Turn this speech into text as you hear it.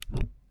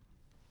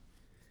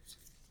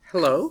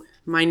Hello,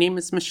 my name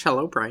is Michelle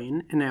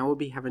O'Brien, and I will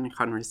be having a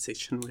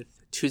conversation with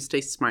Tuesday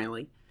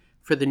Smilie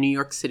for the New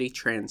York City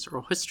Trans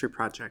Oral History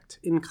Project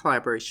in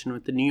collaboration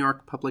with the New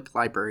York Public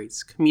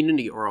Library's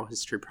Community Oral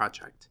History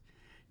Project.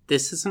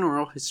 This is an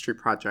oral history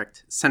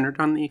project centered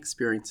on the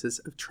experiences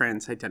of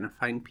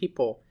trans-identifying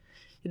people.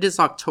 It is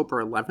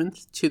October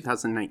 11th,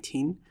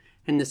 2019,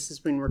 and this has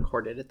been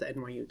recorded at the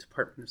NYU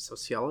Department of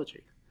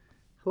Sociology.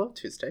 Hello,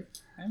 Tuesday.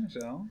 Hi,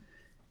 Michelle.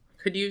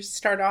 Could you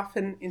start off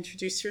and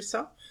introduce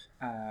yourself?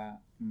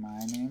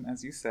 My name,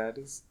 as you said,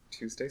 is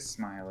Tuesday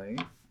Smiley.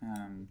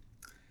 I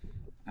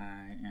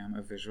am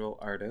a visual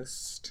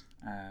artist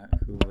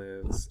who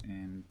lives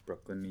in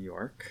Brooklyn, New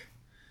York.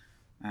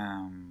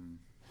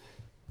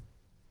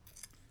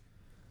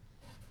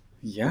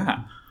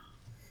 Yeah.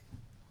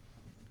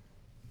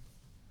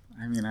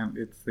 I mean,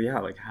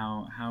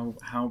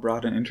 how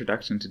broad an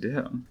introduction to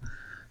do.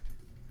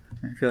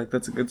 I feel like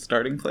that's a good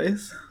starting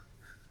place.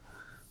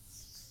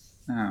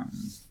 Yeah.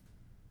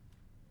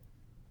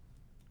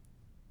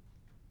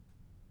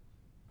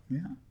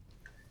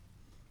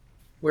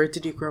 Where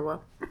did you grow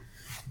up?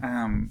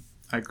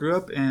 I grew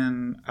up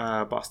in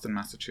Boston,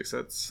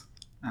 Massachusetts.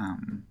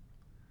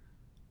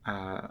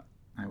 I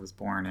was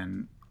born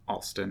in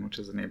Allston, which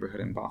is a neighborhood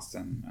in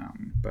Boston,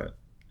 but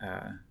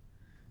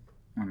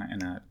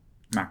in a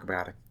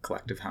macrobiotic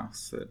collective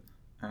house that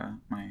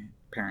my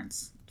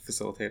parents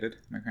facilitated.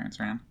 My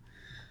parents ran.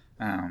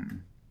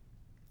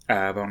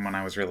 But when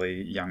I was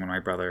really young, when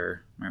my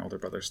older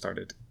brother,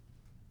 started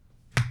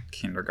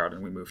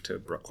kindergarten, we moved to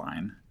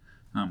Brookline,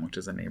 which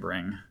is a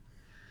neighboring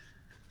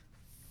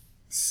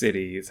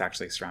city. It's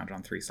actually surrounded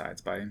on three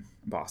sides by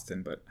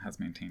Boston, but has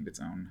maintained its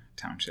own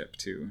township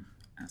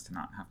as to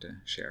not have to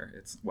share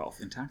its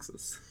wealth in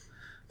taxes,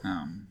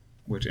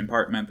 which in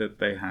part meant that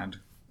they had,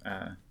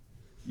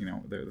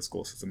 the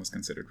school system was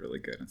considered really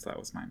good, and so that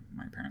was my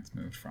parents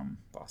moved from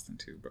Boston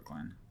to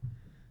Brookline.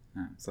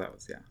 So that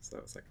was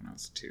like when I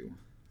was 2,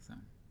 so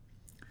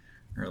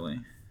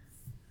early.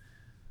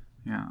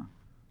 Yeah.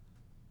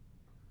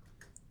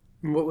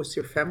 What was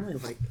your family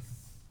like?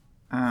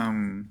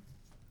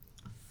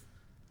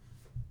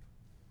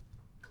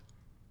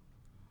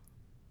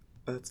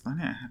 That's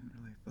funny. I hadn't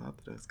really thought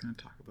that I was going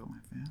to talk about my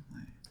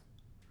family.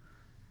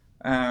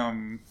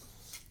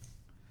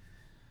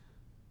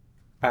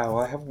 Well,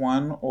 I have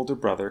one older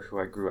brother who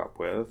I grew up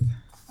with,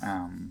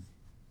 and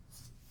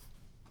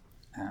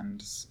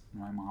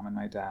my mom and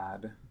my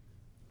dad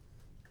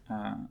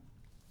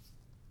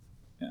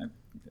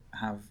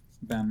have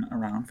been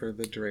around for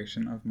the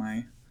duration of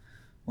my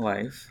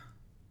life.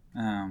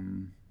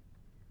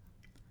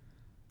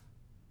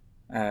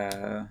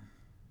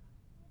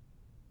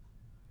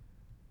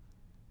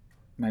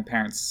 My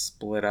parents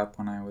split up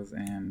when I was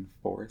in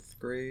 4th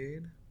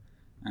grade.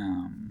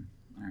 I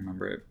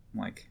remember it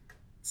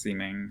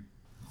seeming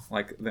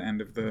like the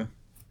end of the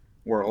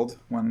world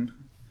when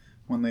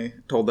they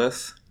told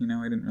us. I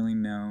didn't really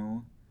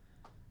know.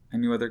 I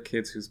knew other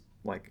kids whose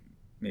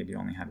maybe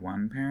only had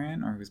one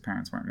parent or whose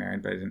parents weren't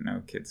married, but I didn't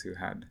know kids whose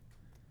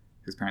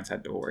parents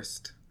had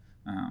divorced.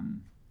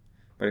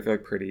 But I feel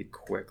like pretty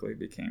quickly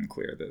became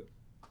clear that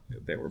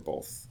they were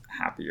both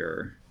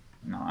happier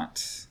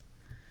not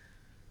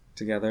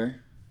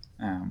together,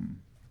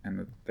 and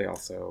that they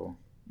also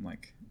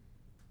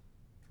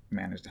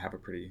managed to have a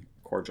pretty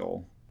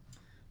cordial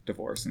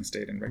divorce and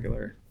stayed in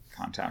regular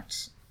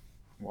contact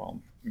while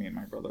me and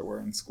my brother were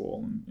in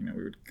school, and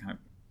we would kind of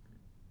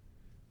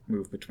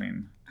move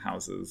between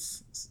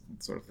houses,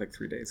 sort of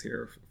 3 days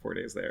here, 4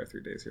 days there,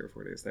 3 days here,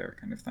 4 days there,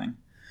 kind of thing.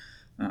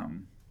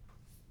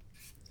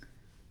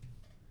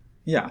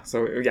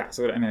 So I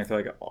mean, I feel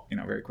like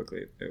very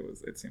quickly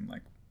it seemed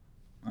like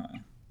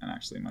an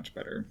actually much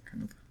better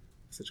kind of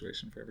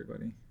situation for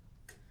everybody.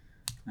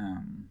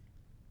 And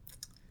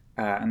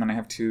then I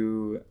have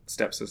 2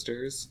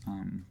 stepsisters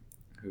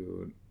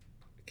who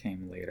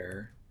came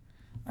later.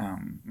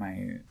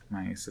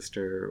 My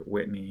sister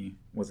Whitney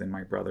was in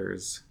my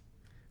brother's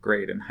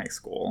grade in high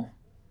school,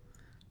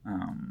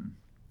 and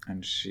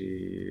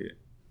she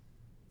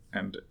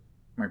and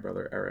my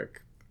brother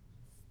Eric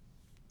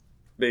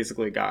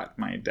basically got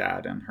my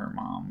dad and her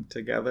mom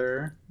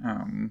together.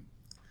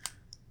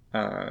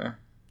 I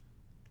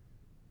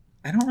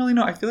don't really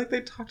know. I feel like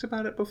they talked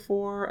about it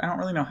before. I don't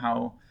really know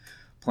how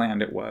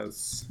planned it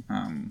was.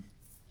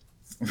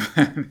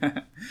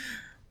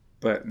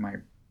 But my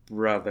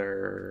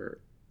brother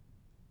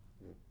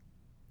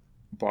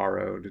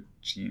borrowed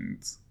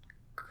Jean's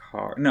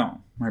car.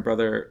 No, my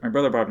brother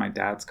borrowed my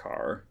dad's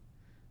car,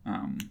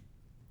 and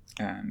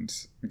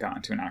got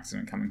into an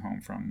accident coming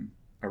home from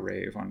a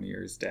rave on New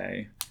Year's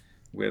Day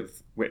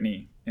with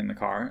Whitney in the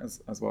car,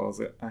 as well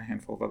as a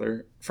handful of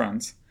other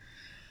friends.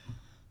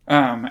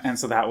 And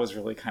so that was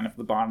really kind of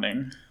the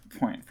bonding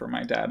point for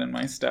my dad and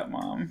my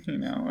stepmom,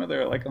 where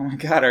they're like, oh my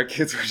God, our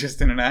kids were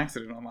just in an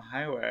accident on the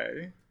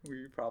highway.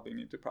 We probably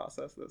need to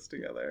process this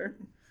together.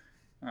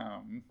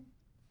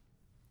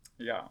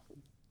 Yeah.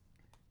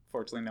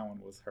 Fortunately, no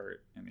one was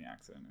hurt in the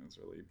accident. It was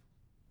really,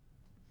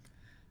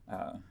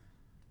 I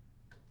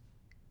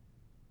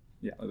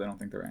don't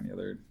think there were any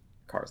other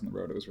cars on the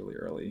road. It was really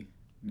early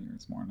New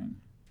Year's morning,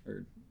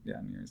 or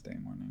New Year's Day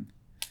morning.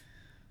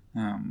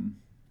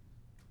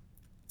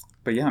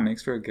 But yeah,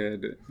 makes for a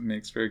good,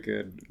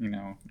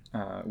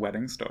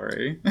 wedding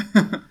story.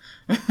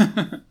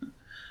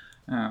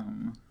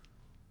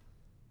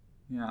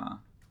 Yeah.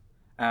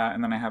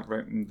 And then I have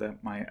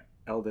my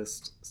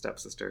eldest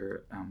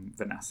stepsister,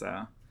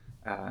 Vanessa.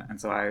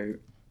 And so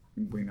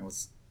we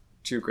was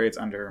 2 grades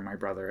under my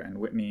brother and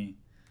Whitney.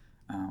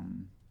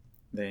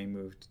 They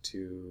moved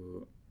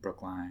to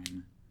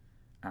Brookline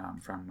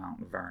from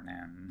Mount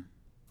Vernon.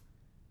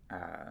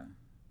 I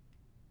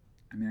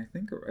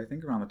think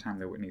around the time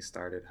that Whitney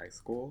started high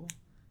school,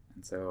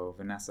 and so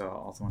Vanessa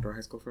also went to our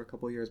high school for a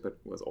couple of years, but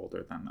was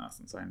older than us,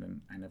 and so I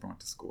never went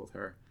to school with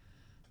her.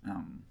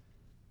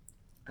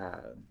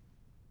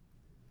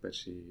 But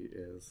she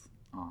is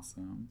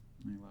awesome.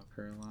 I love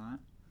her a lot.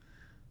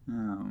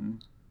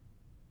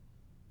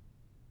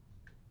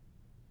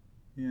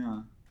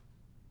 Yeah.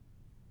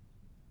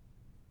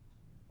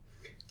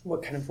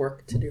 What kind of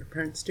work did your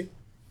parents do?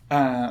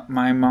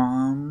 My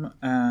mom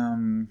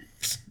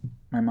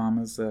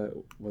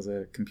was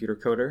a computer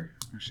coder.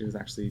 She was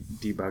actually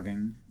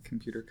debugging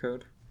computer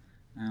code.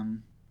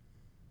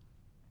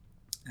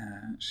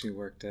 She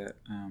worked at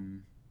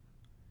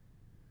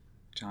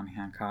John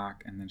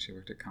Hancock, and then she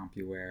worked at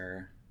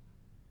CompuWare.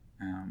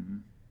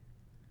 And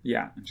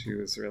she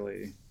was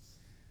really,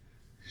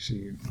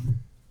 she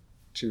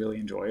really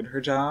enjoyed her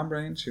job,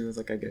 right? She was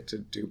like, I get to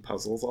do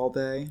puzzles all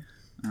day,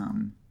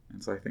 and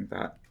so I think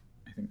that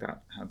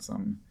had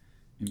some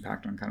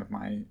impact on kind of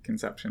my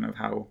conception of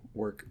how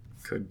work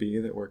could be.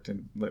 That work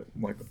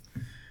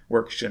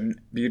shouldn't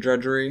be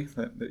drudgery.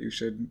 That you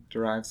should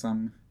derive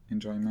some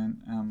enjoyment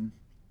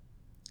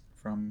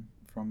from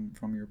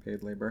your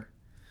paid labor.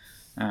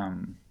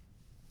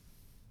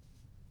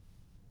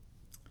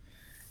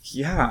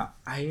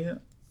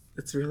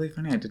 It's really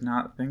funny. I did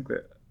not think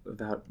that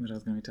I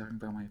was going to be talking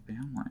about my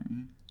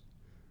family.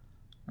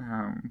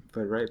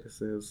 But right,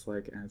 this is,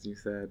 like, as you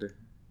said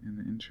in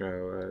the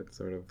intro,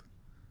 sort of,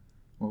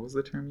 what was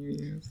the term you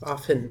used?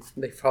 Often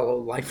they follow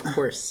life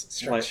course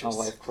structures. A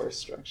life course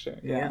structure,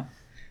 yeah.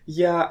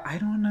 Yeah, I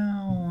don't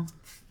know.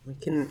 We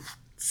can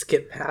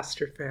skip past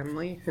your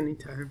family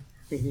anytime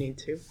we need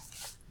to.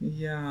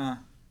 Yeah,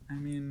 I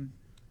mean,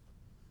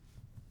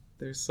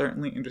 there's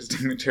certainly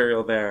interesting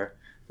material there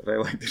that I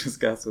like to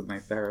discuss with my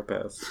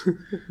therapist.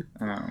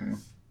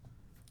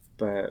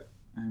 But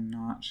I'm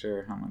not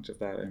sure how much of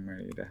that I'm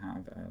ready to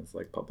have as,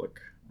 like, public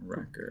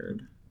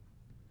record.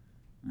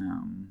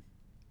 Yeah.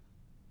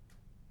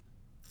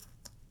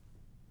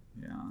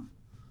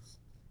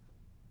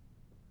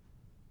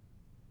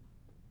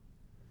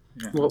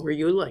 What were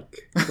you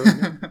like?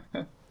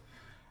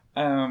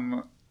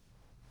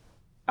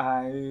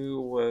 I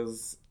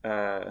was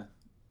a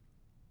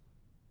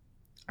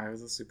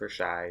super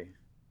shy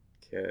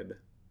kid.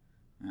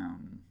 I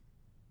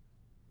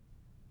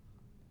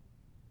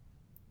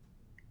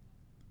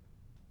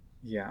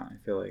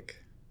feel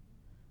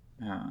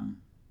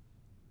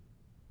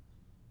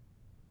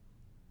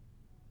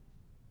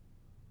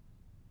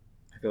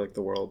like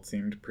the world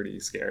seemed pretty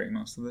scary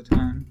most of the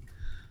time.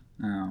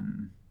 I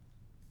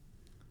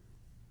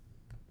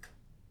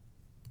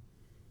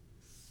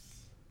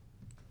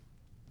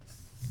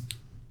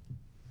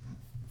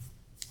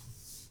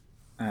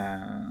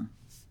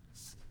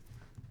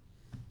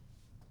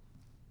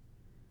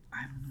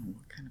don't know,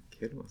 what kind of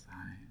kid was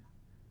I?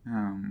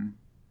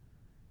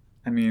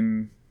 I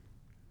mean,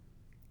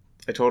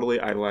 I totally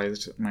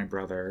idolized my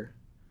brother.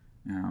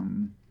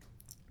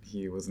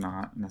 He was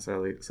not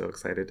necessarily so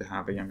excited to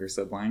have a younger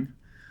sibling.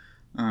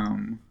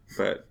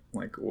 But,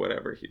 like,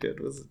 whatever he did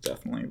was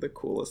definitely the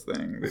coolest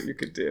thing that you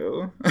could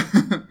do.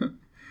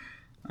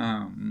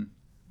 And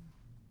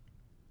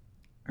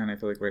I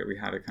feel like, right, we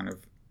had a kind of,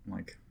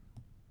 like,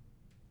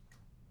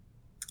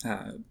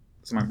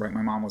 so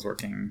my mom was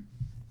working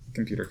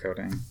computer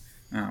coding.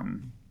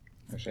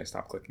 Should I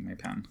stop clicking my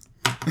pen?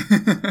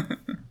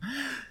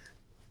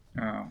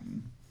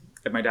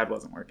 And my dad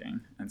wasn't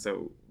working, and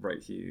so,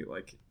 right, he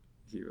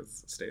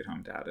was a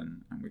stay-at-home dad,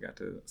 and we got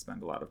to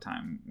spend a lot of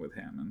time with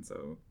him, and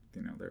so,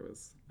 there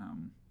was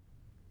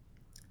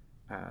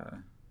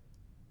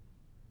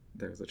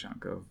a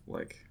chunk of,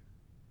 like,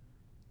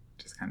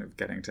 just kind of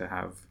getting to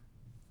have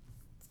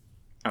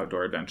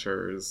outdoor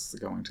adventures,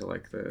 going to,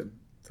 like, the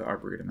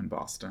Arboretum in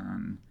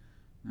Boston,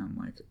 and,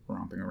 like,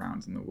 romping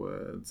around in the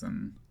woods,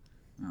 and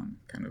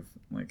kind of,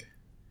 like,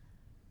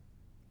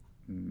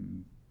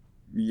 I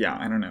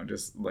don't know,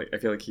 just, like, I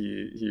feel like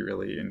he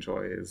really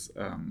enjoys,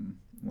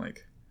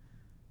 like,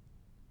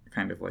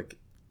 kind of, like,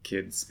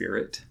 kid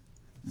spirit,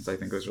 and so I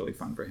think it was really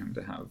fun for him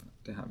to have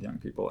young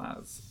people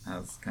as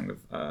kind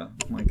of,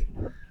 like,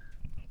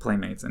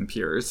 playmates and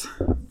peers.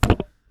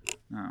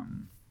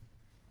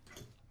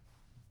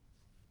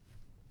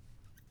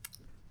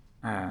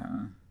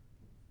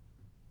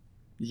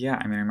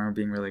 I mean, I remember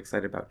being really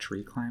excited about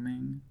tree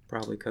climbing,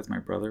 probably because my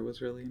brother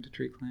was really into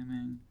tree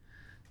climbing.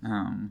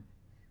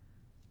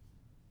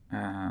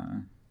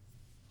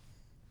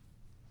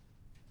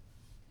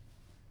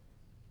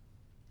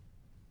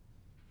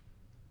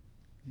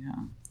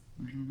 Yeah,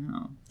 I don't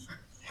know.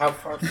 How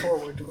far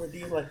forward would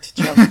you like to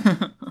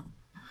jump?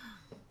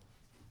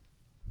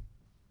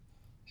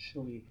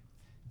 Should we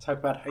talk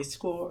about high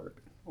school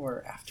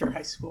or after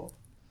high school?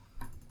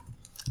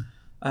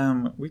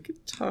 We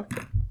could talk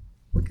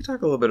a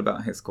little bit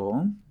about high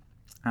school.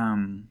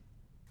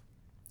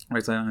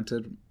 Right, so I went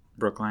to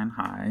Brookline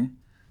High,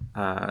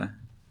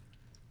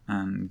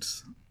 and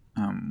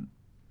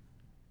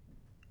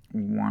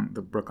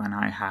the Brookline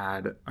High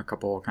had a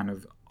couple kind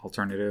of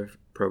alternative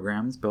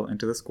programs built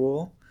into the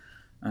school,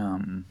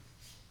 and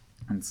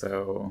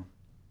so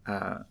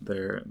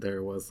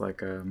there was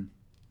like a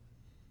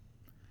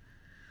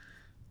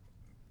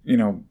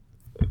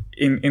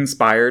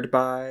inspired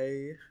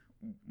by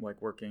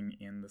like working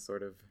in the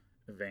sort of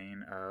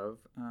vein of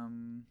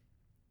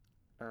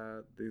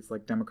these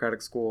like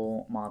democratic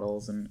school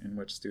models in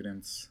which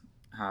students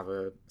have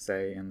a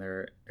say in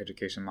their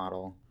education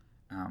model,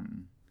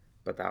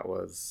 but that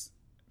was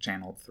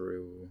channeled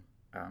through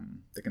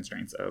the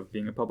constraints of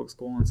being a public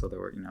school. And so there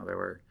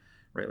were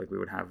right, like we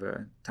would have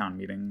a town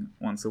meeting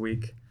once a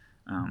week,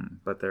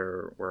 but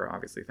there were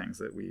obviously things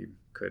that we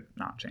could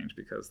not change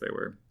because they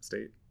were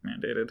state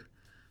mandated.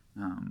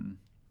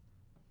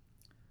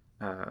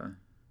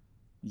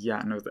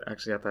 Yeah, no,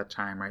 actually at that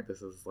time, right,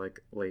 this is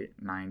like late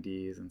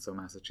 90s, and so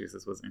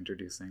Massachusetts was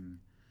introducing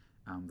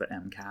the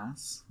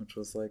MCAS, which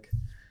was like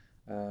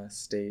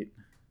statewide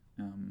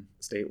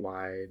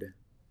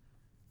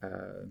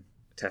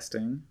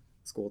testing,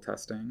 school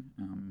testing,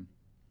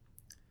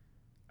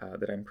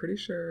 that I'm pretty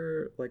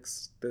sure like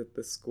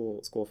the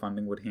school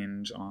funding would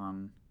hinge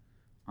on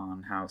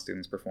how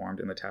students performed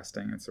in the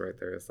testing. And so right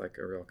there is like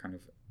a real kind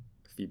of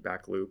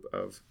feedback loop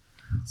of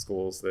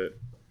schools that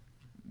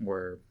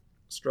were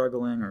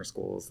struggling or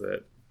schools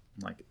that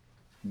like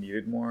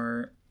needed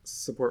more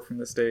support from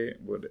the state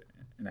would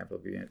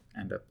inevitably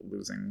end up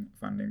losing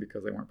funding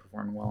because they weren't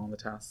performing well on the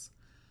tests.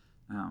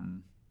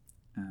 And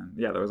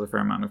yeah, there was a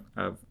fair amount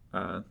of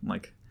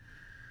like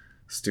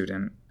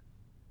student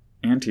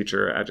and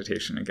teacher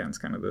agitation against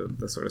kind of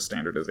the sort of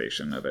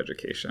standardization of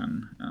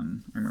education.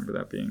 And I remember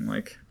that being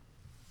like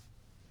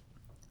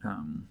a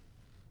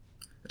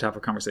topic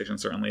of conversation,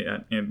 certainly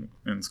in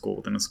school,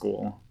 within a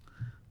school.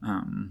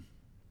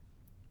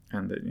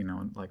 And that,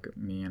 like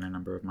me and a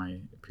number of my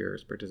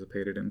peers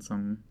participated in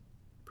some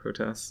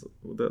protests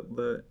that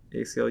the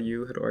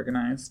ACLU had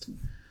organized.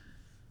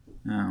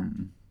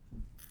 I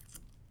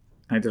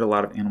did a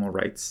lot of animal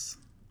rights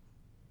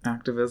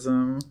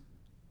activism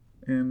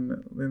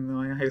in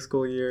my high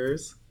school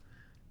years.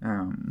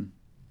 I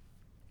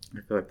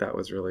feel like that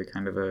was really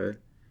kind of a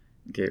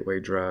gateway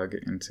drug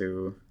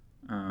into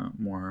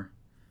more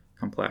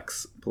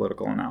complex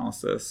political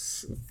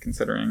analysis,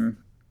 considering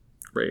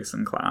race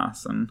and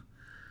class and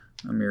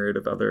a myriad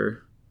of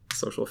other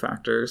social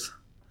factors.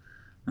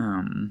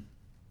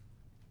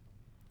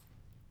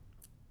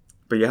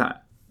 But yeah,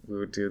 we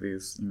would do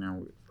these,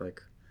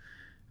 like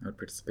I would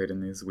participate in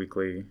these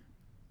weekly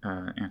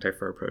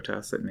anti-fur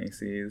protests at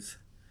Macy's.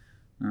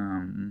 I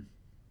don't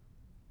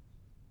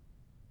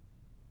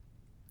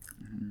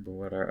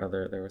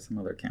remember there were some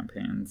other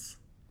campaigns.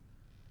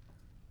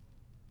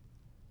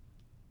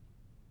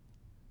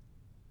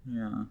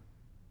 Yeah.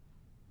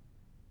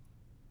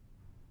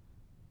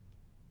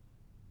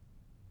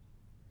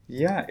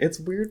 Yeah, it's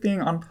weird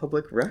being on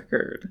public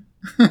record.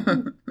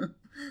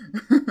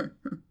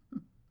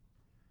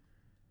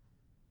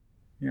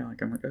 Yeah,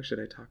 like I'm like, oh, should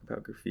I talk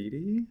about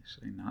graffiti?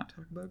 Should I not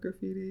talk about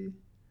graffiti?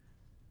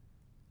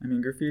 I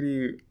mean,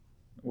 graffiti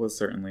was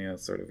certainly a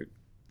sort of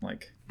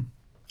like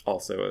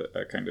also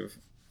a kind of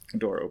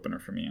door opener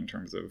for me in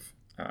terms of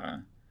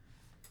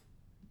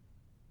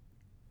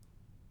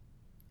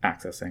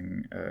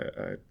accessing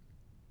a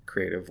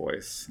creative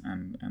voice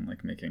and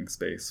like making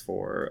space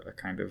for a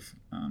kind of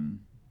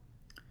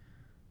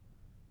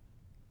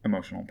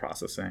emotional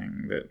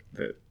processing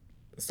that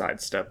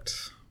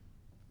sidestepped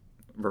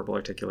verbal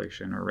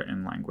articulation or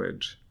written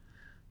language.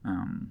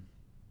 I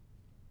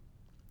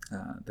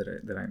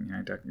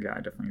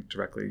definitely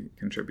directly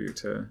contribute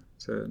to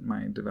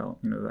my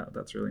development.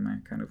 That's really my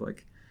kind of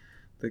like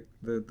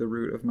the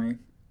root of my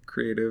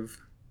creative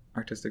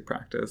artistic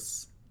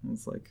practice. It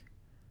was like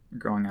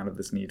growing out of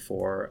this need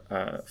for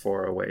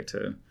a way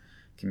to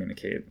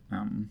communicate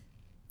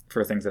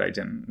for things that I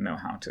didn't know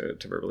how to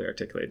verbally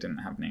articulate, didn't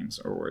have names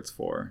or words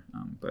for,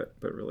 but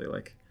really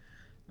like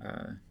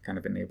kind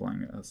of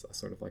enabling a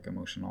sort of like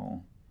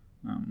emotional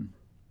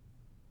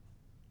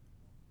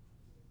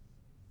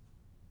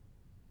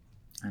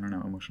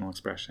emotional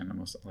expression,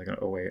 almost like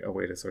a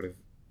way to sort of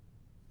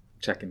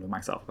check in with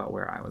myself about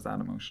where I was at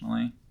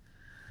emotionally.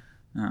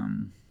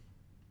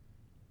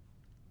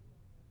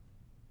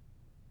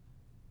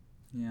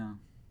 Yeah.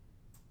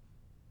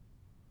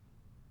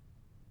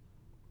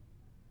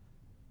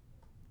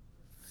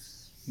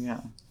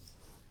 Yeah.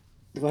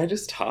 Do I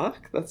just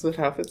talk? That's what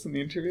happens in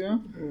the interview?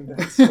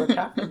 That's what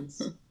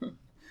happens.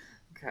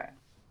 Okay,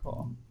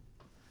 cool.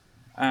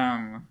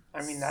 I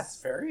mean,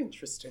 that's very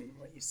interesting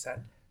what you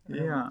said.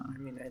 Yeah. I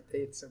mean,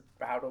 it's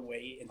about a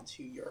way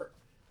into your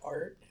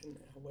art and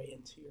a way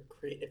into your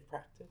creative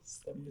practice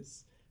that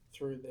was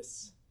through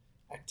this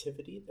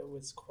activity that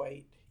was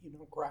quite,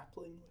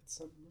 grappling with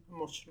some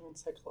emotional and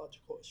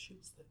psychological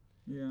issues that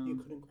you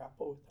couldn't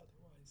grapple with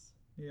otherwise.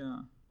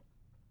 Yeah.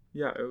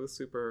 Yeah, it was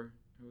super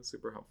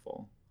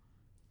helpful.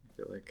 I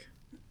feel like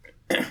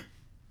I'm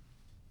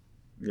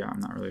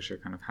not really sure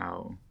kind of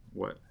how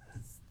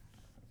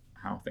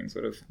things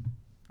would have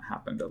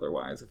happened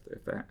otherwise if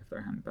there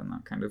hadn't been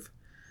that kind of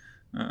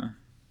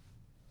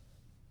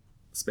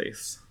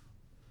space.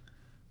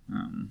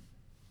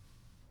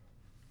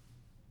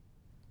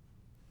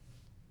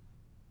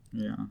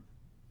 Yeah.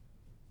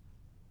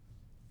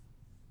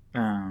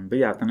 But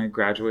yeah, then I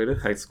graduated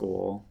high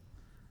school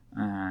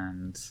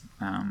and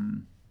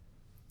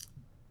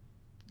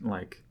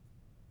like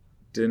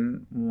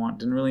didn't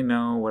really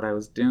know what I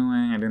was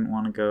doing. I didn't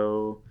want to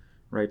go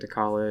right to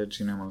college.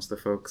 Most of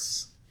the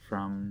folks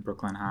from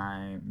Brooklyn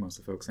High, most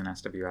of the folks in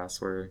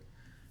SWS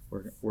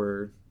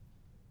were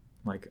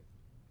like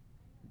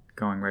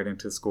going right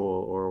into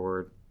school, or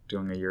were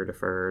doing a year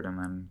deferred and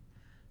then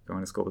going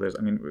to school. But at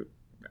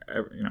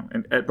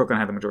Brooklyn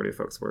High, the majority of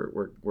folks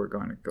were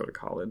going to go to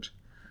college.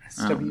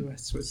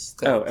 SWS was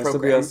the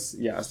program.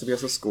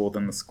 SWS was school.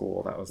 Then the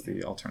school, that was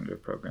the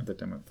alternative program,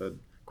 the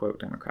quote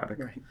democratic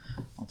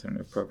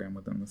alternative program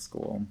within the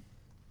school.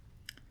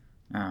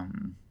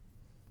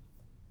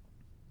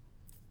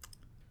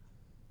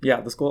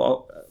 The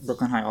school,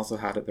 Brooklyn High also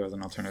had it. There was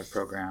an alternative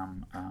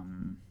program,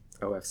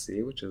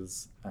 OFC, which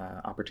is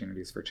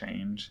Opportunities for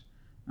Change,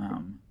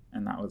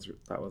 and that was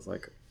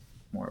like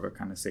more of a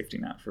kind of safety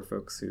net for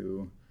folks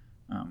who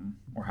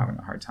were having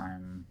a hard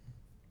time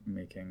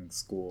making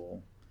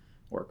school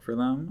work for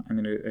them. I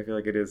mean, I feel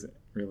like it is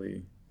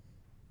really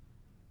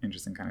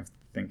interesting kind of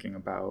thinking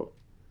about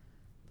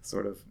the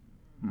sort of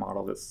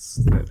model that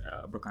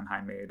Brooklyn High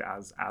made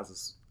as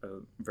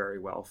a very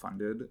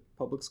well-funded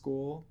public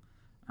school,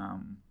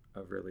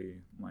 of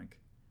really like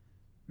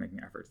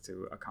making efforts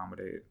to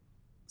accommodate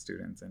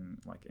students in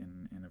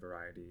a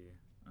variety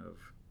of,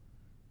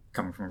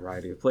 coming from a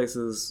variety of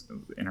places,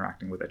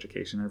 interacting with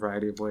education in a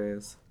variety of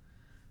ways.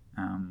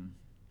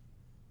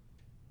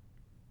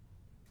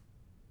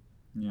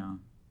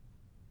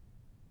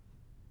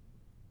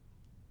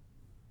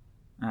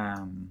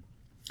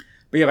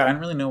 But I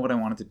didn't really know what I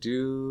wanted to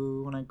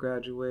do when I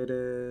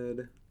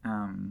graduated.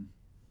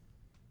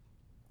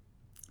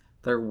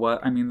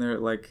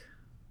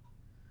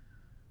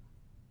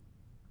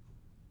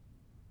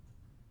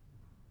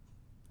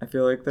 I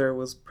feel like there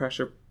was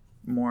pressure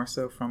more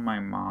so from my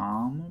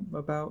mom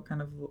about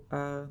kind of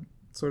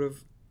sort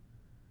of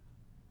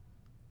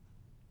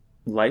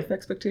life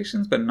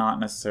expectations, but not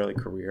necessarily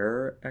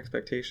career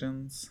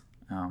expectations.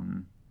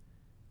 And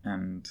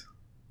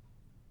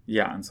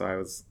so I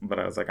was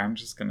like, I'm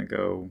just gonna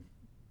go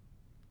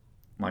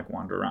like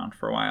wander around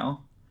for a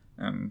while.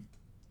 And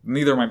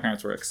neither of my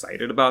parents were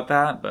excited about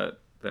that,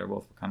 but they're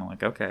both kind of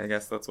like, okay, I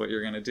guess that's what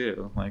you're gonna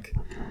do. Like,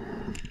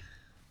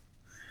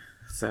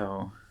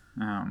 so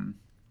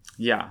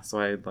so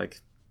I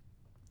like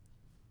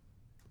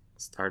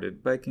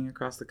started biking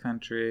across the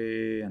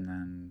country, and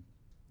then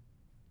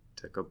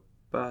took a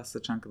bus a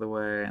chunk of the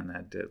way, and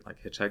then did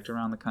like hitchhiked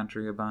around the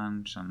country a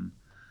bunch, and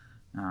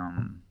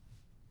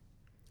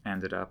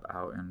ended up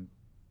out in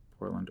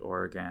Portland,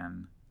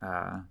 Oregon.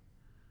 I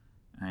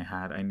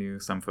knew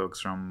some folks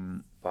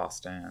from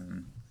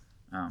Boston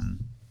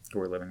who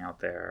were living out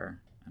there,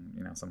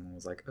 and someone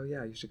was like, "Oh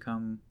yeah, you should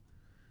come.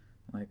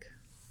 Like,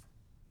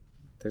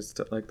 there's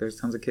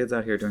tons of kids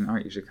out here doing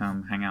art. You should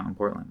come hang out in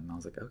Portland." And I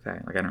was like, "Okay."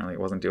 Like, I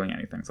wasn't doing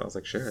anything, so I was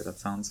like, "Sure, that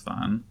sounds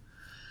fun."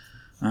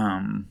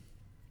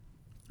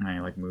 I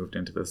like moved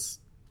into this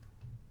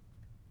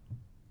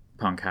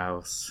punk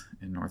house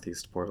in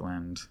Northeast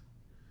Portland,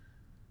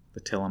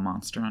 the Tilla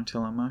Monster on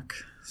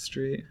Tillamook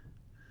Street.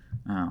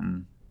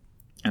 And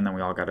then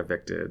we all got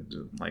evicted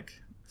like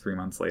 3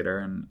 months later,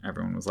 and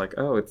everyone was like,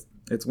 "Oh,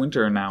 it's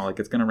winter now. Like,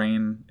 it's gonna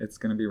rain. It's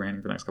gonna be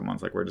raining for the next couple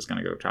months. Like, we're just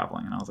gonna go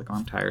traveling." And I was like, "Oh,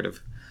 I'm tired of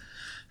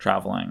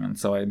traveling." And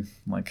so I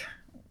like,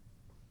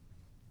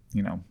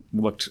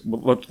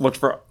 looked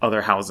for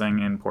other housing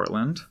in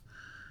Portland.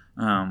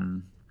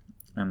 And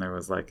there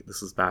was like,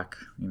 this was back,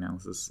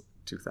 this is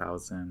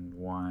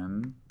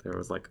 2001. There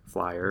was like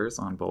flyers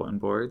on bulletin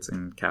boards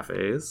in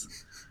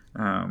cafes.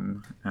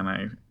 And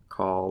I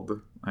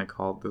called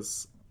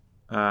this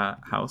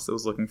house that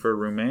was looking for a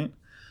roommate,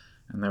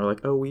 and they were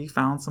like, "Oh, we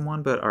found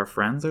someone, but our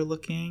friends are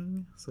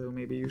looking, so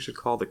maybe you should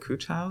call the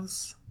Cooch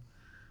House."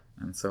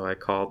 And so I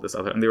called this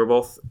other, and they were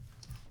both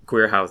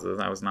queer houses.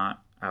 I was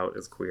not out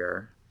as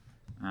queer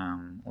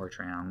or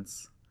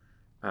trans,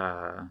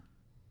 but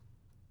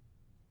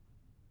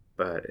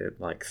it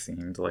like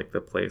seemed like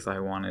the place I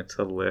wanted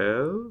to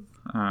live.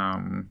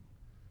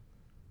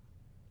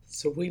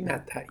 So we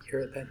met that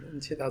year then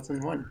in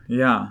 2001.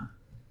 Yeah,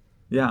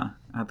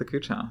 at the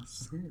Cooch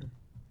House. Mm-hmm.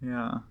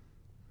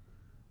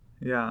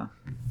 Yeah,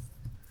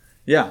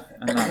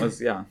 and that was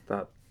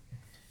that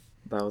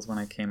was when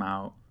I came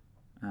out,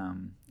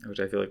 which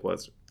I feel like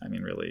was,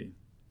 really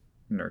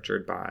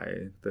nurtured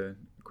by the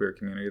queer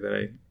community that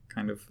I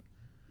kind of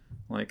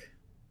like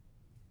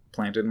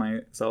planted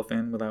myself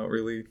in without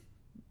really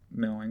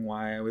knowing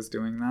why I was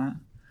doing that.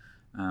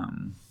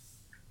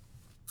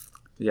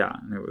 Yeah,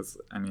 and it was,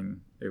 I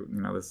mean,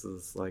 this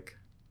is like,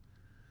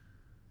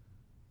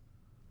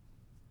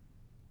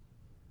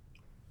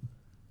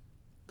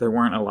 there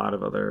weren't a lot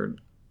of other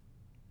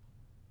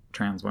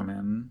trans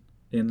women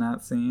in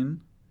that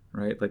scene,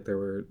 right? Like there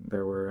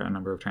were a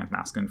number of trans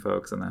masculine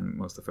folks, and then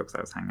most of the folks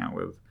I was hanging out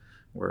with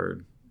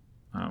were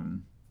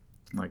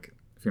like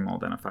female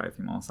identified,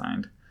 female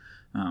assigned.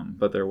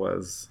 But there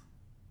was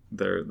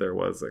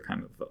a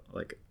kind of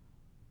like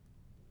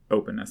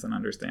openness and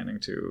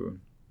understanding to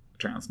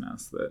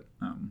transness that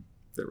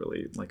that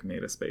really like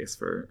made a space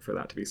for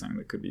that to be something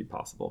that could be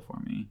possible for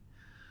me,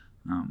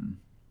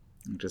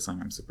 which is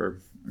something I'm super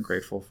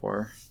grateful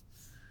for.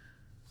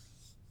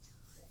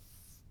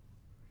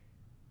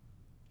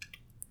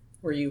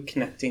 Were you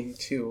connecting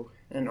to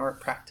an art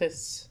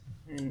practice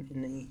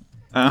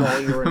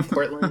while you were in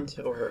Portland,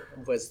 or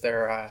was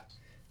there a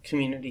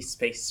community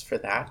space for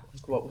that?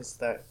 Like, what was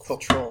the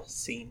cultural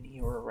scene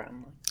you were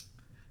around like?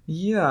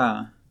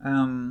 Yeah.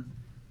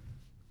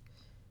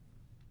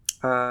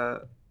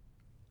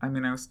 I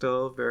mean, I was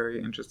still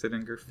very interested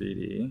in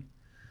graffiti.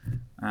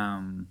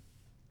 And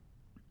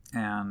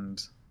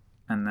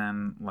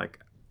then like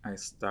I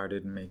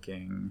started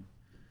making,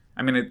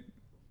 I mean,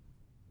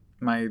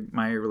 my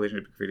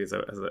relationship with graffiti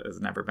has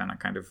never been a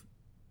kind of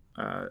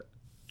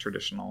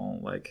traditional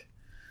like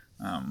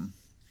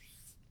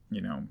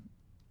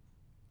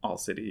all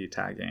city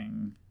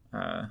tagging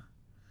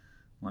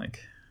like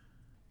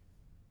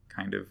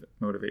kind of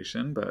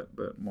motivation, but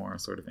more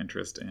sort of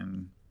interest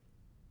in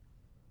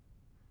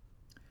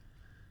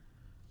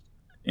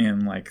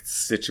like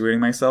situating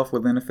myself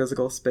within a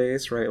physical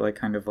space, right? Like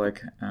kind of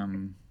like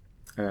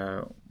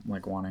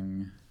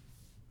wanting,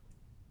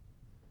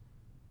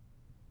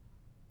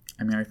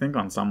 I mean, I think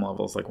on some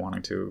levels like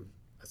wanting to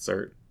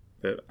assert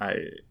that I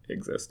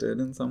existed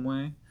in some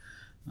way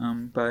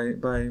by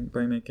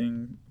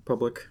making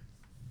public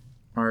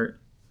art,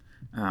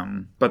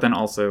 but then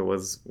also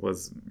was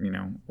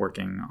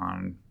working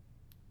on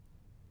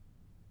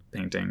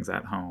paintings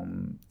at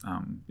home,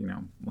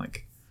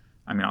 like,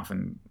 I mean,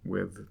 often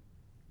with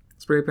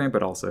spray paint,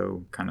 but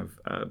also kind of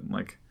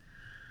like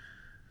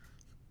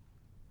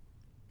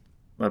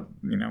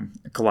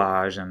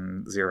collage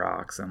and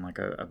Xerox and like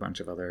a bunch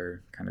of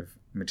other kind of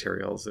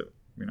materials that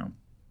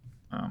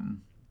I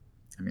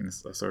mean,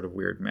 it's a sort of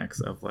weird mix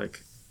of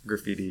like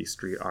graffiti,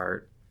 street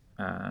art,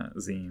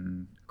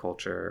 zine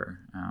culture.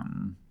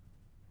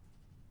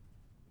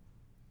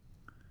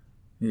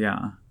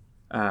 Yeah.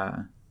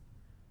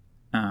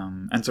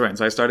 And so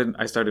I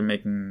started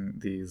making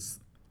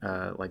these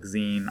like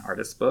zine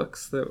artist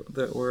books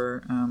that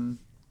were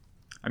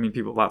I mean,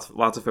 lots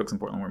of folks in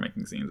Portland were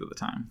making zines at the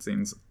time.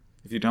 Zines,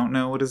 if you don't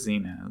know what a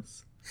zine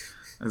is,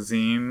 a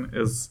zine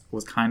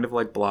was kind of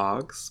like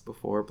blogs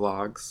before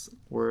blogs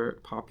were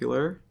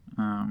popular.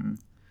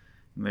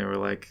 They were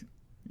like,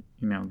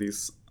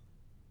 these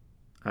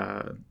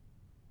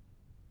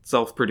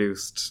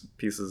self-produced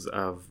pieces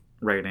of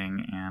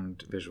writing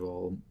and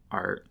visual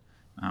art,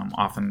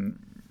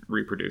 often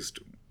reproduced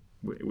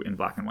in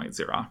black and white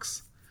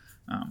Xerox.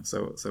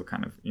 So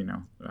kind of,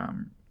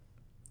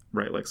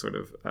 right, like sort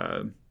of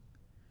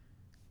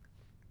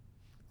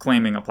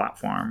claiming a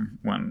platform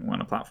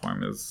when a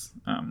platform is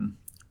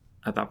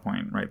at that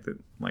point, right, that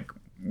like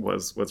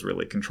was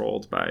really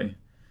controlled by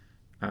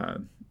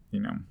kind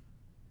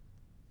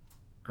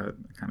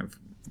of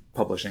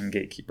publishing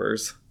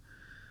gatekeepers.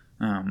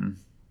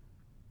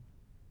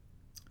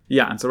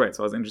 Yeah, and so I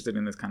was interested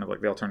in this kind of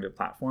like the alternative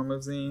platform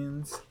of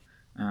zines,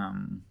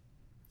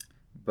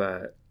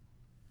 but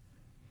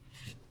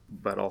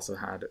also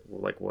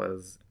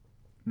was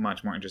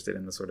much more interested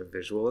in the sort of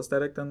visual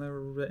aesthetic than the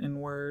written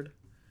word.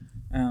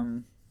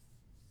 And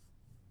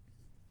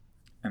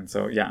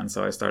so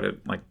I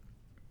started like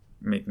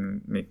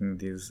making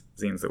these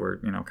zines that were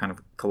kind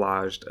of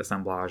collaged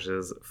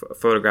assemblages,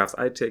 photographs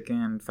I'd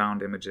taken,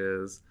 found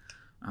images,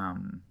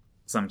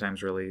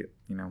 sometimes really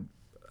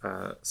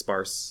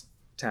sparse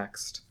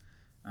text,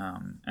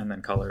 and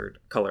then color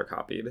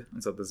copied.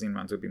 And so the zine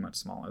runs would be much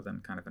smaller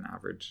than kind of an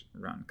average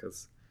run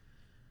because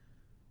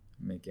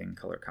making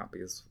color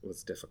copies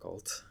was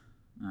difficult.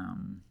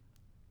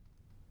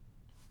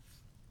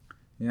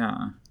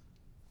 Yeah.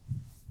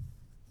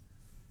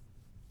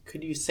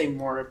 Could you say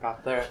more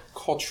about the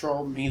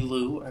cultural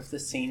milieu of the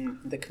scene,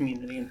 the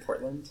community in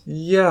Portland?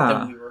 Yeah.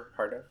 That we were a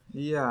part of?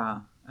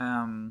 Yeah.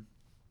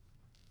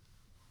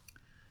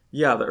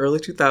 Yeah, the early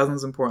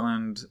 2000s in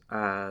Portland,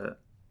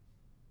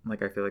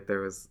 like I feel like there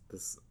was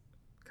this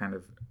kind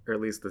of, or at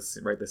least the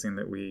scene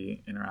that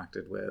we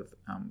interacted with,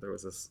 there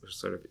was this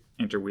sort of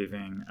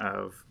interweaving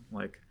of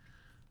like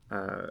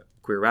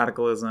queer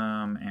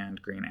radicalism and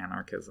green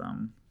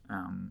anarchism.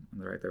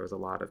 Right, there was a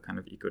lot of kind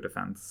of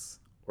eco-defense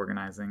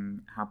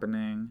organizing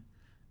happening.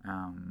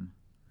 And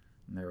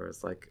there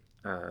was like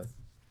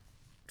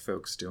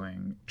folks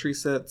doing tree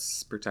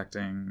sits,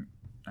 protecting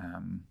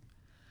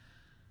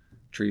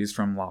trees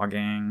from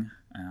logging.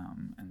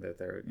 and that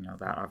there,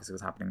 that obviously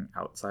was happening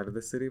outside of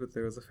the city, but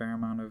there was a fair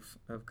amount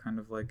of kind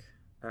of like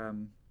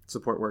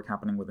support work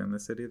happening within the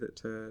city that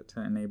to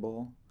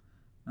enable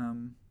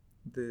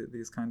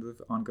these kinds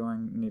of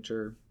ongoing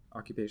nature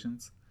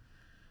occupations.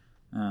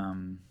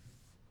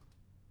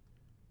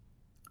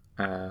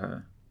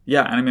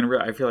 Yeah, and I mean,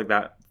 I feel like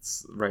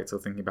that's right. So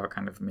thinking about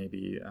kind of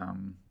maybe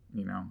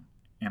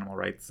animal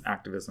rights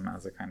activism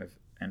as a kind of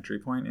entry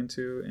point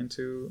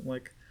into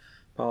like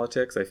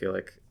politics, I feel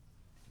like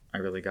I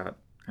really got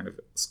kind of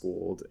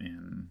schooled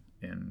in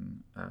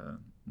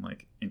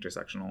like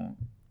intersectional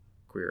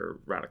queer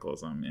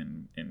radicalism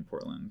in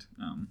Portland,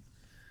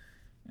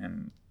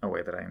 in a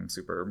way that I am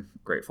super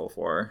grateful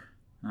for,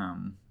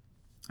 and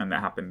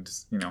that happened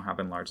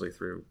largely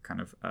through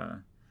kind of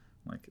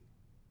like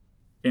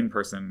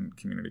in-person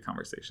community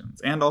conversations,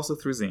 and also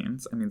through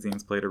zines. I mean,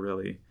 zines played a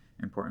really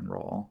important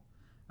role,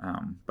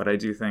 but I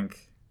do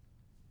think,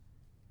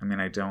 I mean,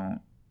 I'm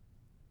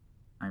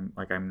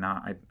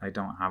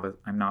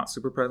not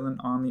super present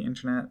on the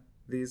internet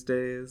these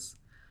days,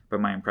 but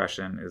my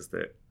impression is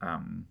that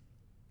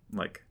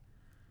like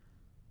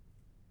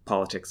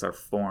politics are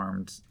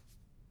formed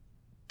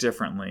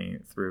differently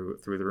through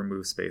the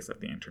removed space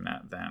of the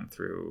internet than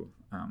through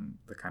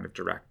the kind of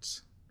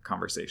direct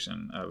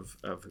conversation of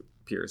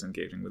peers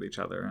engaging with each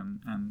other,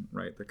 and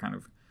right, the kind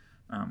of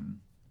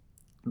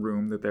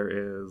room that there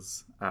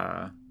is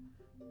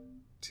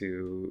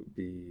to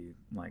be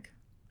like,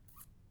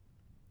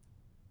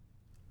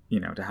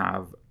 to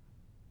have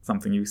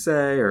something you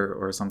say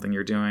or something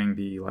you're doing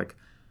be like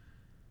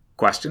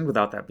questioned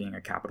without that being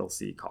a capital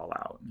C call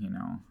out.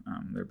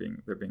 There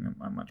being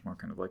a much more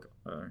kind of like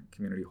a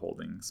community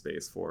holding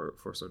space for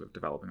sort of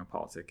developing a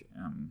politic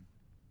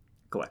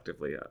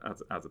collectively,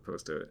 as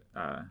opposed to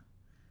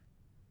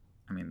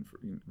I mean,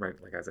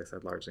 right, like as I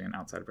said, largely an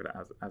outsider, but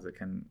as it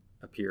can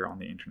appear on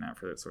the internet,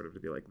 for it sort of to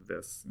be like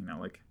this,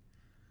 like,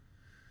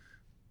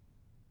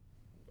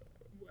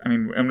 I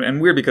mean,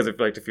 and weird, because I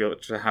like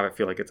to have it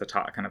feel like it's a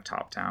kind of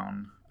top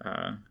down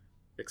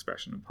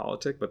expression of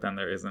politics, but then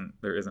there isn't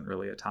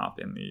really a top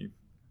I mean,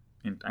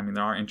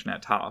 there are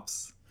internet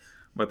tops,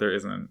 but there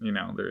isn't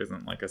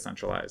like a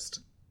centralized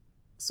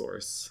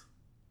source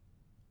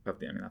of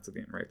the. I mean, that's the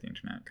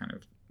internet kind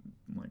of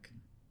like,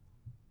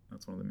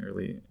 that's one of the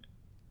really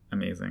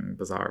amazing,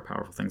 bizarre,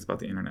 powerful things about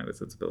the internet,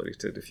 is its ability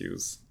to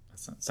diffuse a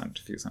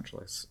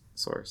centralized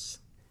source.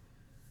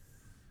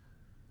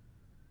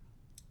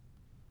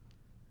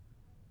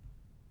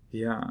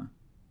 Yeah,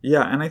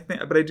 and I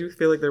do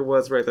feel like there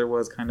was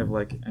kind of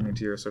like, I mean,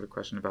 to your sort of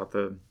question about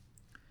the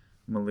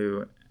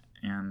milieu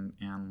and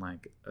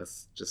like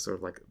just sort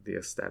of like the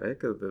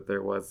aesthetic, that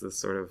there was this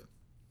sort of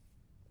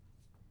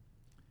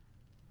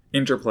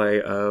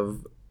interplay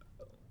of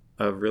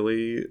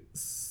really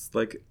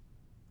like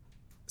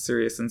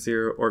serious,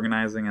 sincere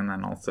organizing, and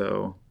then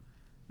also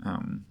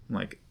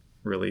like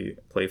really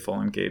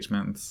playful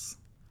engagements.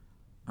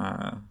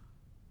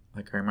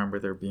 Like I remember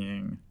there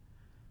being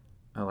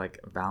a like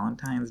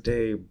Valentine's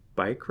Day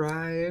bike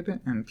ride,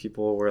 and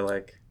people were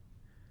like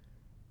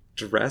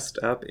dressed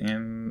up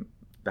in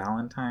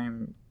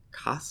Valentine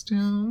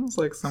costumes.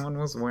 Like someone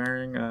was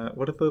wearing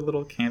what are the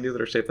little candies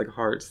that are shaped like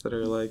hearts, that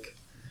are like,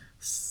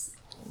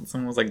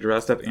 someone was like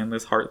dressed up in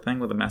this heart thing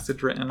with a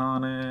message written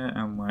on it,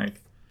 and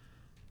like,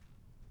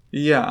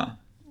 yeah,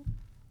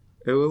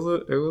 it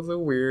was a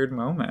weird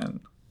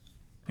moment,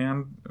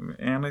 and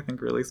I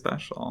think really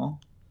special.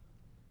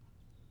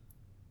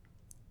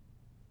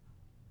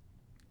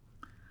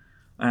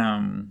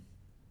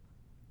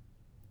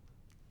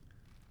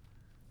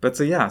 But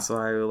so yeah, so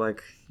I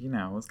like,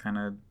 was kind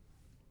of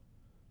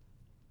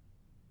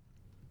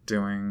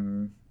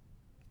doing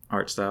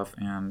art stuff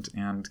and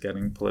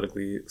getting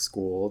politically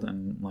schooled,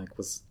 and like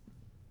was,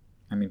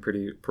 I mean,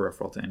 pretty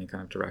peripheral to any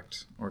kind of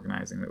direct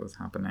organizing that was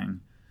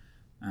happening,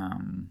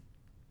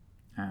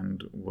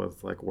 and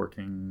was like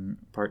working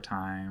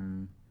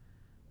part-time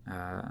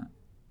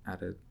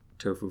at a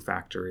tofu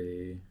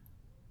factory,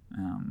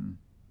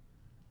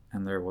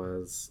 and there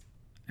was,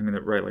 I mean,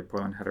 right, like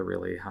Portland had a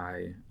really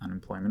high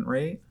unemployment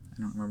rate.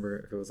 I don't remember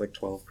if it was like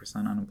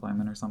 12%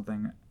 unemployment or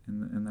something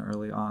in the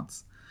early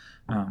aughts.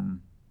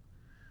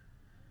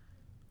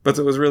 But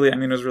it was really, I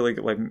mean, it was really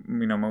like,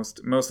 most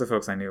of the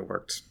folks I knew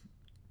worked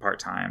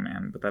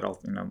part-time, but that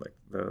also, like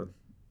the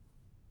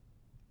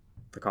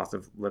cost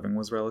of living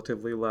was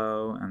relatively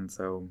low, and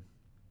so,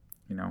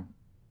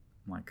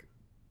 like,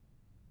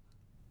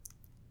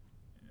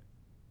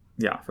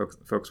 yeah,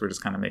 folks were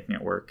just kind of making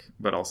it work,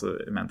 but also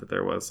it meant that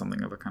there was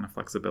something of a kind of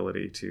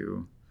flexibility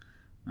to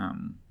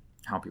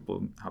how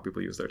people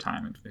use their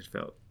time. It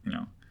felt,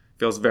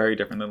 feels very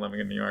different than living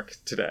in New York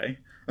today.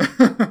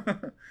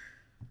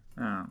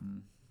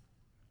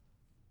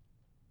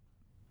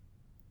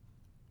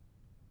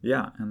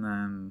 Yeah, and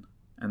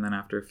then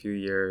after a few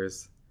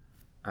years,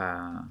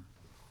 I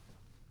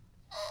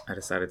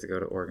decided to go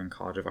to Oregon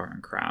College of Art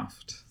and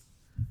Craft,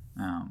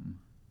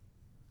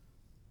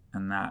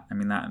 and that, I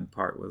mean, that in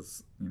part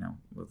was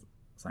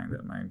something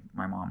that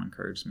my mom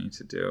encouraged me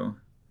to do,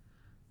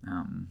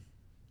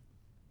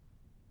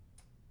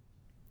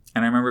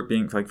 And I remember it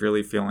being like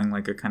really feeling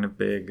like a kind of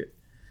big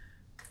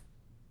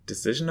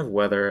decision of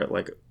whether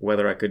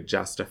I could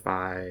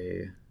justify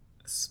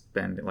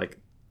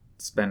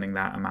spending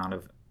that amount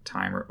of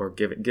time, or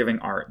giving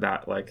art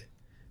that like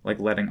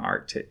letting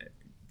art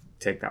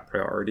take that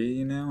priority,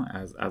 you know,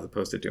 as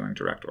opposed to doing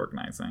direct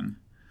organizing.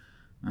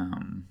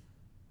 And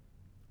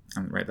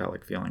right, that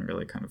like feeling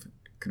really kind of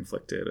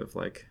conflicted of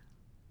like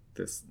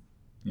this,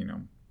 you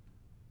know,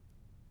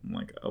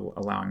 like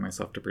allowing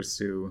myself to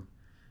pursue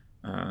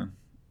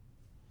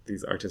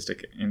these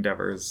artistic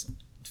endeavors,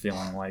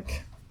 feeling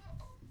like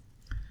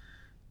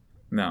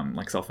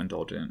like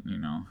self-indulgent, you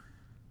know.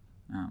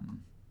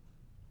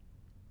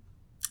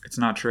 It's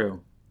not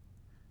true.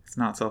 It's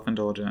not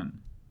self-indulgent.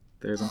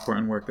 There's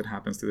important work that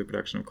happens through the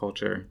production of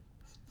culture.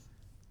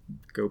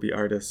 Go be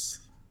artists.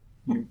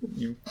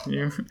 You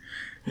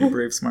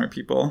brave, smart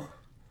people.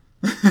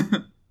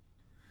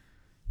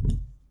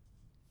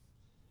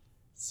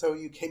 So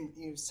you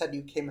said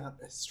you came out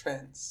as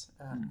trans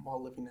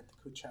while living at the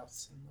Cooch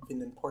House and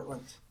living in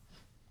Portland.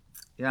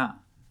 Yeah.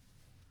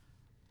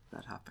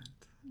 That happened.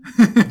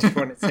 Do you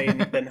want to say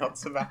anything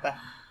else about that?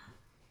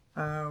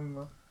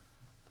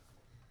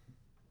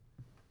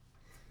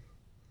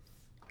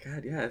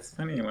 God, yeah, it's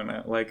funny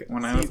I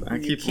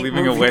keep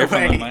leaving moving away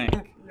from the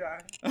mic. Yeah.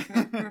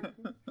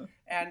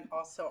 And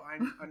also,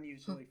 I'm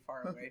unusually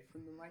far away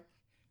from the mic,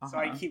 so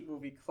I keep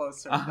moving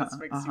closer. This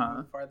makes you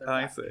move farther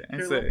back.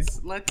 I see.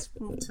 Let's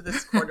move to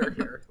this quarter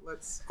here.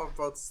 Let's all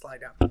both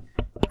slide up,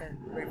 and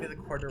maybe the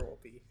quarter will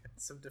be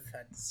some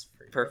defense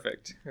for you.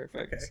 Perfect.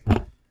 Okay.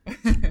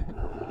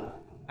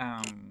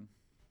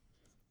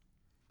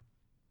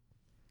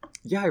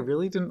 Yeah, I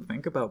really didn't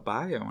think about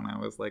bio when I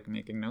was like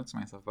making notes to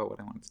myself about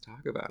what I wanted to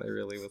talk about. I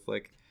really was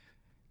like,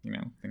 you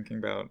know, thinking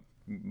about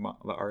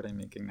the art I'm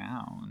making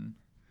now, and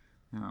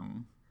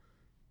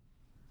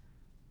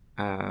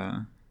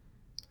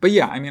but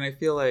yeah, I mean, I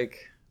feel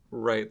like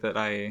that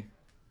I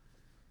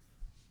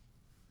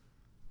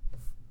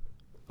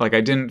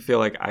didn't feel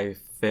like I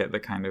fit the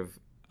kind of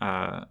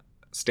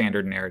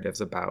standard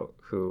narratives about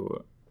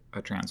who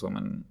a trans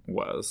woman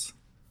was,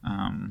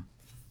 and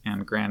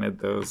granted,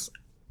 those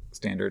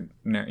standard,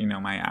 you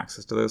know, my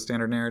access to those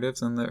standard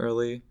narratives in the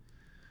early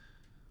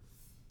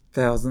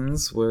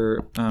thousands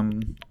were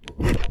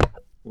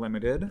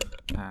limited.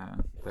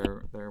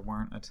 There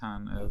weren't a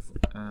ton of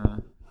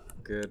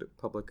good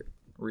public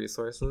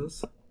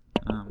resources.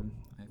 I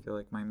feel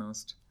like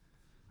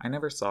I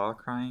never saw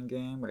Crying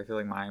Game, but I feel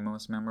like my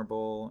most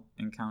memorable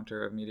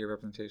encounter of media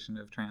representation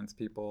of trans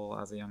people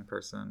as a young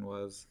person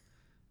was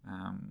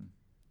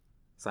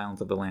Silence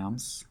of the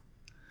Lambs.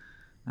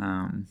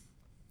 So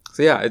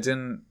yeah, it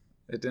didn't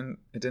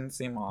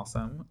seem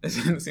awesome. It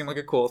didn't seem like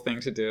a cool thing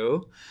to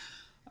do.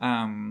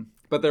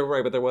 But there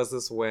was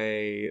this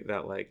way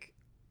that like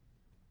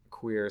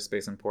queer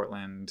space in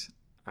Portland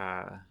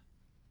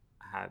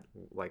had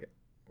like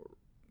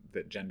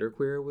that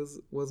genderqueer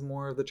was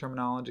more of the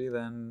terminology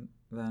than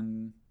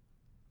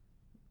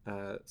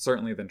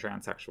certainly than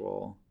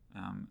transsexual.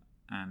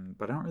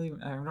 But I don't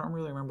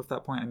really remember at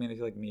that point. I mean, I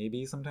feel like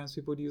maybe sometimes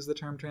people would use the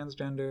term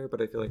transgender,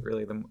 but I feel like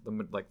really the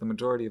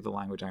majority of the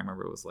language I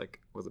remember was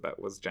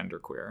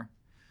genderqueer.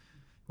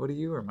 What do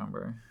you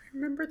remember? I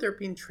remember there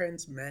being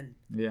trans men.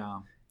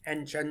 Yeah.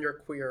 And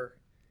genderqueer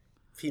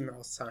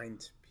female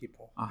signed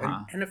people.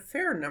 And a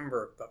fair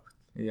number of both.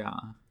 Yeah.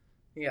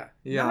 Yeah.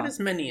 Not as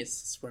many as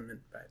cis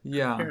women, but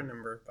a fair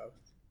number of both.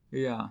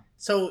 Yeah.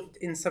 So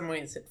in some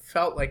ways it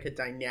felt like a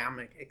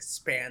dynamic,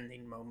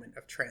 expanding moment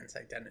of trans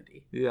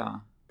identity. Yeah.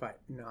 But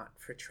not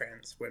for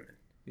trans women.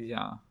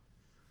 Yeah.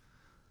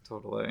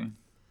 Totally.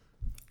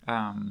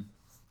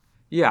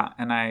 Yeah,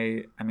 and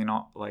I mean,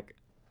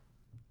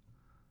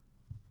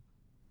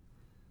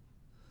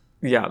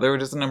 yeah, there were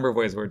just a number of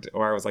ways where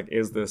I was like,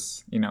 is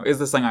this thing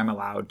I'm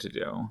allowed to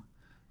do?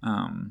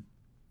 I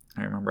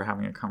remember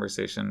having a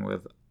conversation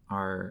with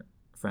our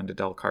friend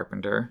Adele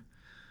Carpenter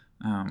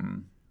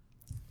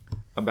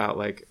about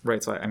like,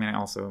 right, so I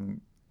also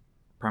am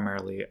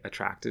primarily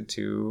attracted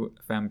to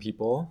femme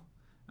people,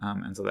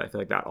 and so that I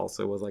feel like that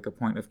also was like a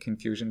point of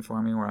confusion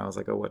for me, where I was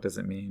like, oh, what does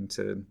it mean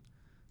to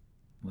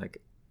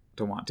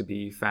want to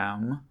be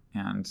femme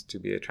and to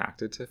be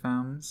attracted to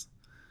femmes?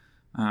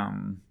 I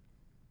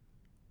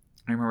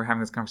remember having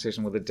this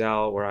conversation with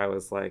Adele where I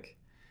was like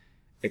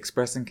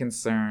expressing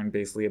concern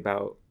basically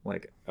about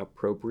like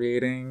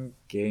appropriating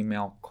gay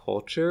male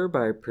culture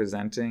by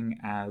presenting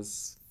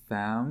as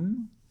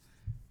femme.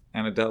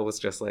 And Adele was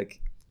just like,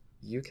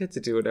 you get to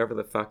do whatever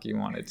the fuck you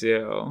want to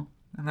do.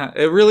 And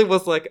it really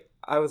was like,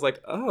 I was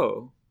like,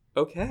 oh,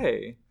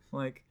 okay.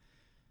 Like,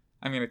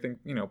 I mean, I think,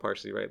 you know,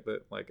 partially, right,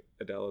 that like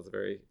Adele is a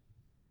very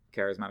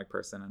charismatic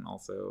person, and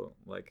also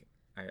like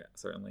I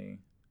certainly,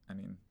 I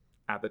mean,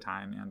 at the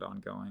time and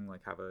ongoing,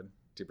 like have a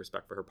deep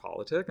respect for her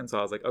politic. And so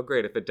I was like, oh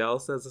great, if Adele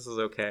says this is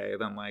okay,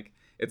 then like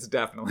it's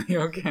definitely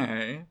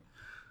okay.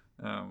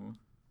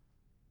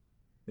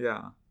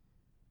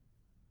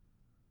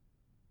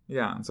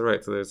 Yeah, and so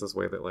right, so there's this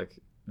way that like,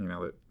 you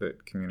know,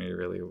 that community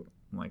really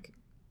like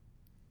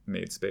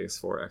made space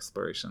for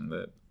exploration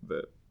that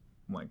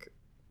like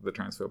the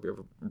transphobia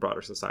of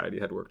broader society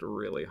had worked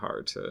really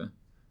hard to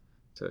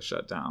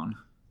shut down.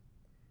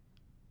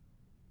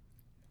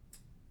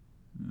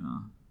 Yeah.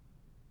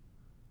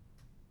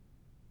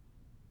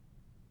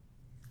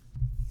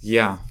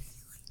 Yeah.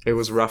 It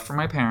was rough for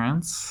my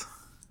parents.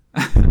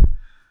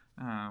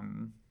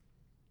 um,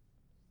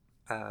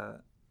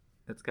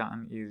 it's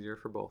gotten easier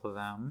for both of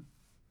them.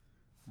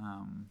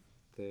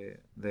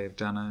 They've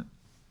done a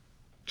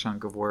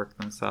chunk of work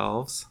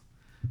themselves.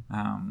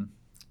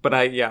 But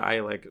I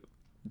like,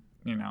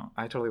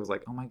 I totally was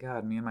like, oh my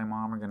God, me and my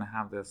mom are going to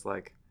have this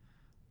like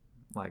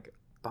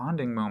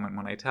bonding moment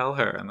when I tell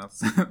her. And that's,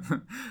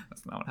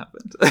 that's not what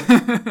happened.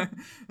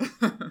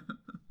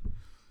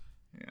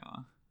 Yeah.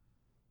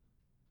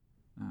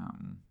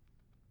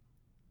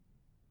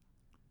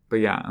 But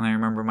yeah, and I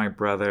remember my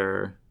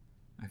brother,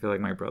 I feel like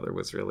my brother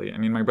was really,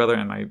 my brother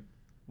and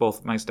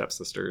both my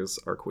stepsisters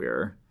are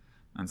queer.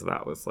 And so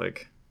that was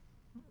like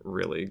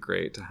really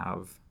great to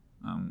have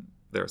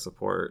their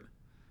support.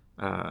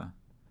 And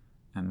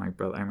my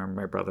brother, I remember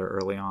my brother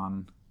early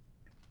on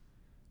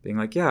being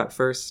like, yeah, at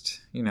first,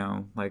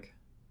 like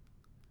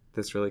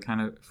this really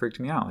kind of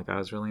freaked me out. Like I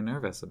was really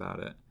nervous about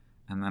it.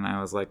 And then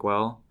I was like,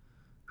 well,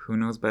 who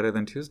knows better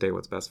than Tuesday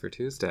what's best for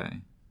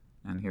Tuesday?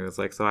 And he was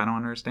like, so I don't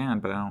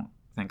understand, but I don't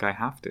think I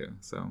have to.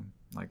 So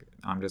like,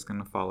 I'm just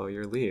going to follow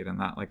your lead. And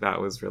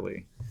that was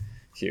really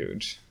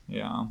huge.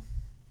 Yeah.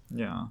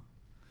 Yeah.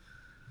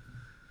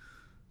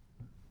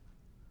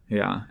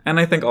 Yeah. And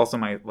I think also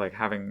my, like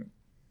having,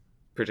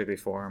 particularly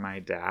for my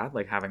dad,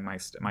 like having my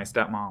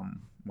stepmom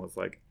was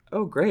like,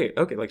 oh great,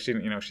 okay, like she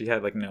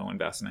had like no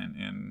investment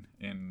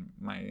in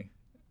my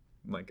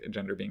like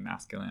gender being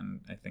masculine.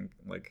 I think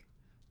like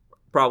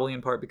probably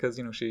in part because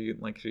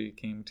she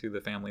came to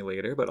the family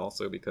later, but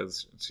also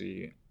because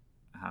she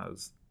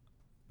has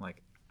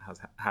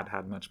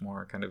had much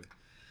more kind of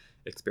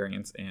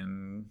experience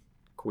in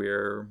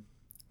queer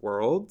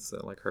world. So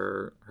like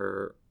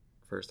her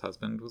first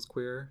husband was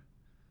queer.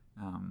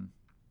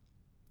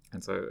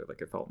 And so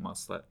like it felt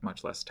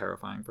much less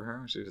terrifying for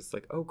her. She was just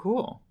like, oh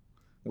cool,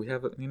 we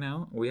have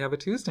a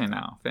Tuesday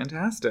now,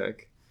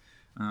 fantastic.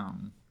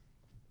 And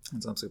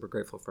so I'm super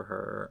grateful for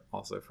her,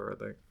 also for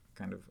the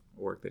kind of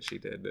work that she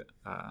did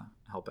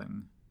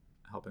helping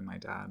my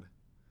dad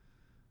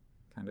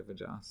kind of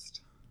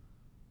adjust.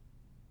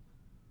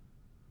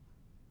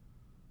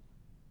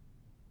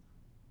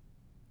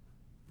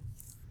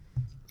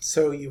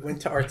 So you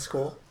went to art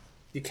school,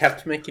 you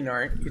kept making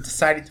art, you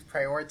decided to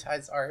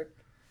prioritize art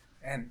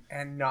and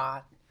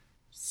not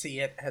see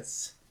it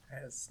as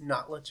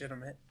not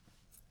legitimate.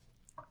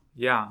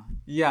 Yeah,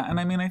 and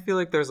I feel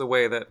like there's a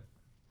way that,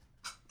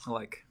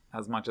 like,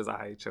 as much as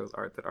I chose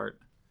art, that art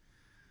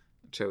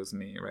chose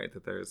me, right?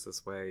 That there's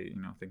this way,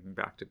 thinking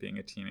back to being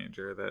a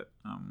teenager, that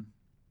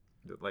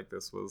like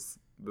this was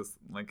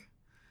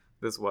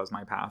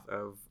my path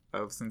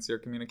of sincere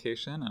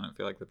communication, and I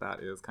feel like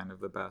that is kind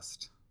of the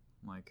best,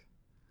 like,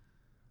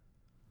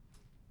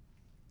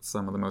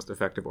 some of the most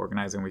effective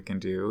organizing we can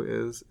do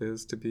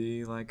is to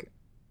be like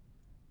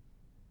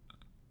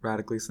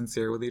radically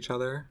sincere with each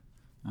other.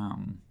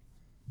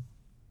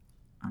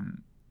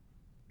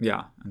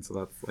 Yeah, and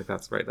so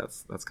that's right.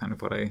 That's kind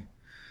of what I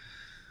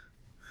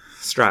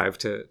strive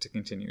to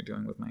continue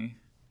doing with my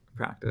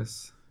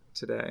practice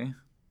today.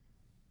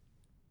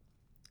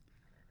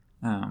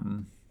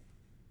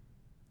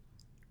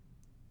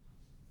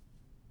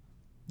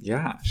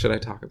 Yeah, should I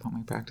talk about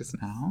my practice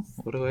now?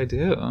 What do I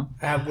do?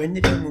 When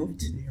did you move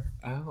to New York?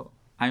 Oh,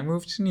 I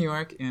moved to New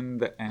York in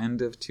the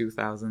end of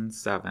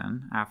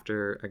 2007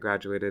 after I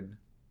graduated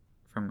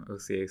from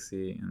OCAC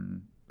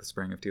in the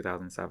spring of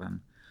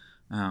 2007,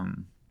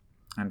 and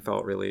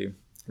felt really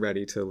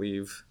ready to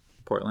leave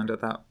Portland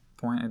at that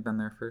point. I'd been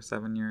there for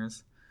 7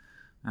 years.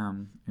 I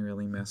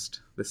really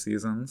missed the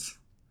seasons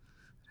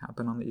that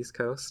happen on the East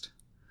Coast,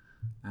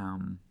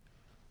 and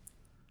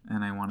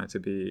I wanted to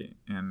be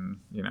in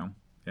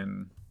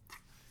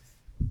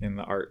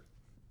the art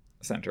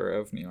center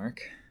of New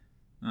York.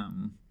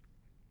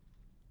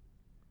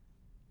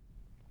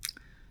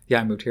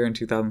 I moved here in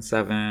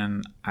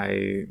 2007.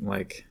 I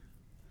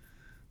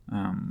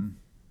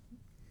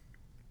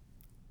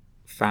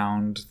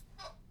found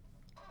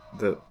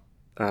the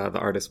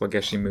artist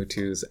Wageshi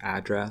Mutu's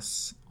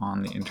address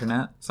on the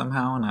internet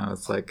somehow, and I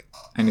was like,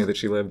 I knew that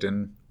she lived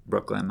in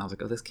Brooklyn. I was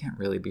like, oh, this can't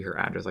really be her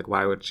address. Like,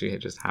 why would she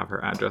just have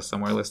her address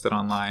somewhere listed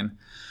online?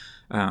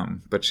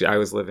 But I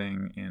was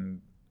living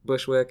in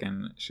Bushwick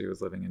and she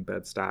was living in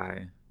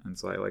Bed-Stuy, and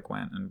so I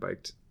went and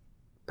biked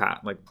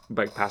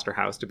past her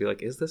house to be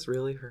like, is this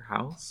really her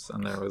house?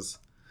 And there was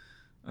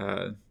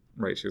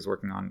she was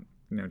working on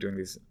doing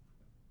these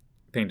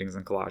paintings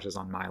and collages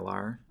on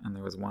Mylar, and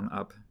there was one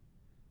up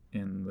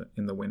in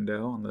the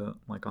window on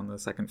the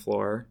second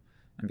floor,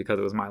 and because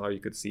it was Mylar, you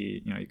could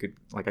see,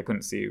 I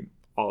couldn't see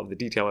all of the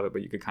detail of it,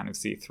 but you could kind of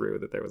see through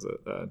that there was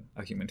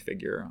a human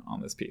figure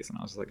on this piece, and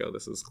I was just like, oh,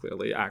 this is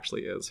clearly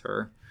actually is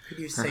her. Could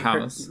you say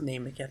her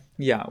name again?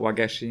 Yeah,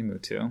 Wageshi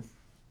Mutu.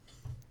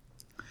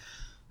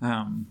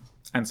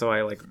 And so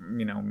I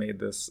made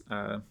this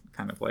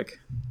kind of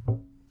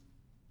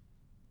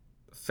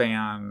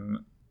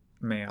fan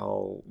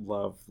mail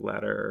love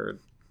letter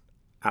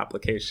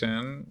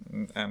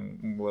application,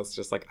 and was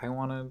just like, I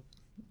want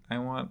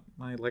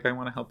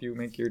to help you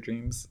make your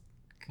dreams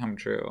come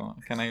true.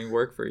 Can I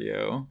work for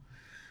you?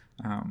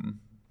 And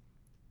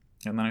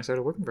then I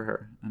started working for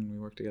her, and we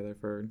worked together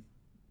for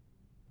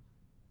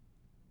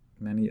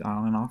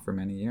on and off for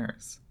many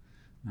years.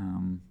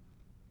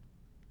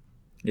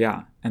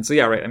 Yeah. And so,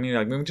 yeah, right. I mean,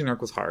 like, moving to New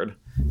York was hard,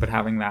 but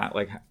having that,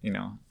 like,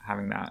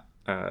 having that,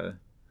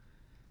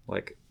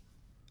 like,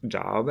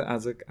 job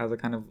as a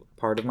kind of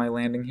part of my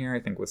landing here, I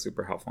think was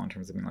super helpful in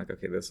terms of being like,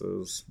 okay, this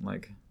is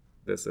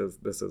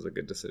a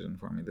good decision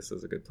for me. This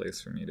is a good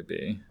place for me to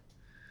be.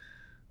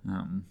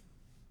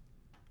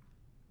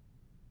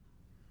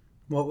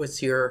 What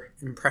was your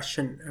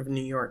impression of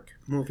New York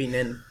moving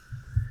in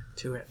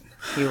to it?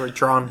 You were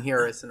drawn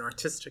here as an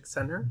artistic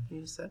center,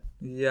 you said?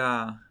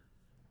 Yeah.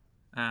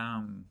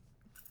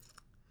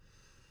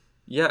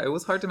 Yeah, it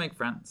was hard to make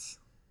friends.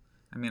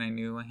 I mean, I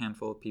knew a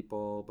handful of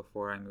people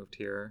before I moved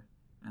here,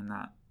 and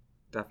that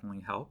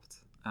definitely helped.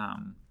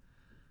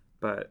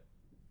 But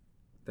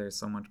there's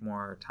so much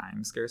more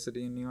time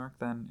scarcity in New York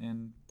than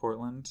in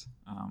Portland.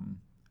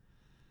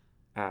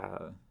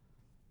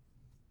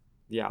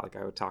 Yeah, like,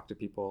 I would talk to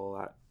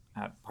people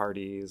at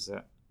parties,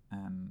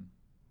 and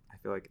I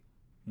feel like,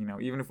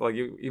 even if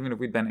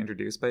we'd been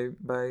introduced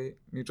by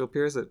mutual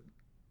peers, that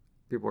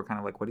people were kind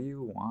of like, "What do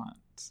you want?"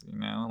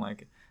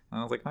 Like,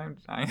 I was like, I'm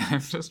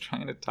just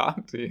trying to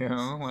talk to you.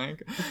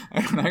 Like,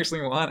 I don't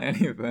actually want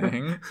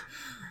anything.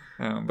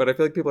 But I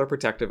feel like people are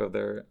protective of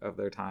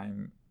their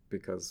time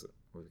because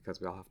we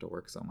all have to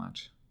work so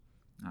much,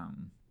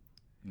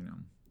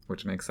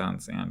 which makes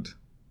sense and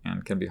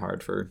can be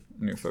hard for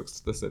new folks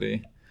to the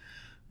city.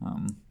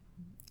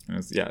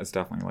 It's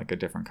definitely like a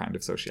different kind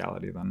of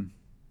sociality than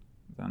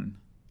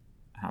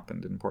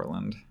happened in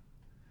Portland.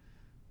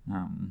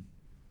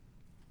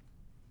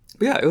 But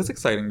yeah, it was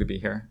exciting to be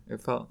here.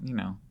 It felt,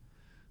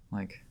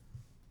 like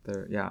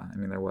there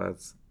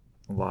was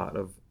a lot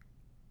of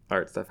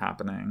art stuff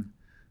happening.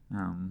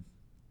 And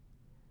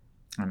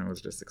it was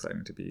just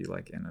exciting to be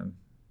like in a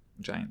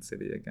giant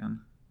city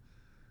again.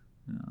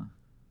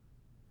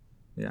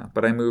 Yeah,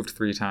 but I moved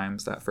 3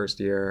 times that first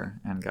year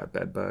and got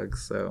bed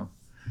bugs, so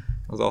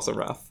it was also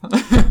rough.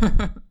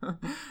 I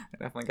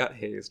definitely got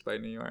hazed by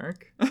New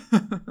York.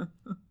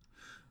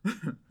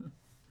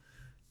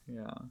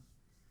 Yeah.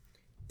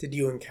 Did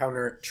you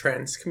encounter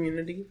trans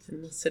community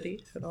in the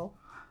city at all?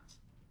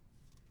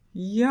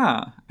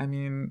 Yeah, I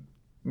mean,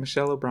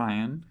 Michelle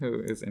O'Brien,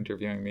 who is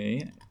interviewing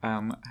me,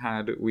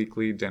 had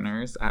weekly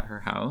dinners at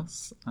her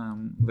house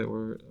that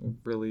were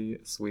really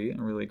sweet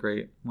and really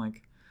great.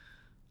 Like,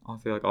 I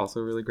feel like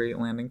also a really great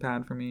landing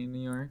pad for me in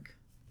New York.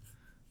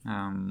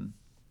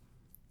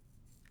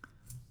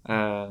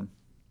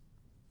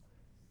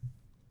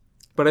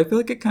 But I feel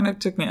like it kind of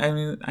took me. I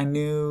mean, I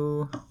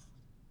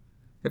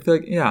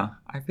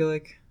feel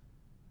like,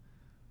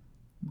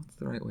 what's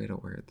the right way to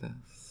word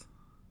this?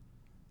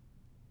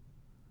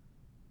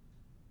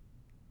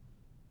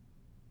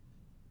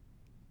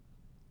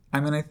 I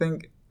mean, I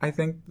think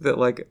that,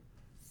 like,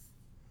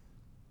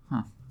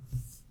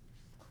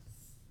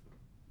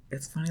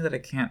 it's funny that I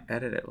can't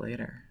edit it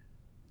later.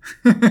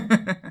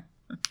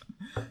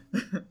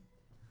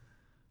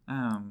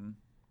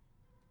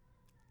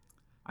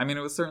 I mean,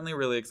 it was certainly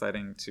really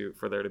exciting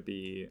for there to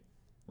be,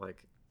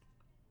 like,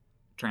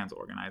 trans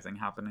organizing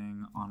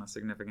happening on a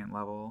significant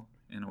level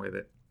in a way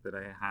that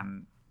I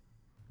hadn't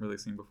really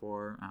seen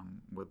before,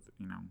 with,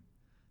 the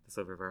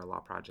Silver Vera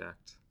Law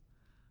Project.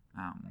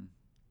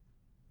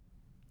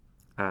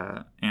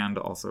 And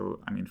also,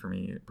 I mean, for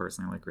me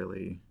personally, like,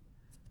 really,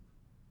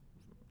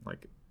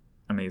 like,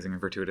 amazing and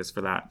fortuitous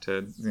for that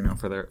to,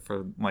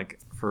 for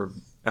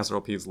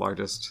SRLP's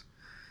largest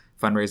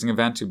fundraising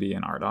event to be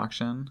an art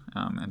auction,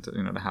 and to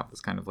have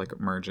this kind of like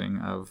merging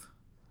of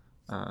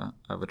a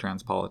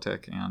trans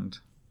politic and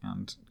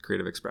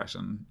creative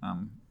expression,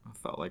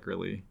 felt like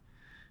really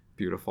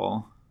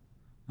beautiful.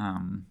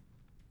 But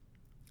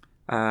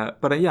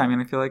yeah, I mean,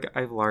 I feel like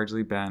I've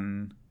largely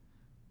been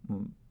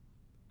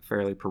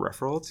fairly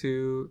peripheral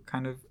to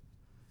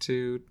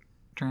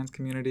trans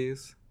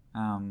communities.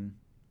 I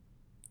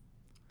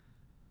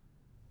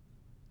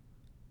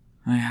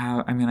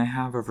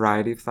have a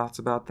variety of thoughts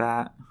about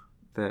that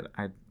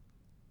I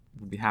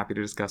would be happy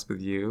to discuss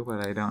with you,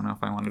 but I don't know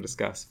if I want to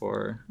discuss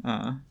for,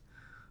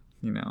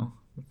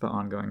 the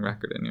ongoing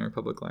record in New York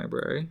Public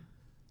Library.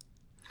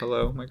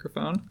 Hello,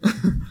 microphone.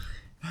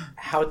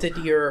 How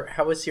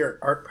was your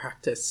art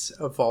practice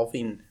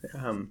evolving,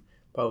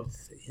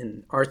 both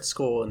in art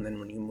school and then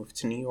when you moved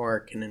to New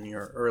York and in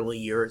your early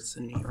years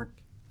in New York?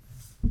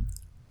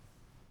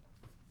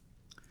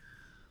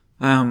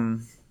 I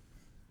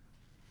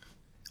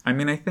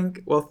mean, I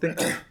think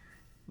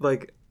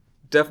like,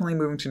 definitely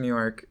moving to New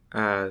York,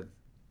 the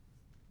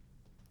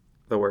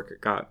work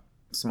got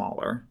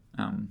smaller,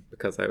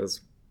 because I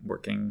was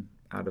working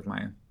out of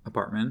my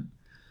apartment.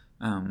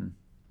 And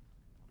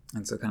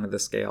so kind of the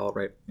scale,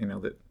 right,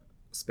 the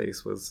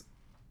space was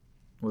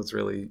was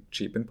really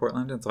cheap in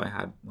Portland, and so I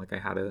had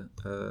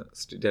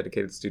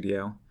dedicated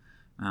studio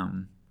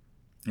in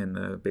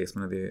the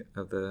basement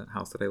of the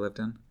house that I lived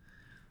in.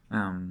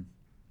 Um,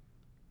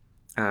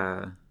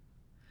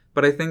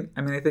 but I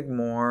think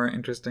more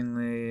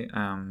interestingly,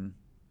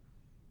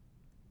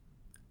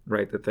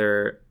 right,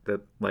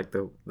 that like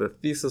the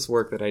thesis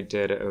work that I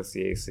did at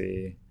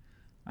OCAC,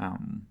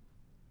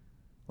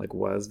 like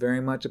was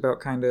very much about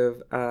kind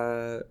of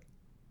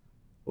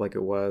like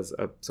it was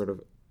a sort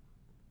of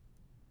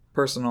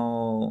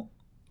personal,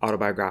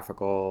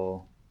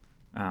 autobiographical,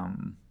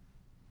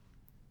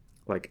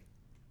 like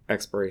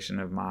exploration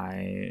of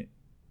my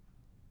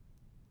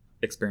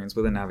experience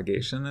with the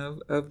navigation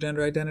of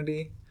gender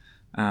identity,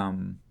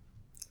 and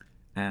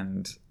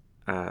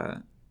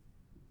that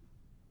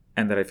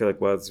I feel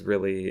like was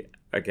really,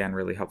 again,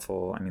 really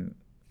helpful. I mean,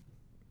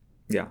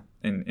 yeah,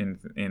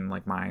 in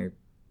like my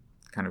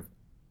kind of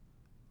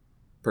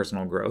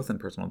personal growth and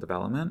personal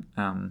development,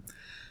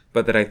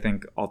 but that I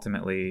think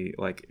ultimately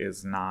like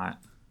is not,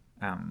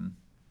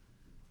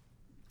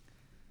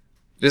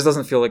 just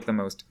doesn't feel like the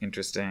most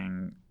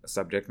interesting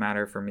subject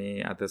matter for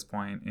me at this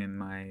point in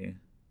my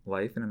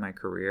life and in my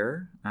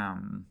career.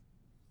 And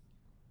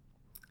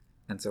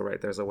so,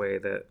 right, there's a way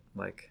that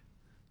like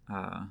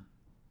a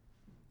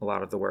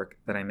lot of the work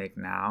that I make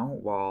now,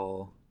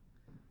 while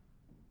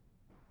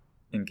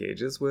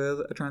engages with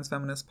a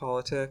transfeminist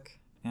politic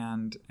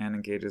and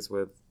engages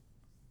with,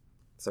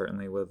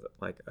 certainly with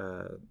like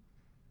a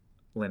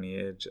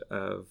lineage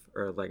of,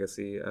 or a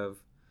legacy of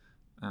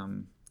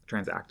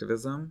trans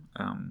activism,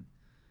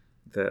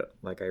 that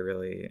like I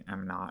really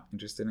am not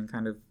interested in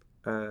kind of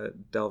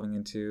delving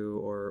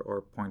into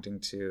or pointing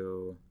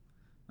to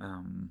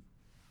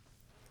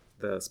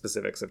the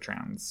specifics of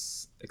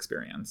trans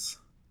experience,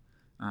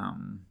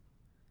 and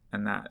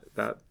that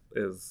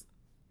is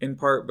in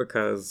part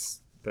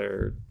because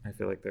I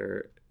feel like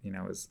there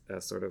is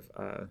a sort of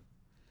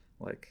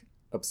like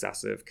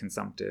obsessive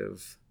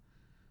consumptive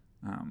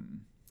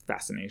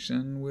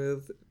fascination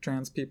with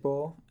trans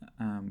people,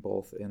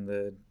 both in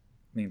the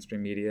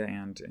mainstream media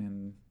and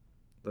in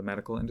the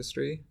medical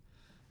industry,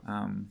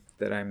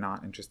 that I'm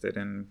not interested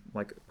in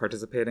like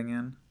participating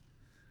in,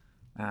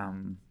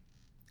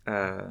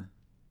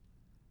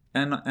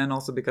 and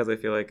also because I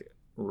feel like,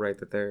 right,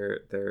 that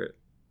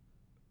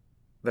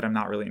that I'm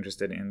not really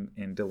interested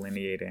in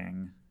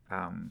delineating,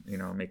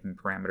 making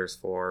parameters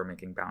for,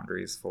 making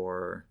boundaries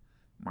for,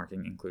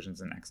 marking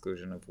inclusions and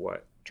exclusion of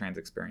what trans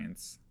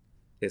experience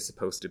is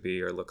supposed to be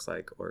or looks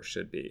like or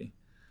should be.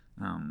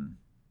 And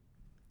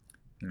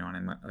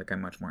I'm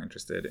much more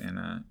interested in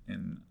a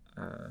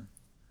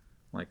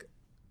like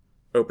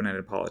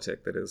open-ended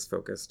politic that is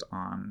focused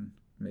on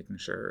making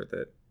sure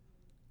that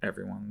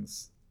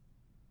everyone's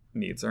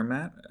needs are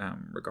met,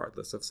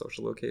 regardless of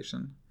social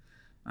location.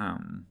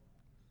 And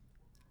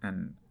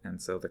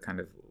so the kind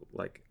of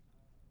like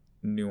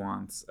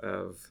nuance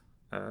of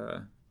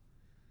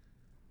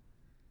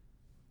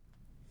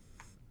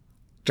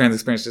trans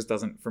experience just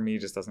doesn't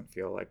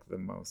feel like the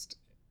most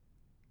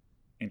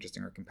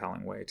interesting or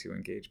compelling way to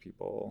engage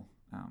people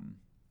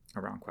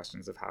around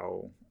questions of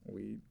how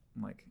we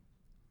like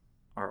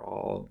are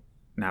all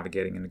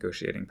navigating and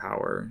negotiating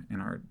power in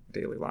our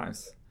daily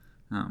lives.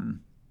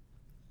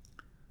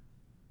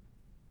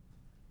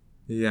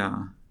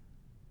 Yeah.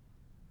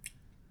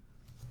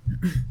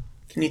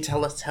 Can you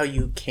tell us how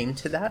you came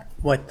to that?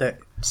 What the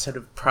sort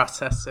of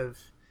process of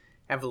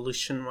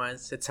evolution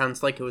was? It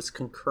sounds like it was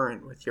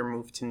concurrent with your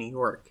move to New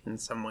York in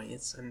some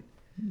ways. And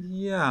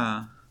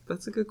yeah,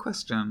 that's a good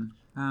question.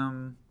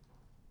 I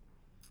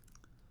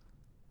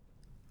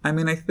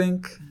mean, I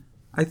think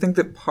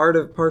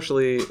that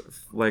partially,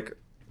 like,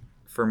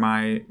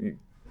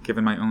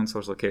 given my own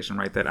social location,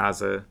 right, that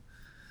as a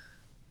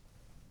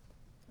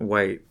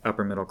white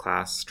upper middle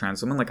class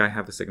trans woman, like I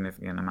have a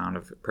significant amount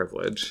of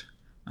privilege,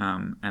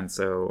 and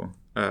so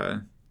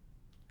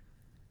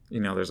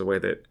there's a way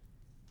that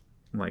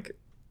like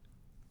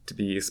to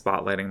be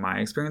spotlighting my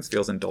experience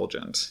feels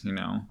indulgent,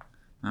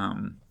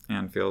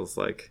 and feels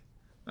like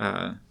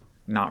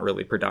not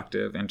really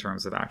productive in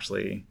terms of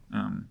actually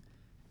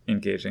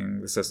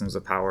engaging the systems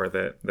of power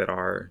that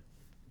are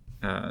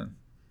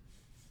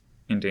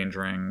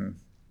endangering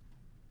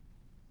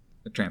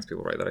trans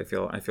people, right? That I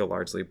feel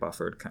largely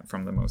buffered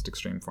from the most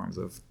extreme forms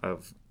of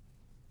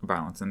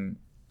violence and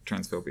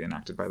transphobia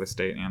enacted by the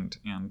state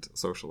and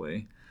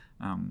socially,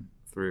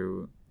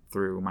 through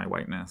my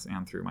whiteness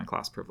and through my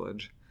class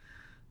privilege.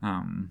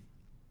 And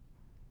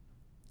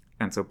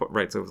so,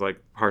 right, so it was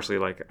like partially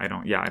like I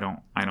don't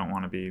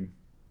want to be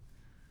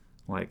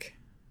like,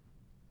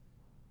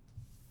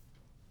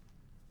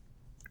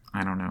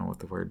 I don't know what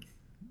the word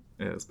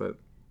is, but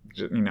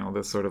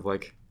this sort of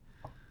like,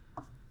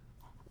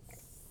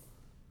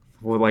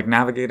 well, like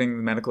navigating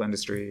the medical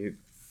industry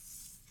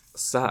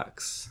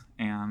sucks,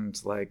 and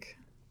like,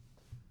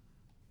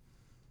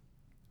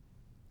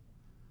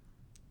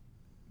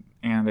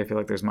 and I feel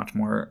like there's much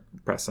more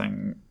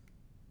pressing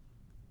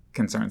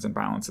concerns and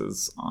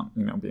violences on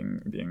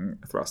being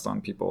thrust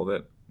on people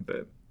that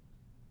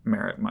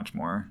merit much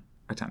more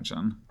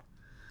attention.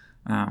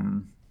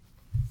 Um,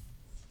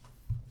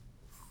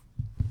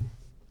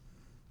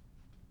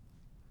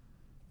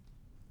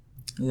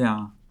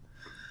 yeah,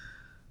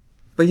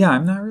 but yeah,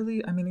 I'm not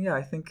really. I mean, yeah,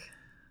 I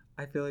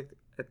feel like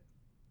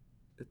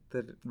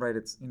that right.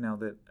 It's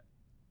that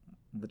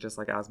just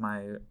like as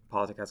my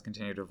politics has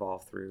continued to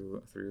evolve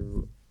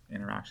through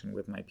interaction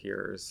with my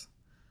peers,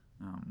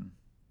 um,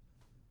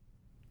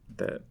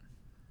 that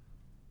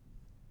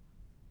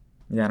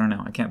yeah, I don't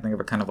know. I can't think of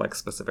a kind of like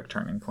specific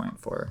turning point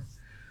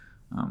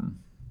um,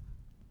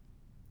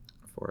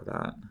 for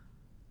that.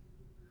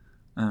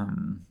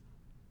 Um,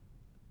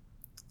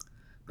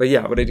 but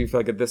yeah, but I do feel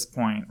like at this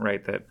point,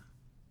 right, that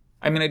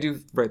I mean, I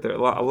do right there.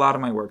 A lot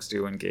of my works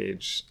do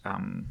engage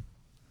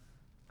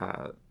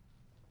uh,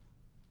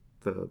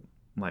 the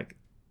like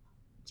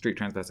street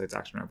transvestites,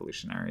 action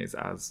revolutionaries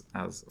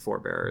as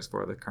forebearers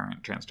for the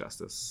current trans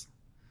justice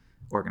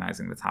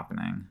organizing that's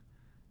happening.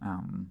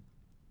 Um,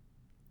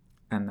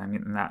 and I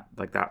mean that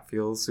like that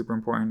feels super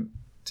important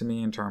to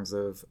me in terms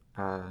of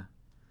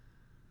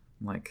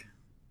like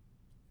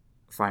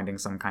finding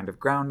some kind of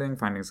grounding,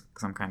 finding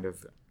some kind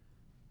of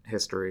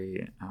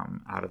history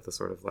out of the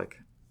sort of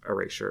like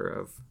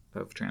erasure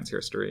of trans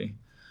history,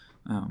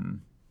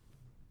 um,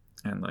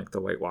 and like the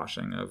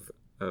whitewashing of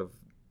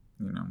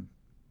you know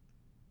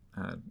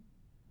uh,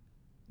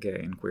 gay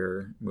and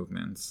queer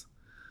movements.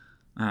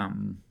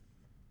 Um,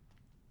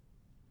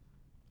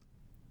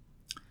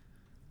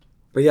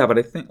 but yeah, but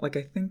I think I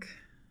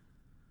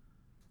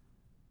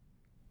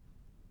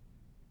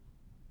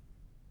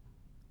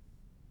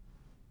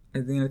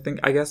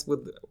guess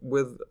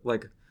with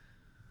like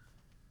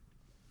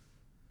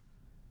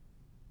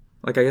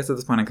I guess at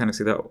this point I kind of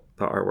see the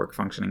artwork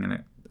functioning in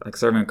it like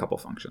serving a couple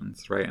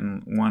functions, right?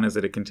 And one is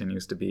that it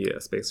continues to be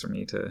a space for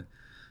me to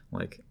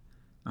like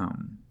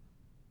um,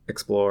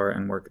 explore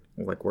and work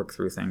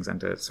through things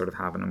and to sort of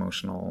have an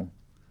emotional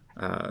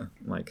uh,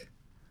 like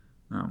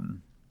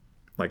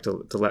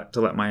to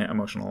let my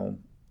emotional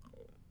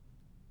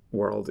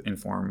world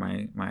inform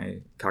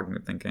my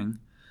cognitive thinking.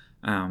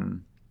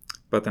 Um,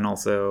 but then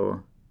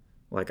also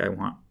like I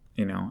want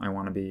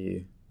to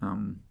be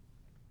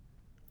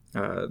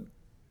uh,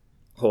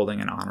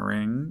 holding and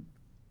honoring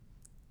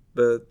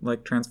the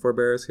like trans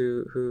forebears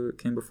who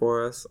came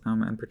before us,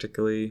 and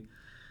particularly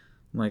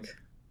like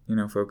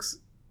folks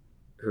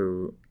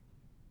who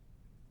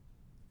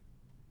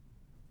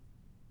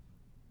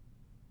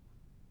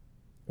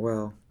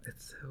well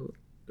it's so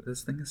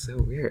this thing is so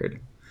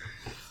weird.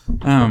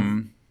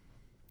 Um,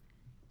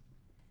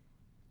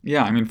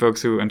 yeah, I mean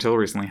folks who until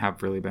recently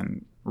have really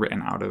been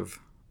written out of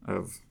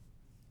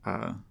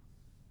uh,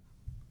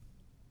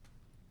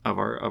 of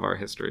our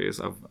histories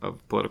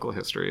of political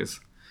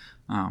histories.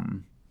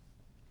 Um,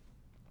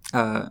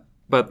 uh,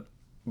 but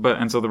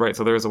and so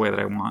so there is a way that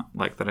I want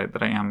like that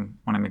I am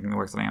when I'm making the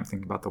works that I am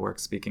thinking about the work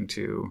speaking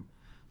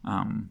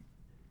um,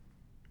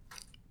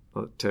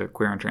 to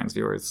queer and trans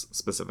viewers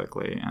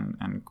specifically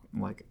and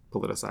like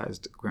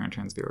politicized queer and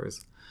trans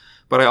viewers.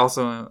 But I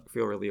also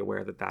feel really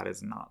aware that that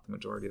is not the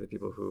majority of the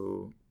people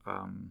who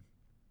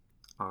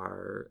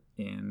are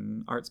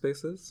in art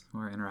spaces who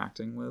are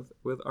interacting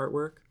with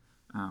artwork.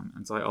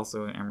 And so I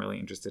also am really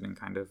interested in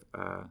kind of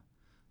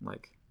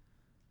like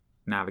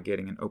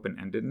navigating an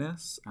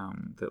open-endedness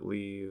that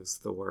leaves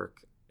the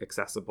work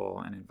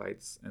accessible and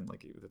invites and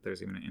like that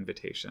there's even an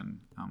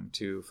invitation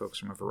to folks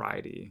from a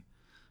variety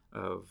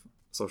of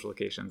social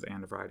occasions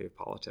and a variety of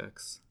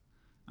politics,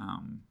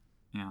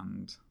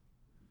 and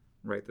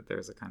right that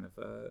there's a kind of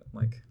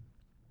like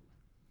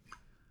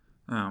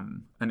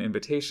an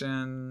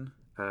invitation,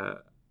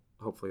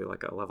 hopefully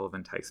like a level of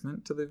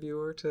enticement to the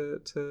viewer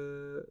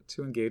to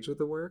engage with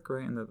the work,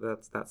 right? And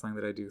that's something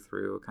that I do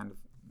through kind of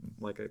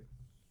like a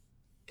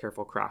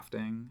careful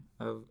crafting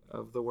of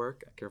the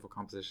work, a careful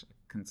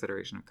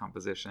consideration of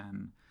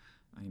composition,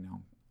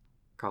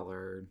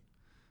 color,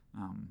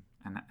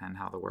 and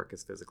how the work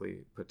is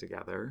physically put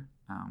together,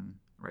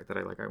 right? That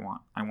I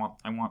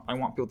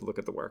want people to look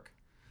at the work,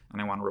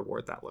 and I want to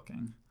reward that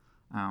looking.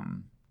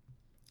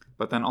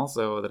 But then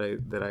also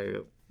that I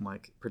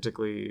like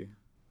particularly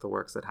the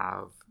works that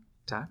have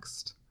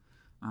text,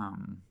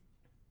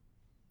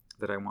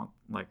 that I want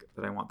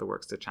the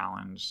works to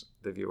challenge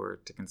the viewer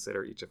to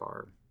consider each of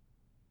our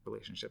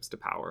relationships to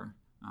power,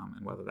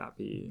 and whether that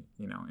be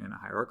in a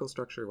hierarchical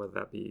structure, whether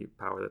that be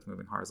power that's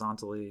moving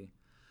horizontally,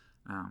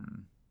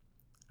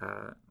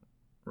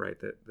 right?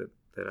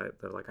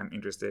 That like I'm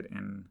interested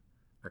in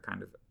a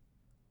kind of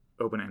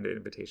open-ended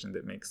invitation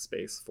that makes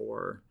space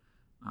for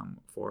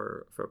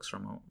folks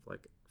from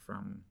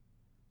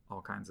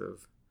all kinds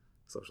of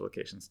social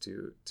occasions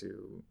to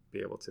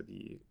be able to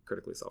be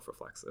critically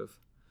self-reflexive,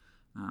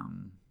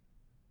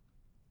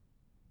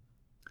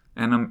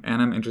 and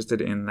I'm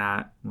interested in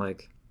that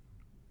like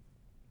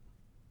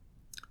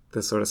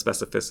the sort of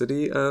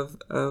specificity of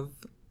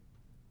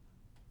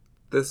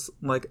this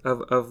like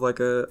of like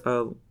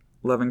a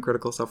loving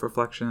critical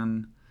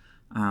self-reflection,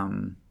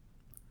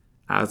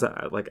 as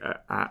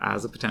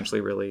a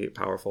potentially really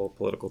powerful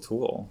political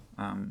tool,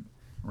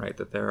 right?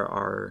 That there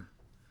are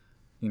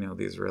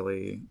these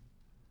really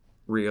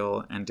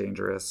real and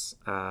dangerous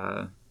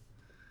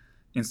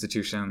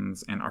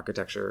institutions and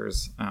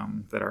architectures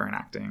that are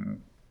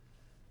enacting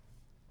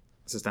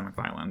systemic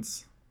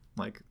violence,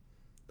 like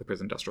the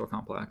prison industrial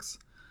complex,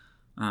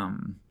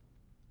 and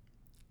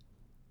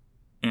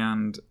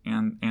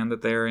that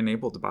they're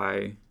enabled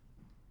by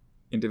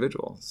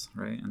individuals,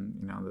 right?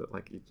 And that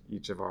like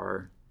each of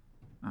our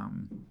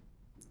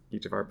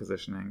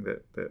positioning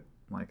that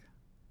like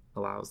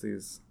allows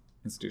these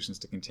institutions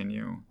to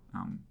continue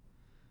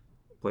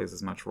plays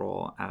as much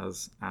role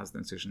as the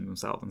institutions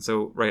themselves. And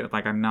so, right,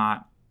 like I'm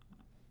not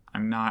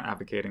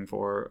advocating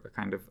for a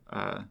kind of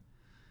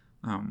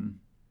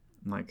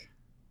like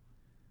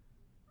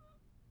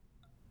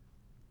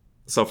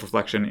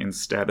self-reflection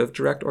instead of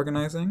direct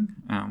organizing.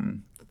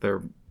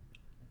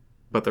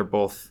 But they're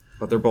both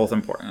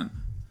important.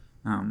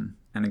 And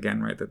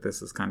again, right, that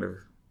this is kind of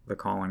the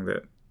calling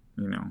that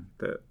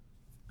that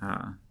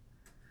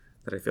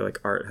I feel like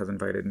art has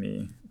invited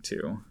me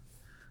to.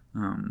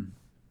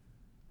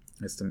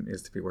 Is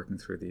to be working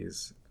through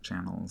these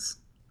channels.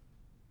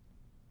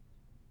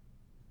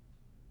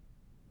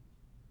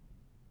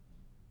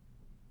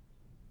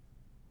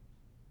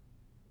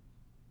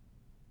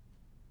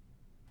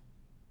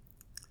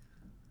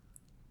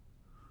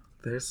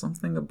 There's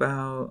something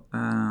about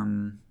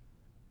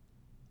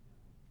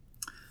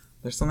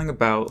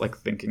like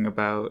thinking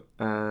about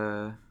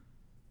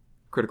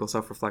critical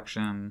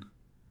self-reflection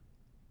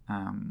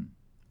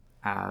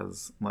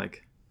as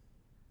like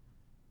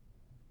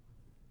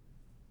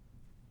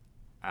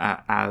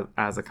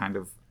as a kind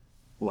of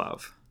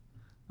love,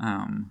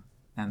 and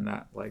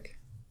that like,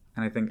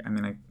 and I think, I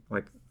mean, I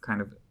like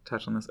kind of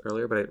touched on this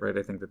earlier, but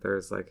I think that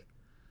there's like,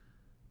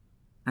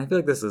 I feel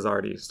like this is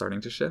already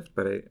starting to shift,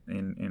 but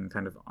in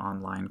kind of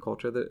online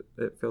culture, that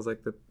it feels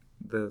like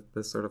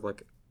this sort of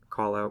like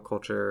call out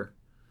culture,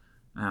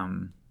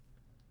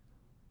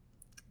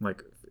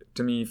 like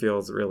to me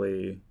feels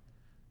really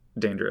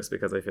dangerous,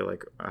 because I feel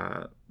like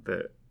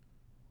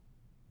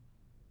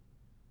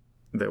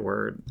that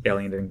we're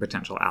alienating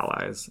potential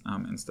allies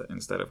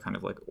instead of kind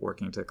of like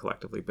working to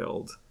collectively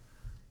build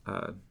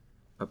a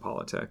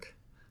politic.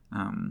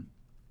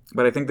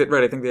 But I think that,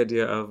 right, I think the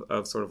idea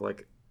of sort of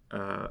like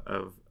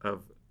of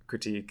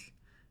critique,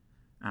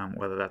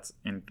 whether that's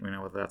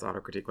whether that's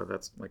autocritique, whether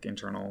that's like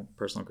internal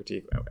personal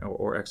critique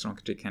or external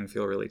critique, can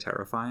feel really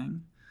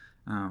terrifying.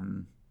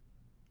 And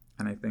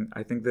I think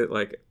that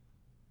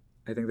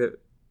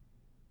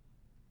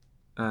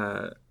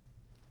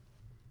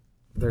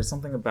there's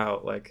something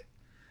about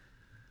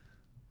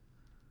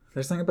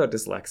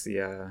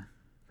dyslexia,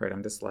 right?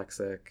 I'm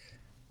dyslexic.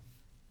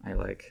 I had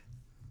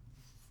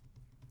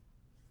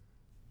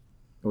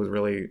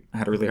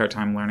a really hard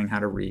time learning how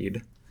to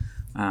read.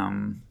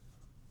 And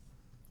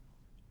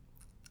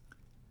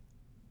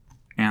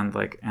I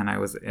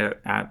was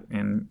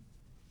in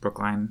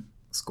Brookline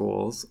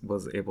schools,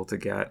 was able to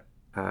get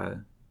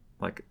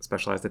like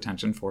specialized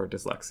attention for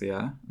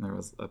dyslexia. There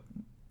was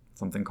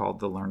something called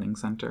the Learning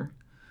Center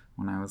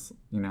when I was,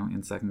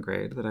 in second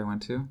grade that I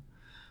went to.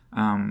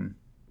 And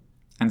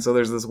so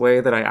there's this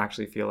way that I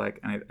actually feel like,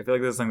 and I feel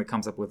like this is something that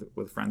comes up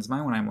with friends of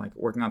mine when I'm like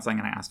working on something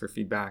and I ask for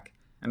feedback,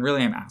 and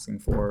really I'm asking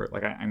for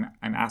like, I'm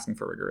asking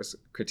for rigorous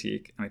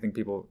critique. And I think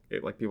people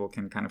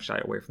can kind of shy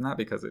away from that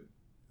because it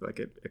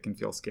can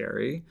feel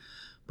scary,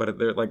 but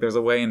there's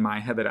a way in my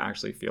head that it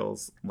actually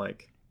feels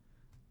like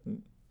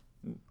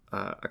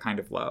a kind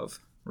of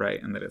love,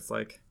 right? And that it's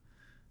like,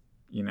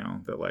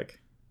 that like,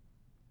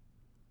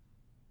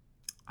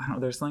 I don't know,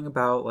 there's something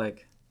about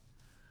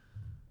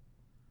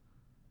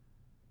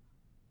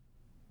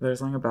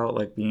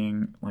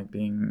being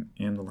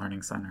in the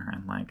learning center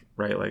and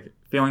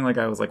feeling like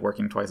I was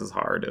working twice as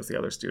hard as the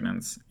other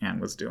students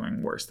and was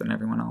doing worse than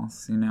everyone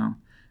else, and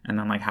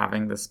then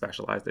having this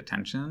specialized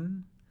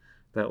attention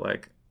that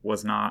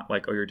was not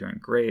oh, you're doing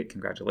great,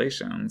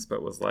 congratulations,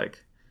 but was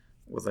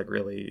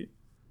really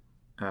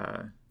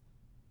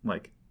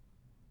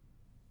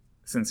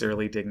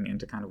sincerely digging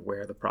into kind of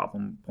where the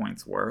problem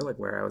points were,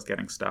 where I was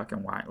getting stuck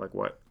and why,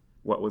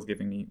 what was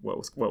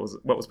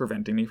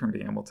preventing me from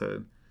being able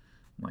to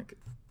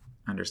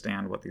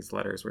understand what these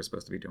letters were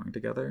supposed to be doing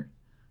together.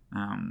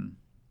 And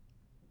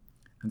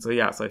so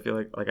I feel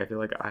like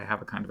I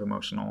have a kind of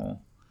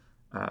emotional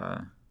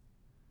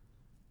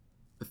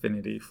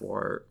affinity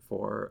for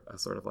a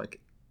sort of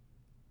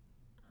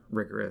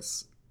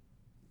rigorous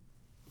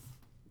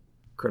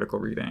critical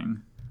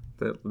reading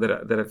that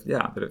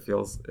it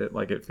feels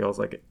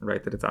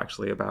right, that it's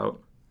actually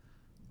about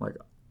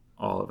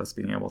all of us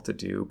being able to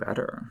do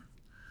better.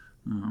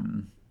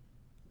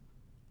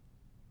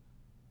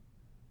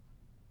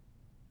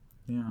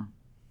 Yeah.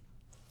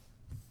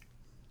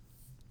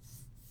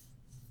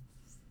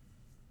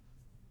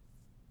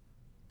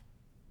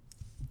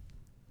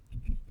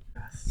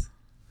 Yes.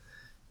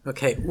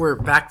 Okay, we're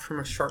back from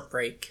a short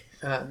break,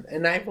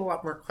 and I have a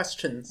lot more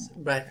questions,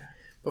 but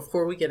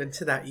before we get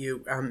into that,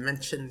 you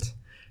mentioned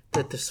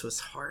that this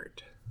was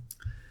hard.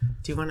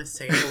 Do you want to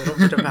say a little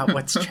bit about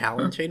what's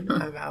challenging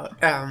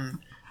about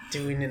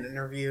doing an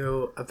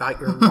interview about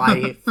your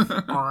life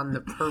on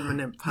the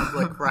permanent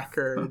public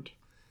record?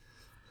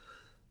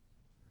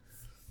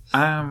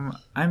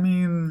 I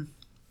mean,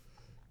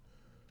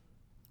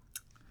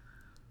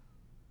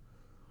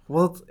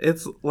 well,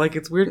 it's like,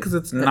 it's weird because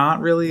it's not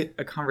really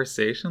a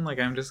conversation. Like,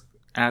 I'm just,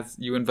 as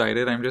you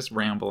invited, I'm just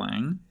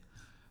rambling.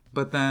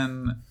 But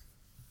then,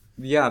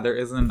 yeah, there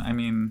isn't, I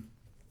mean,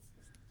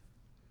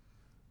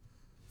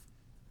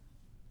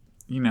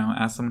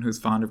 as someone who's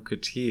fond of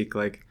critique,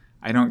 like,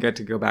 I don't get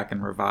to go back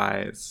and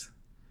revise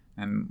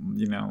and,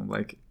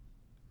 like,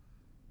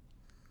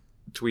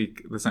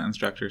 tweak the sentence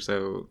structure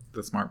so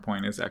the smart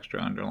point is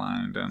extra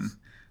underlined and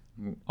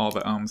all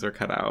the ums are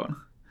cut out.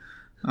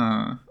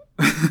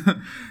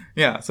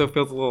 Yeah, so it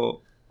feels a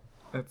little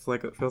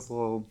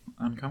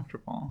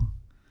uncomfortable.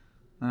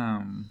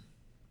 I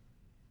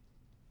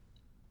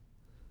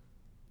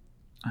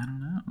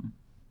don't know.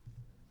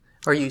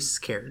 Are you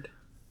scared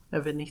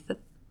of anything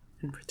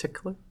in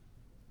particular?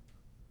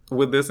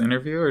 With this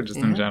interview or just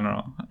in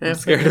general? I'm Yeah,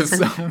 scared of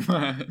so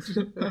much.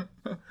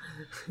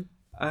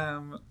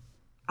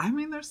 I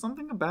mean, there's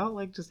something about,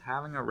 like, just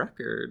having a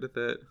record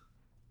that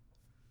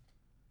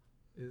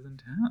is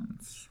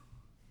intense.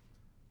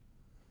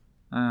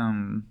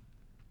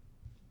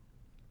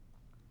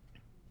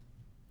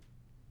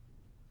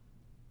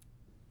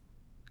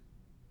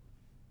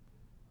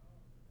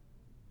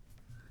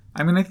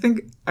 I mean, I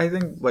think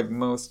like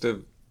most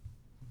of,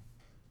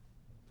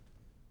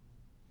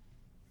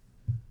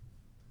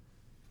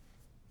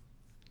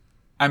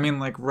 I mean,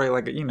 like, right,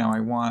 like, I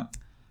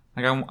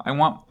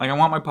want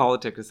my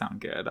politic to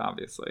sound good,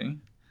 obviously,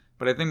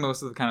 but I think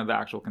most of the kind of the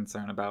actual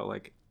concern about,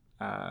 like,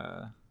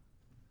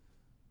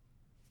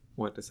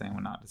 what to say and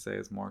what not to say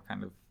is more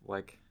kind of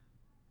like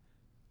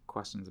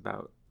questions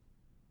about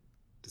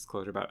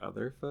disclosure about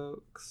other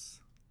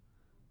folks.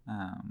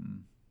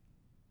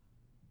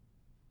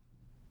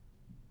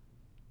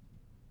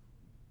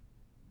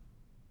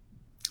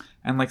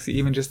 And, like, see,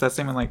 even just that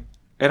statement, like,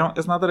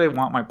 it's not that I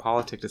want my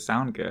politic to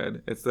sound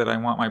good, it's that I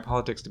want my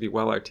politics to be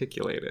well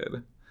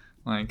articulated.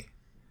 Like,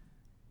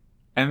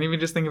 and even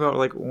just think about,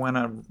 like, when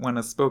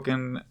a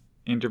spoken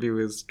interview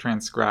is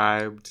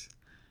transcribed,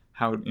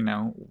 how,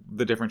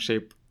 the different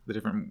shape, the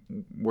different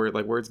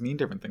words mean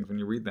different things when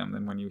you read them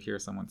than when you hear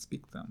someone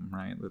speak them,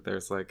 right? That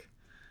there's, like,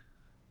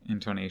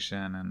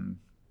 intonation and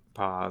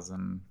pause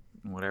and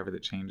whatever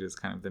that changes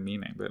kind of the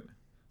meaning. But,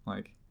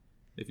 like,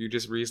 if you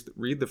just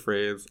read the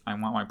phrase, I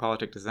want my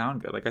politic to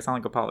sound good, like, I sound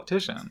like a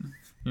politician,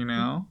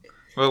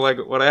 But, like,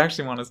 what I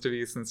actually want is to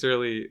be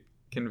sincerely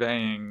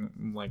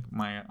conveying, like,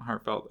 my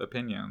heartfelt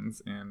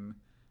opinions in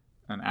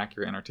an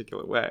accurate and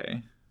articulate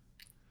way.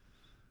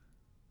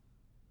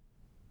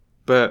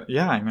 But,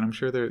 yeah, I mean, I'm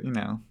sure there,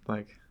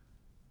 like,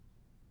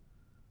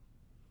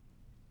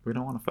 we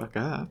don't want to fuck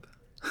up.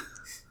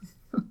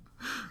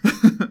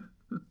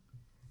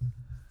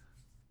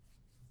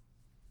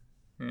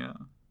 Yeah.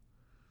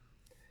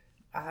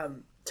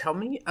 Tell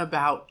me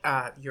about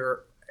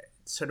your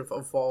sort of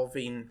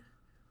evolving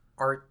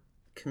art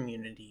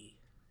community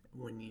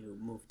when you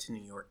moved to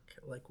New York.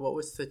 Like, what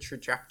was the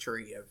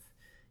trajectory of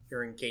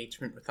your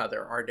engagement with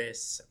other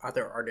artists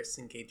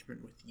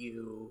engagement with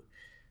you,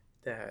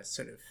 the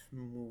sort of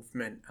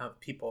movement of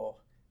people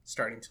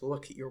starting to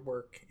look at your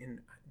work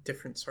in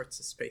different sorts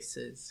of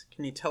spaces?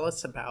 Can you tell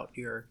us about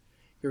your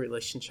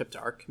relationship to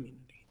art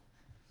community?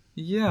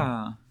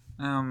 Yeah.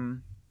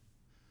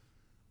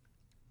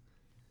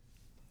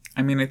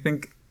 I mean, I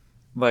think,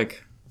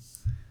 like,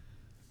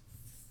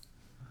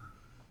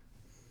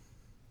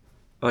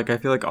 I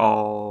feel like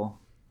I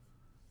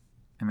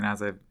mean,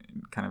 as I've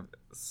kind of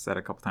said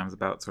a couple times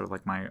about sort of,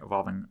 like, my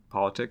evolving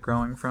politic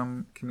growing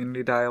from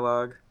community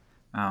dialogue,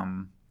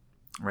 right?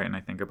 And I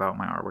think about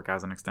my artwork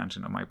as an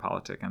extension of my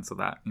politic. And so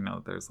that,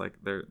 there's, like,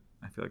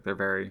 I feel like they're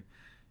very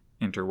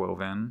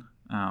interwoven.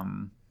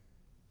 And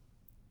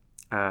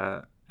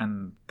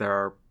there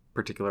are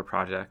particular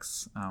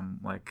projects,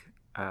 like,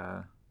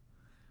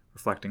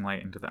 Reflecting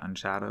Light into the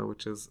Unshadow,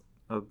 which is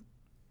a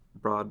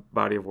broad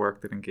body of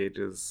work that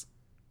engages,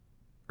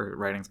 or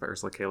writings by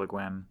Ursula K. Le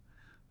Guin,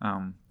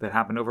 that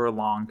happened over a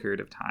long period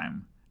of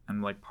time.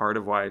 And, like, part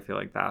of why I feel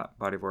like that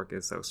body of work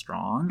is so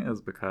strong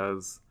is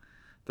because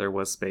there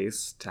was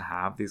space to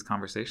have these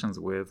conversations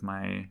with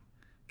my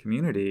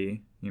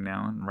community,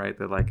 and, right,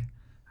 that, like,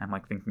 I'm,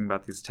 like, thinking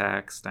about these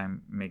texts,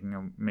 I'm making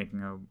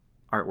a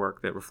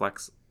artwork that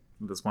reflects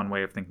this one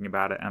way of thinking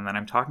about it, and then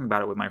I'm talking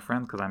about it with my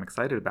friends because I'm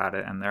excited about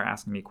it, and they're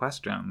asking me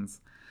questions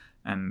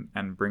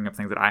and bring up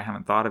things that I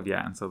haven't thought of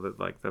yet. And so that,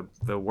 like,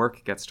 the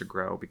work gets to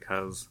grow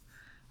because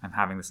I'm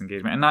having this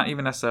engagement, and not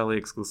even necessarily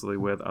exclusively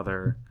with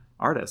other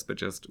artists, but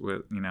just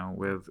with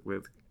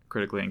with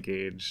critically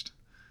engaged,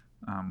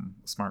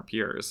 smart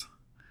peers.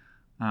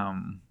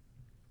 And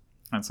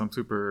so I'm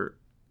super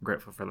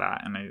grateful for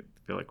that. And I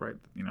feel like, right,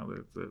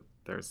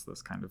 there's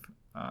this kind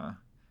of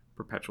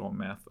perpetual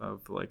myth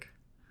of, like,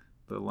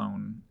 the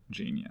lone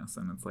genius,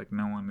 and it's like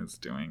no one is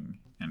doing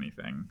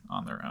anything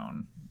on their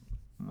own,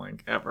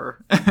 like,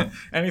 ever.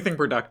 Anything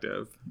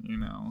productive,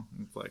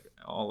 it's like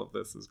all of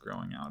this is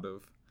growing out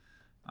of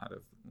out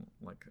of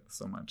like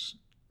so much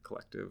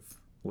collective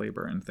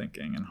labor and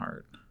thinking and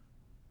heart.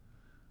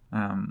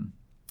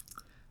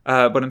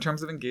 But in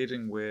terms of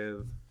engaging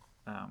with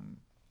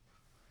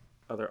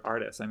other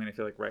artists, I mean, I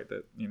feel like, right,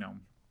 that, you know,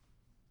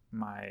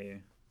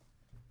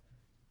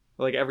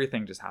 like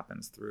everything just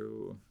happens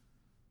through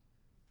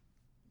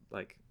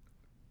like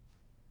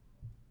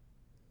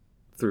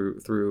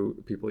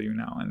through people you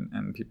know,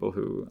 and people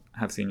who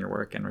have seen your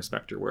work and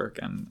respect your work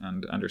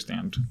and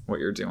understand what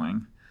you're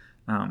doing.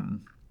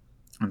 And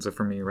so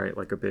for me, right,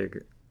 like a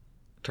big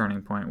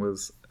turning point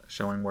was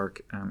showing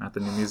work at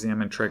the new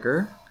museum in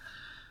Trigger.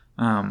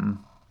 And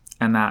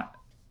that,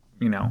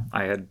 you know,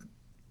 I had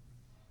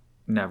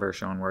never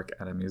shown work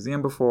at a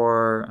museum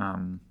before.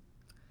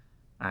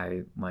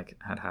 I like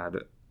had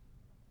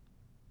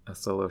a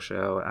solo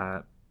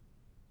show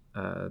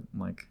at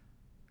like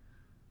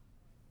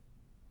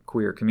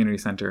queer community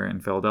center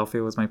in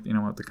Philadelphia was my, you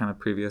know, the kind of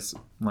previous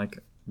like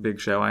big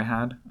show I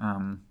had.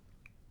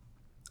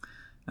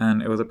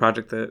 And it was a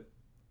project that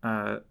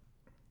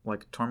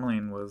like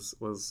Tourmaline was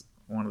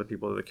one of the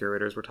people that the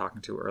curators were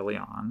talking to early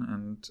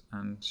on,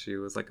 and she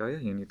was like, oh yeah,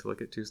 you need to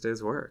look at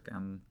Tuesday's work.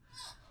 And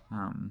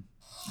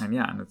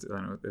yeah, and it's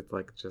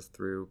like just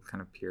through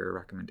kind of peer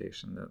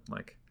recommendation that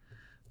like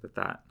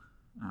that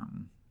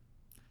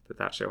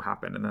show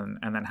happened. And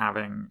then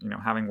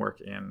having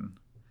work in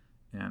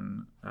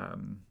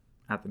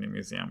at the new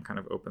museum kind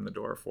of opened the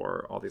door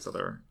for all these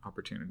other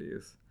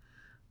opportunities.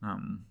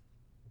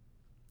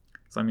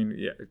 So I mean,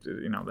 yeah,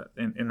 you know, that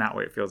in that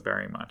way, it feels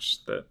very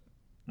much that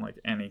like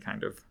any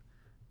kind of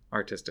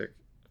artistic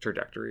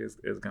trajectory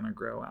is going to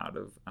grow out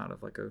of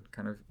like a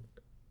kind of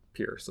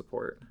peer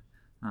support.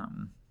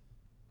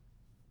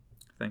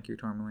 Thank you,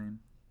 Tourmaline.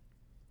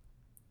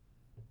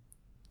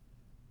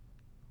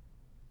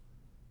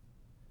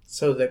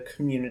 So the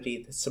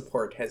community, the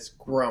support has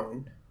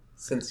grown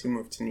since you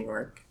moved to New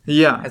York.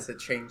 Yeah. Has it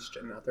changed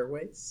in other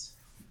ways?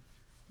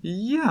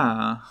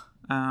 Yeah.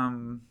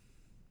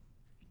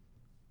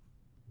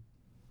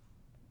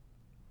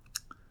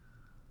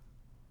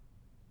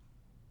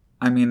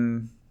 I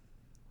mean,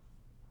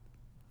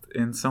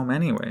 in so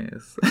many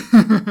ways.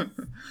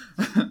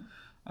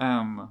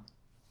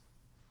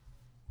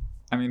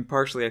 I mean,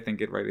 partially, I think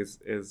it right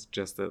is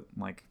just that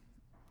like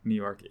New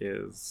York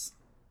is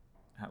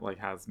like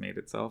has made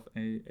itself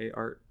a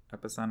art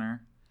epicenter,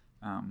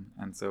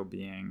 and so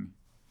being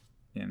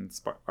in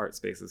art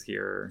spaces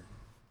here,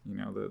 you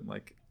know, the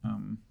like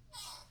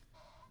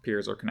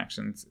peers or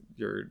connections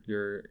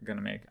you're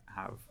gonna make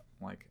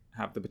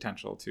have the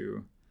potential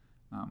to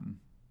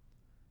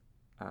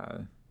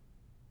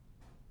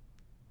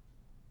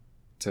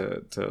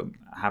to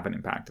have an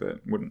impact that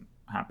wouldn't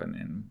happen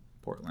in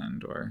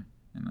Portland or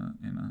in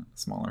a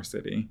smaller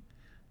city.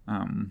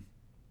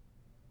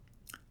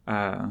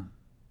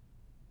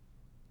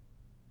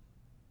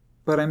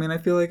 But I mean, I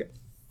feel like,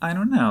 I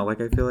don't know,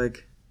 like I feel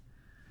like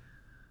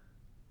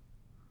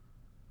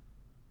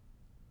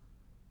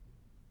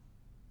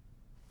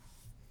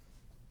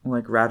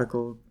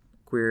radical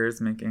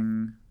queers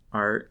making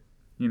art,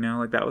 you know,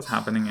 like that was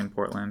happening in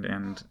Portland,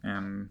 and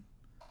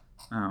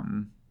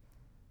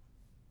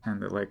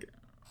that like,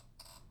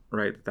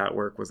 right, that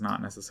work was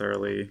not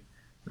necessarily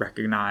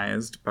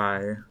recognized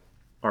by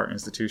art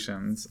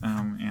institutions,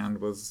 and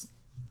was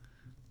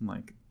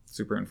like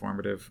super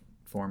informative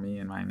for me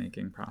in my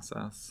making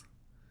process.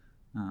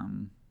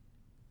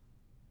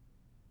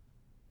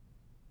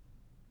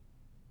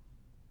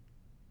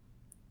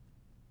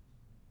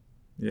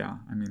 Yeah,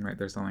 I mean, right,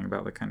 there's something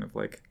about like kind of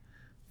like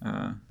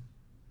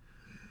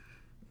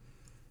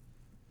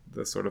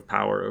the sort of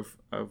power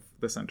of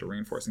the center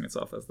reinforcing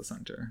itself as the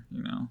center,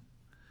 you know.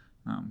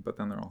 But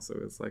then there also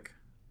is like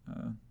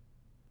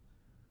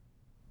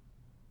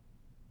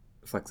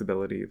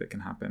flexibility that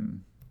can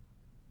happen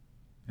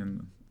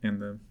in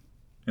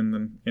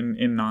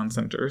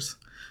non-centers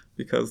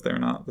because they're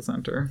not the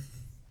center.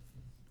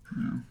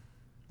 You know.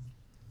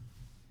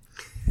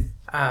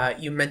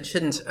 You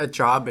mentioned a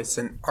job as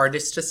an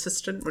artist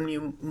assistant when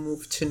you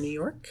moved to New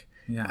York.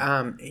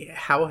 Yeah.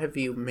 How have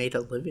you made a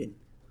living?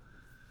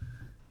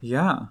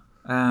 Yeah.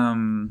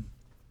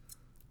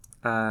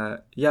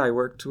 Yeah, I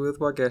worked with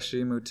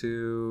Wageshi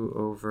Mutu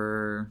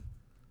over,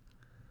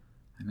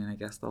 I mean, I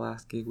guess the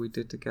last gig we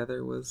did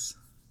together was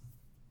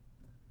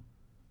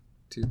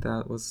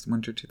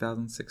winter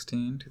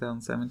 2016,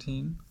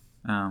 2017.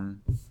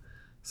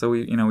 So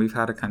we've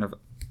had a kind of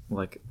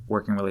like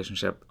working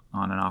relationship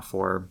on and off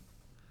for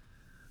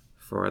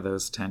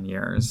those 10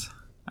 years.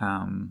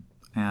 And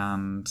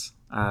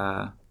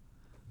I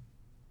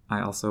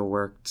also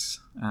worked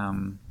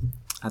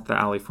at the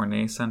Ali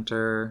Fournet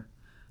Center,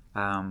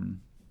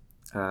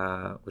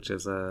 which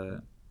is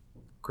a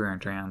queer and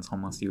trans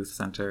homeless youth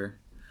center.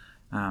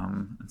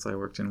 And so I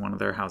worked in one of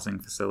their housing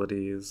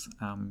facilities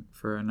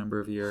for a number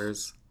of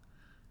years.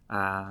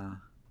 And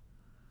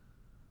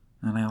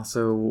I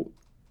also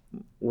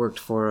worked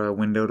for a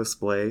window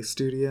display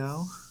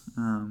studio.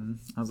 I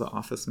was the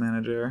office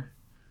manager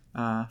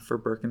for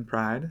Birkin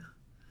Pride.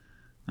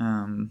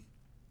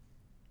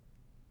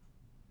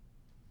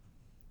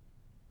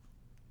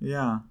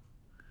 Yeah.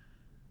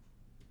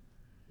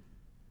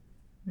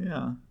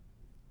 Yeah.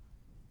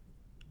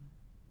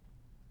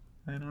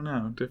 I don't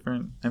know.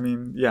 Different. I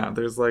mean, yeah,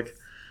 there's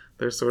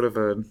sort of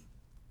a,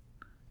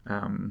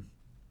 um,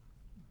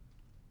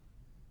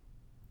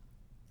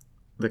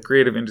 the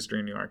creative industry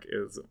in New York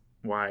is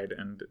wide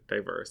and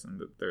diverse, and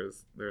that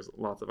there's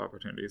lots of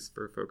opportunities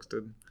for folks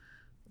to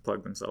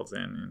plug themselves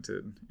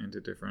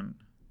into different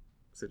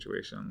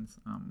situations.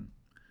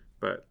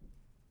 But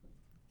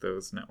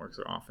those networks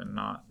are often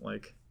not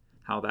like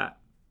how that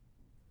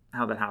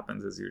how that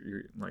happens is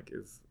you like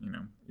is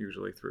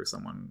usually through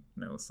someone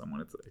knows someone.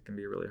 It can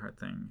be a really hard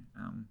thing,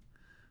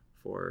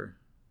 for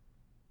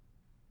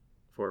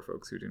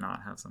folks who do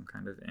not have some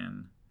kind of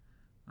in,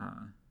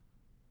 uh,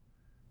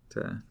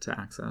 to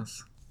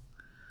access.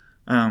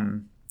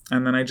 And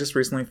then I just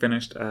recently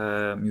finished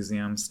a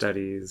museum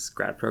studies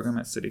grad program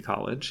at City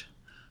College,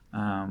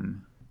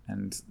 and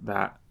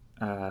that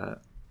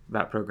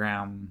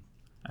program,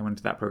 I went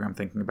to that program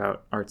thinking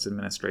about arts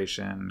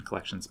administration,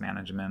 collections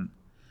management,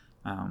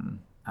 um,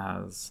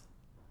 as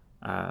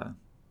uh,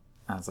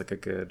 as like a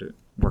good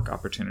work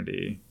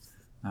opportunity,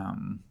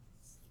 and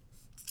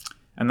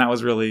that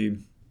was really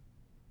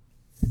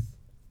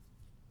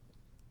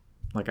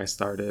like I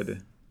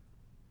started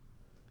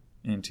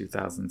in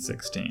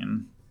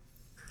 2016.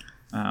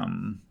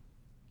 And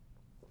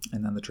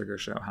then the Trigger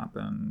Show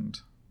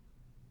happened.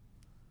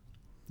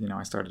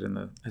 I started in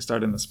the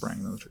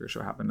spring, then the Trigger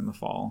Show happened in the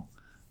fall.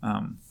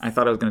 I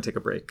thought I was going to take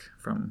a break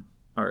from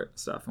art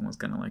stuff and was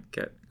going to like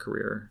get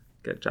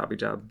jobby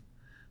job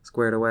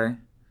squared away,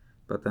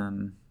 but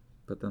then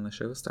the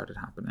shows started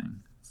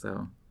happening.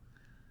 So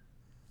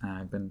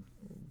I've been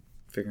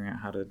figuring out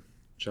how to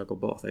juggle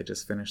both. I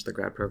just finished the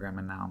grad program,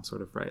 and now I'm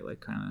sort of like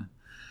kind of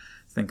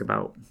think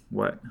about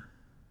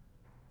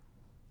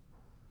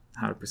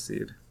how to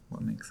proceed,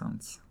 what makes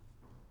sense.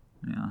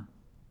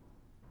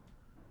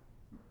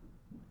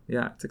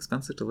 Yeah, it's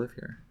expensive to live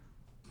here.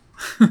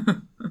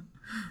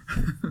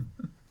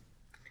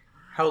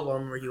 How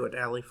long were you at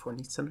Alley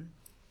Forney Center?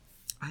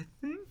 I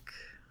think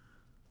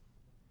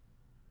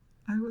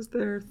I was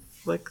there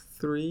like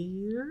 3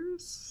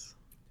 years.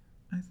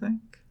 I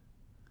think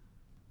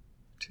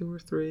 2 or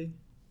 3.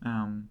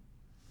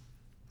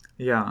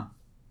 Yeah,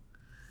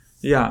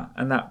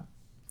 and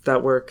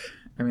that work.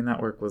 I mean,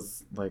 that work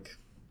was like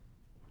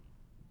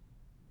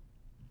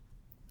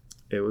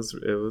it was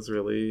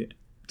really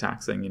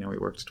taxing. We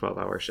worked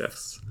 12-hour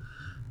shifts,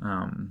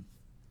 and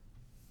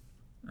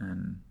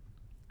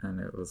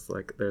it was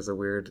like there's a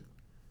weird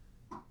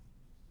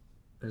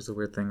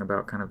thing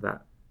about kind of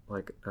that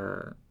like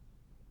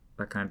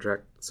that kind of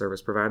direct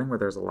service providing where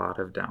there's a lot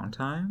of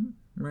downtime,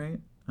 right?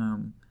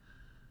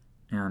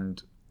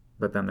 And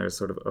but then there's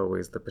sort of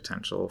always the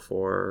potential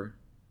for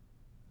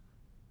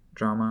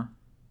drama,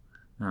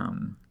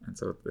 and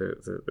so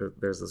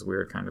there's this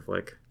weird kind of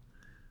like,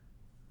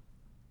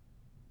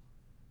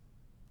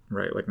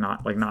 right, like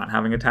not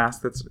having a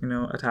task that's right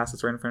in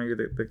front of you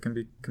that can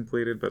be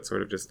completed, but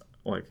sort of just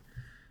like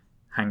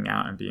hanging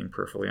out and being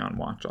peripherally on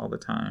watch all the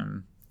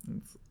time.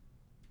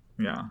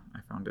 Yeah, I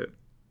found it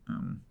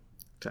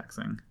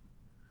taxing.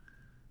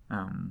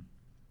 And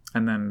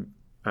then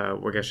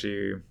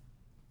Wageshi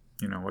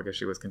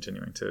was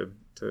continuing to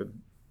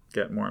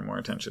get more and more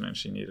attention, and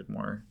she needed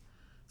more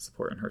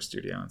support in her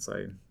studio, and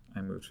so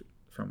I moved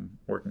from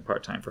working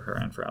part-time for her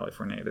and for Alley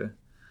Forney to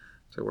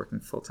working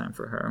full-time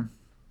for her.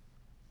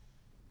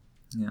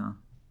 Yeah.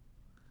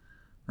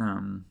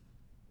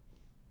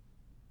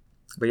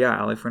 But yeah,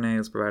 Alley Forney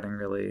is providing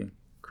really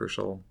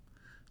crucial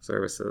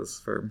services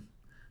for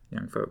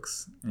young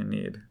folks in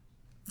need.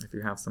 If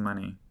you have some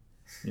money,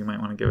 you might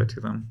want to give it to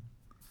them.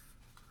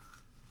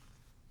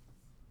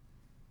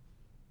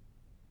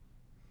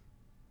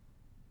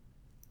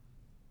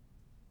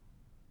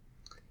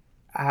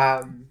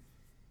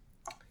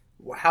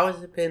 How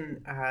has it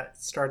been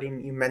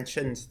starting? You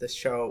mentioned the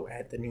show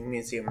at the new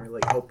museum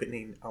really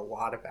opening a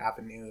lot of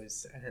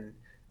avenues and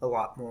a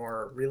lot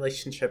more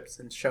relationships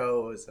and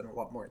shows and a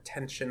lot more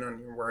attention on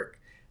your work.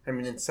 I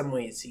mean, in some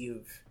ways,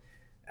 you've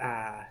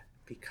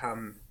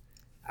become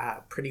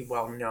pretty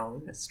well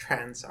known as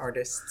trans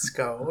artists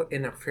go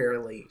in a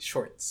fairly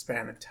short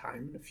span of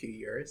time, in a few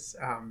years.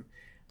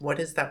 What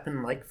has that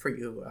been like for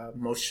you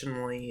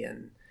emotionally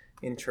and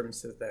in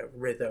terms of the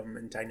rhythm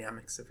and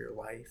dynamics of your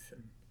life?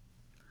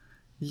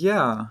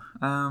 Yeah,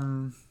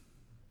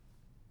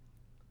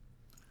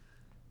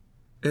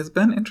 it's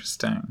been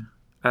interesting.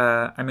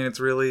 I mean, it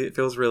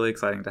feels really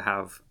exciting to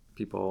have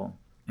people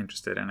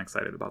interested and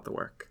excited about the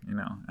work,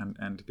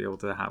 and to be able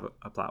to have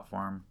a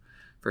platform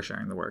for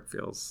sharing the work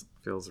feels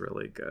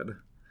really good.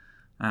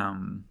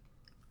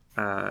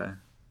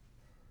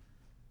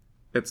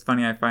 It's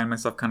funny, I find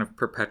myself kind of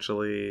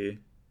perpetually,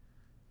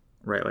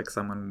 right, like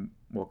someone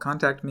will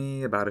contact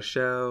me about a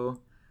show,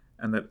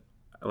 and that,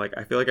 like,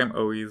 I feel like I'm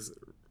always,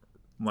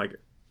 like,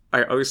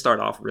 I always start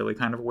off really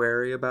kind of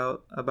wary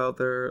about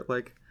their,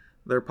 like,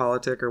 their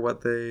politic, or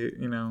what they,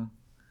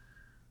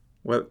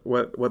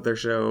 what their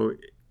show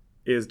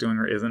is doing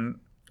or isn't,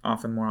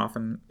 more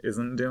often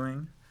isn't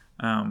doing.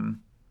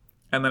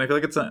 and then I feel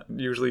like it's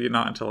usually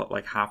not until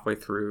like halfway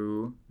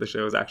through the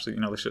show is actually,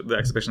 the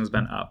exhibition's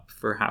been up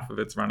for half of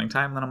its running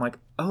time. And then I'm like,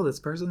 oh, this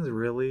person's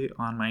really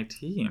on my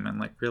team and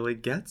like really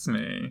gets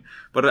me.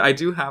 But I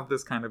do have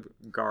this kind of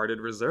guarded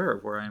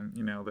reserve where I'm,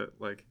 that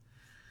like,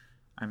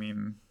 I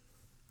mean,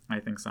 I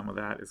think some of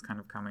that is kind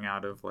of coming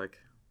out of like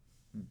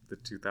the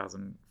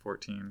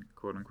 2014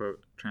 quote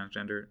unquote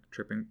transgender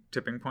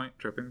tipping point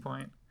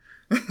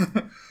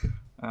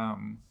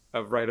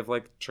of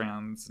like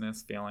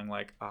transness feeling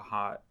like a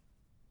hot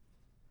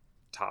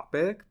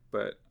topic,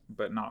 but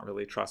not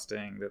really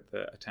trusting that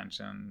the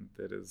attention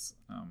that is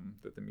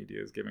that the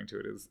media is giving to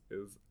it is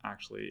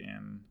actually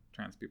in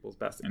trans people's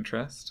best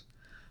interest.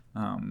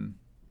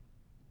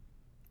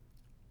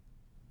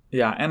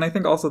 Yeah, and I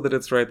think also that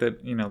it's right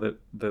that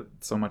that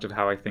so much of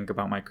how I think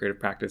about my creative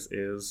practice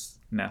is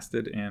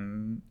nested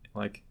in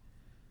like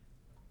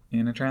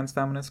in a trans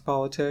feminist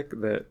politic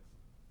that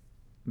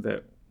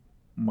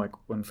like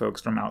when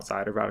folks from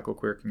outside of radical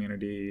queer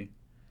community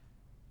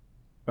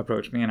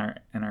approach me and are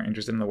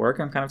interested in the work,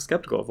 I'm kind of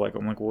skeptical of like,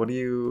 I'm like, what do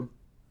you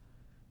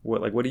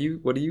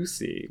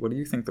see? What do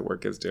you think the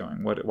work is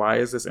doing? Why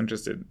is this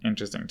interesting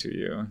to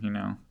you?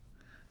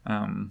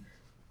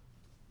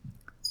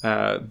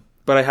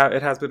 But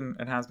it has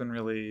been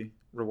really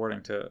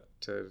rewarding to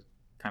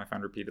kind of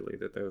find repeatedly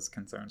that those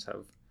concerns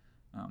have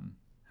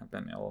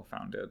been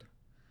ill-founded.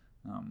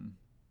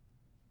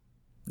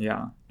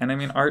 Yeah, and I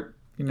mean art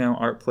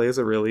plays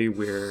a really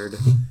weird,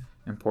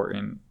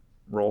 important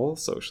role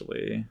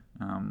socially,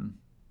 and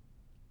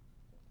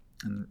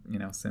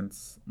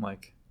since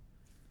like,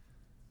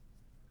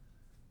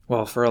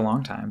 well, for a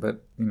long time,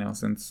 but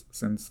since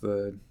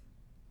the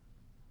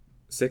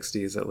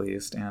 60s at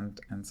least, and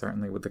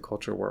certainly with the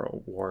culture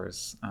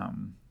wars,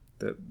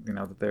 that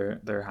that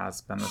there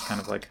has been this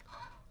kind of like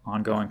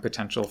ongoing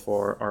potential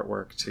for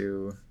artwork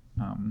to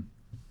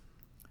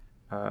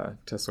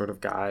sort of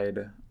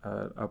guide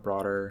a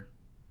broader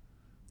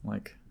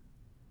like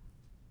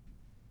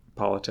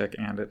politic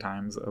and at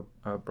times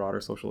a broader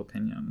social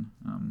opinion,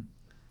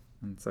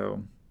 and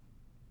so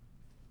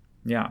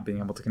yeah, being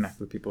able to connect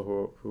with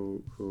people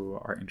who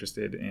are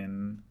interested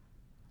in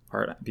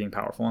art being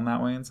powerful in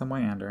that way in some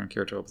way and are in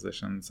curatorial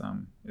positions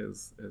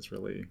is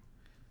really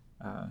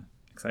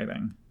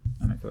exciting,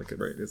 and I feel like it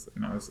is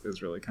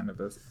really kind of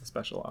a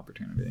special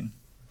opportunity.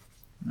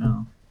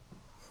 Yeah.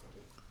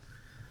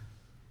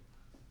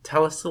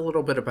 Tell us a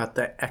little bit about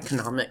the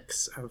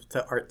economics of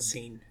the art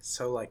scene.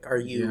 So, like,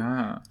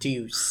 do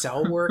you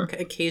sell work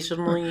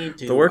occasionally?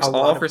 The work's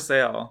all for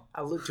sale.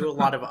 Do a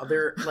lot of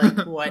other,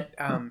 like, what,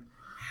 how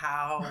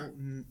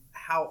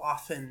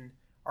often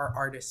are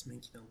artists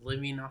making a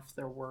living off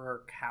their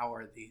work? How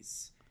are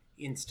these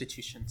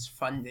institutions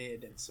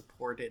funded and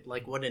supported?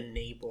 Like, what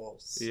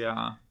enables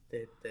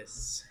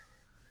this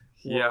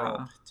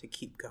world to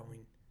keep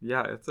going?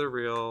 Yeah, it's a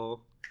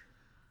real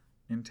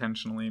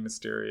intentionally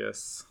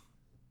mysterious,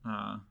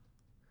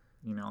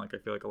 like I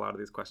feel like a lot of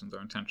these questions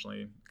are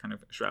intentionally kind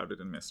of shrouded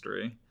in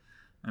mystery.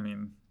 I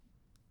mean,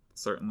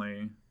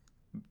 certainly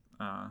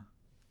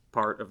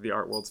part of the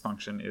art world's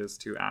function is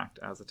to act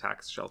as a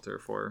tax shelter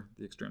for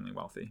the extremely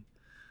wealthy.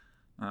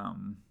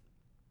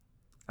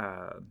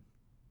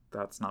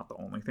 That's not the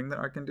only thing that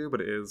art can do,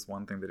 but it is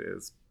one thing that it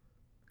is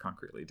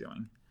concretely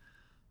doing.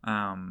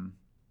 And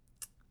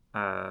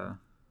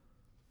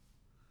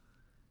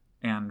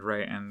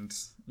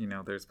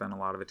there's been a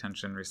lot of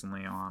attention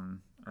recently on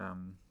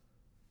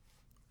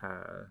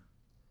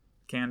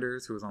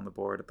Canders, who was on the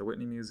board at the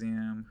Whitney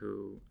Museum,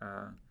 who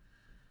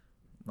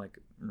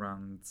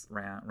run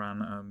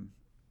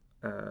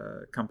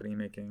a company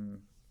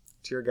making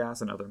tear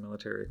gas and other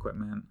military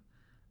equipment.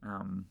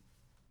 And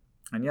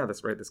yeah,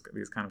 these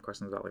kind of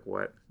questions about like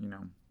what,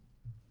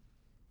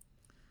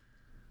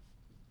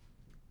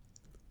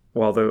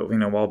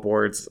 while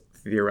boards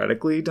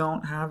theoretically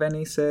don't have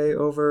any say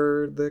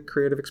over the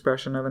creative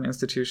expression of an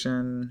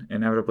institution,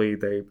 inevitably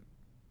they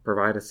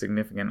provide a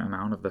significant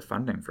amount of the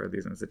funding for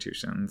these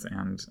institutions,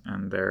 and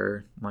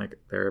their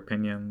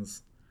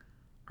opinions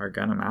are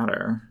gonna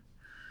matter.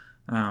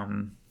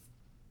 And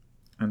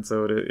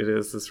so it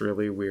is this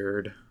really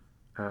weird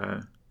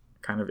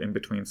kind of in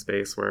between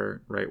space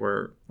where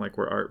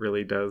art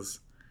really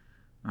does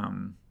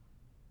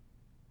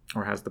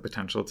or has the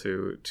potential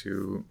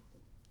to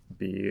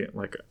be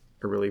like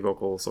a really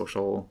vocal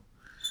social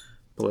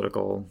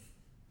political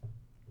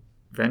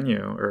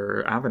venue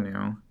or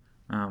avenue,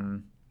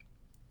 and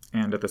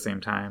at the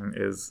same time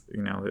is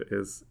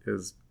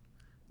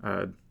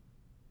not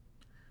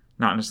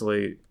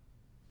necessarily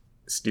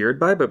steered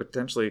by but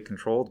potentially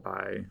controlled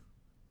by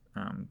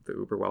the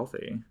uber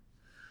wealthy,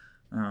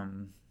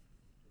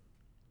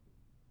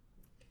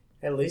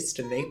 at least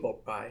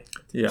enabled by.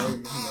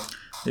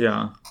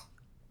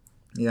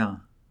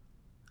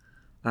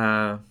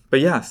 But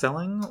yeah,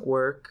 selling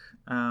work.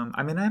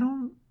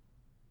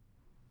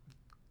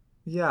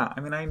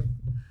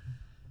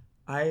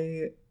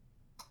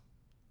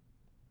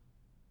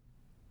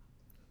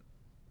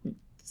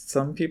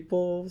 Some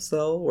people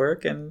sell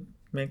work and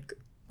make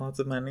lots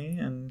of money.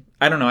 And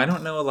I don't know. I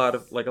don't know a lot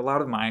of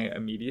my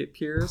immediate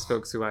peers,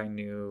 folks who I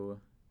knew,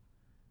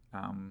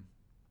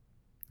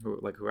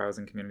 who I was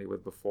in community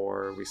with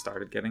before we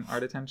started getting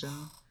art attention,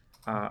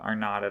 are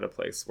not at a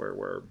place where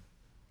we're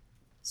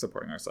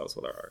supporting ourselves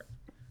with our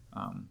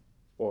art,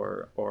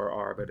 or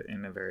are, but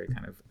in a very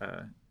kind of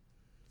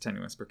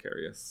tenuous,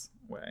 precarious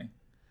way.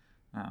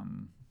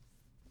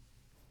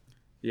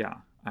 Yeah,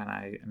 and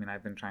I mean,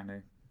 I've been trying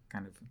to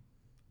kind of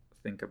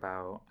think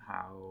about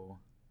how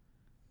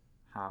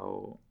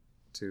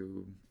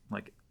to,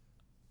 like,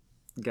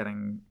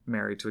 getting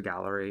married to a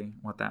gallery,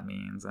 what that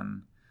means,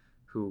 and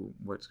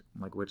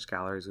which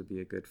galleries would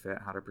be a good fit,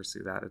 how to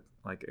pursue that. It,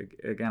 like,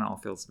 again, all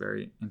feels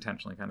very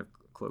intentionally kind of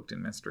cloaked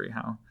in mystery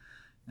how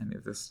any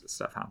of this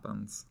stuff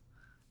happens.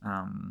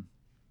 I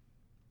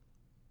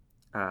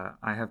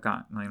have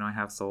gotten, I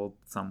have sold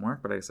some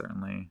work, but I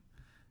certainly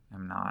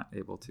am not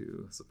able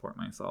to support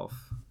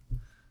myself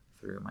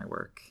through my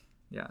work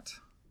yet.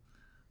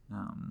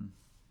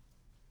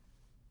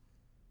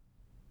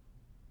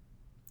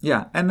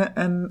 Yeah,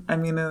 and I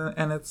mean,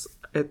 and it's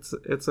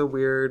a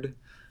weird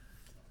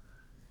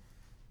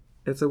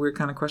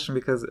kind of question,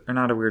 because, or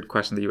not a weird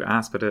question that you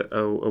asked, but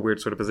a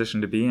weird sort of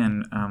position to be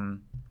in,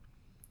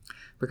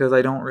 because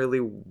I don't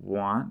really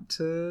want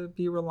to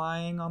be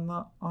relying on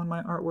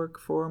my artwork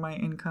for my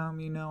income.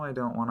 I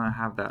don't want to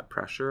have that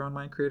pressure on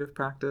my creative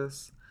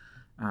practice.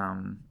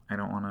 I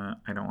don't want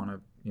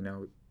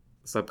to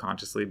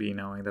subconsciously be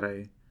knowing that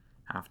I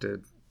have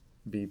to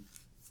be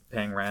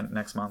paying rent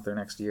next month or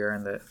next year,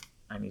 and that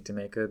I need to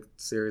make a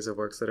series of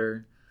works that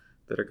are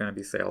going to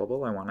be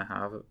saleable. I want to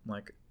have,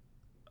 like,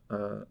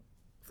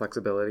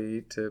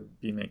 flexibility to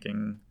be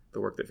making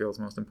the work that feels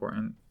most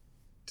important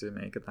to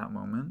make at that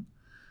moment.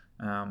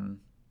 And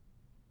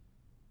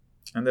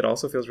it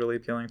also feels really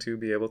appealing to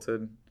be able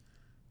to,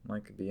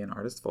 like, be an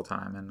artist full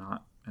time and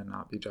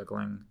not be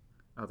juggling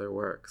other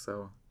work.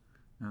 So,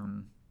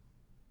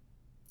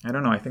 I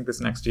don't know. I think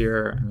this next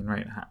year, I mean,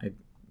 right, I,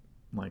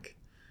 like,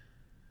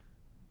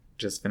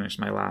 just finished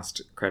my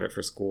last credit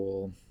for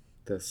school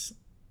this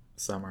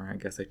summer. I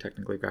guess I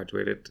technically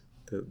graduated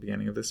the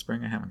beginning of this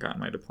spring. I haven't gotten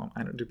my diploma.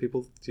 Do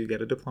you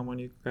get a diploma when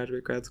you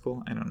graduate grad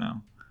school? I don't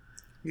know.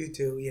 You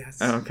do, yes.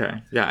 Oh,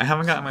 okay. Yeah, I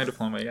haven't gotten my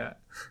diploma yet,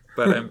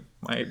 but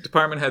my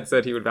department head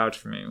said he would vouch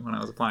for me when I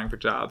was applying for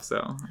jobs, so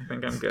I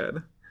think I'm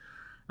good.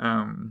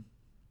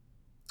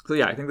 So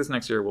yeah, I think this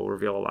next year will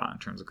reveal a lot in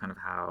terms of kind of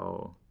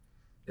how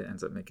it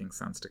ends up making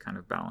sense to kind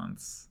of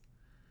balance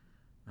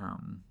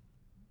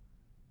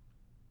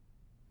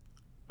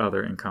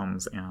other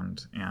incomes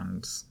and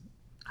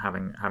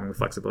having the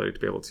flexibility to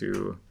be able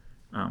to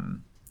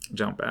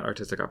jump at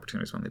artistic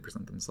opportunities when they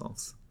present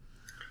themselves.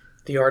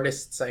 The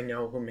artists I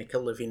know who make a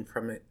living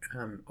from it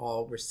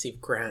all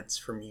receive grants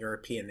from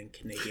European and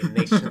Canadian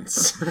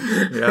nations.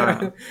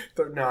 Yeah.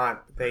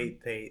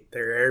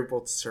 They're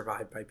able to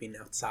survive by being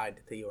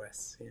outside the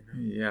U.S.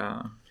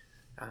 Yeah.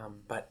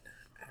 But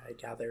I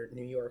gather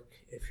New York,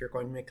 if you're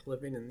going to make a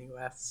living in the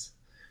U.S.,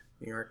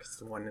 New York is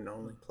the one and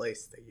only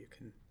place that you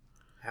can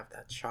have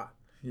that shot.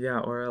 Yeah,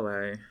 or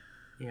LA.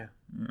 Yeah.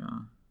 Yeah.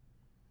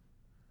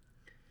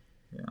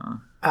 Yeah.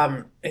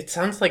 It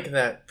sounds like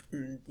that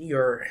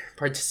your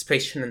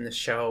participation in the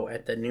show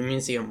at the New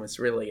Museum was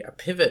really a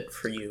pivot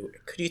for you.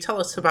 Could you tell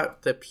us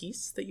about the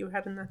piece that you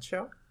had in that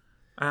show?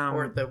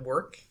 Or the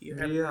work you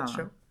had in that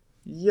show?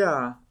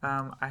 Yeah.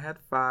 I had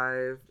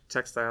 5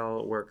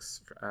 textile works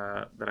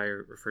that I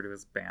refer to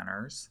as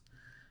banners.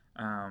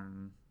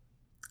 And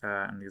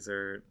these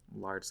are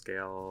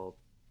large-scale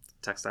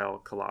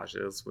textile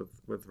collages with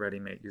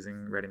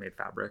using ready-made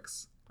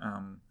fabrics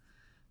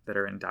that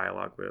are in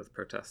dialogue with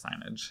protest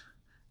signage.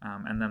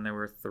 And then there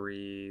were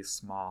 3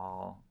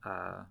 small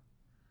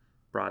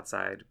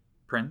broadside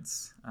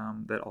prints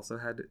that also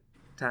had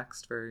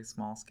text, very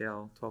small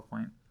scale,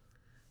 12-point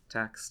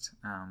text,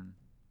 and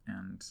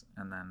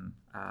then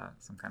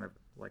some kind of,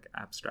 like,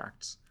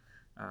 abstract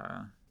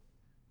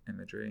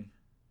imagery.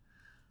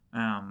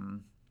 I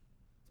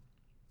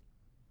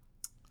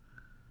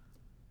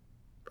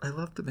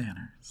love the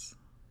banners.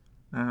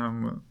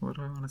 What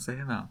do I want to say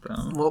about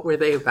them? What were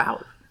they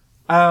about?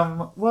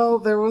 Well,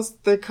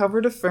 they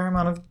covered a fair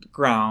amount of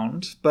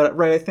ground, but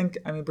right, I think,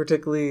 I mean,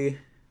 particularly,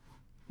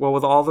 well,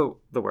 with all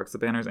the works, the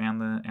banners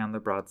and the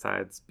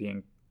broadsides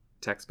being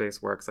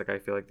text-based works, like, I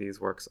feel like these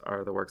works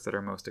are the works that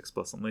are most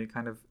explicitly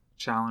kind of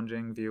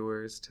challenging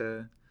viewers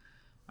to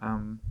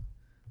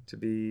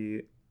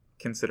be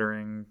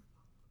considering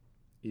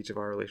each of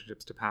our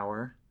relationships to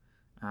power.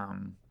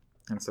 And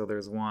so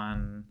there's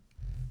one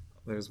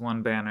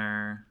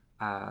banner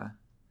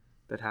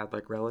that had,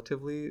 like,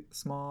 relatively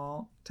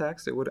small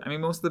text.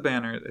 Most of the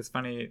banner, it's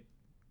funny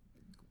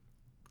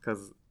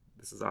because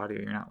this is audio,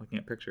 you're not looking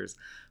at pictures.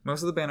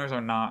 Most of the banners are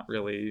not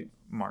really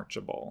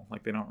marchable.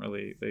 Like, they don't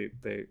really,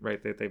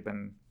 they've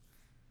been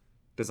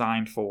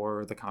designed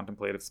for the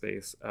contemplative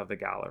space of the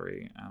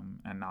gallery,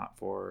 and not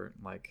for,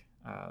 like,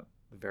 the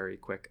very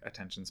quick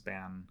attention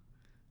span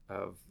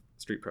of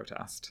street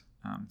protest.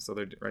 So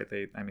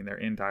they're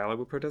in dialogue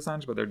with protest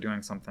signs, but they're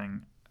doing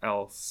something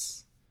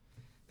else.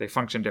 they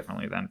function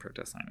differently than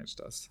protest signage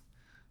does.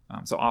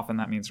 So often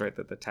that means, right,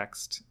 that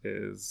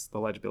the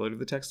legibility of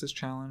the text is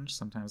challenged.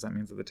 Sometimes that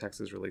means that the text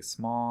is really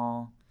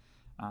small.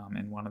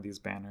 In one of these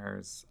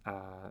banners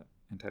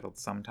entitled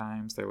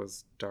Sometimes, there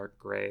was dark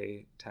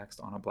gray text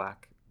on a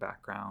black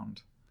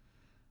background.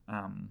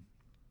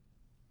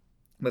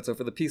 But so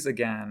for the piece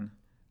again,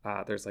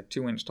 there's like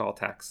 2-inch tall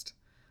text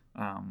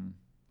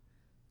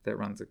that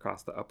runs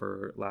across the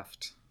upper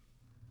left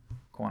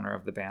corner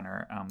of the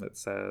banner that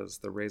says,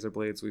 "The razor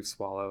blades we've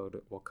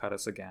swallowed will cut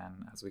us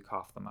again as we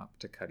cough them up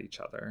to cut each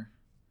other."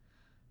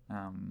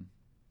 And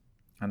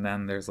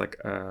then there's like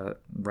a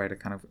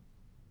kind of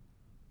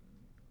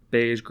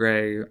beige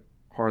gray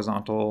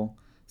horizontal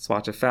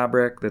swatch of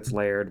fabric that's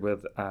layered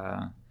with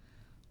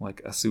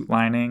like a suit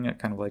lining,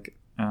 kind of like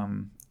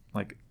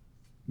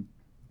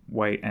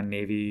white and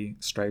navy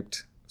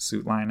striped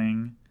suit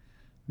lining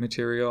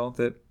material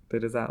that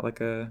is at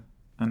like an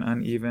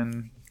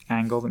uneven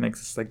angle that makes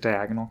this like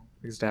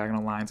these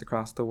diagonal lines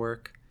across the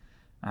work.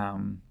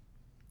 And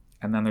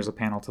then there's a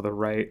panel to the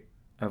right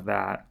of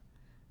that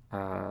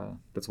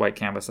that's white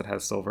canvas that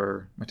has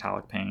silver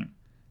metallic paint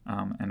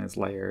and is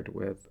layered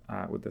with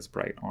this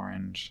bright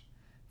orange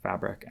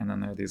fabric. And then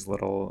there are these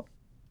little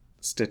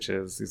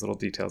stitches, these little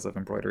details of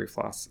embroidery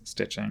floss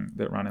stitching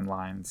that run in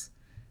lines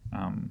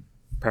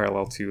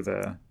parallel to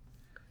the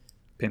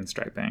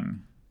pinstriping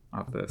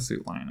of the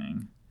suit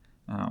lining.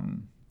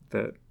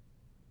 That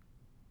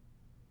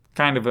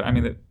kind of,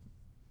 that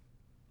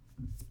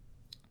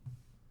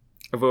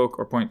evoke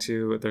or point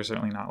to, they're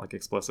certainly not like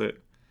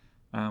explicit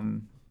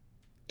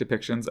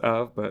depictions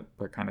of, but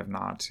kind of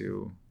nod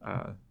to,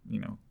 the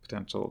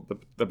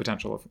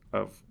potential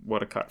of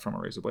what a cut from a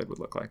razor blade would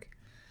look like.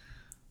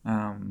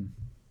 And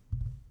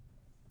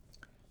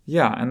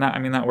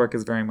that work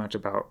is very much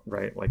about,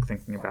 right, like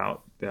thinking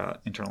about the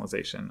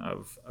internalization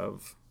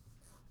of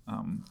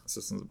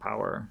systems of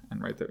power,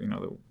 and right that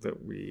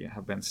we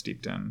have been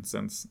steeped in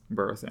since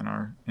birth in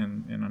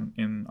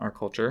our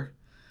culture,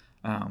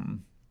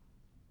 and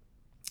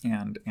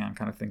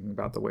kind of thinking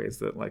about the ways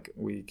that like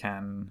we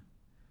can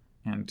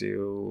and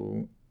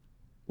do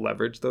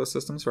leverage those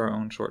systems for our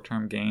own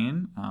short-term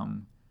gain,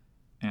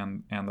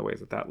 and the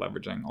ways that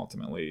leveraging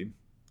ultimately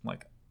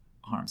like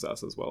harms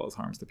us as well as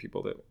harms the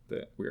people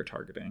that we are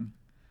targeting,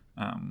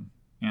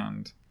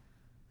 and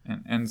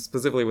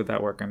specifically with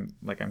that work, I'm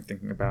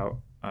thinking about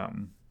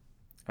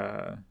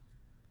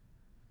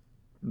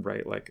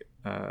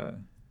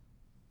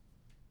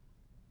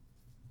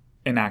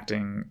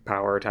enacting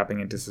power, tapping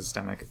into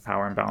systemic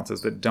power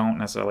imbalances that don't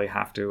necessarily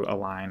have to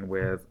align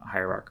with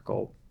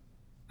hierarchical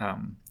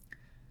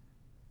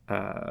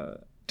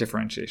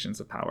differentiations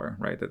of power,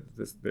 right? That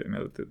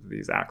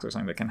these acts are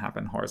something that can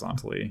happen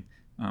horizontally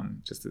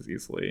just as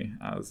easily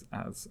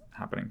as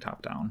happening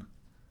top down.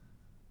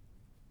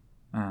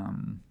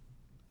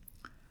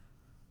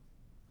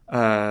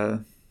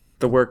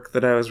 The work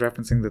that I was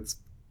referencing this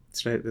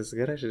is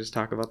good. I should just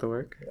talk about the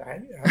work. I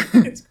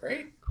think it's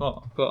great.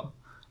 Cool.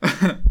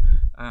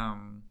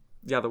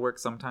 The work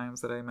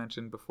Sometimes that I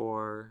mentioned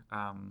before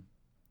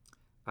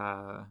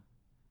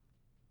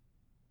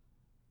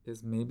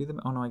is maybe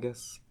I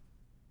guess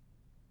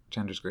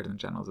Genders Greater Than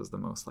Generals is the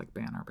most like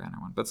banner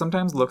one, but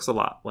Sometimes looks a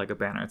lot like a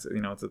banner. It's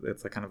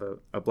a kind of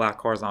a black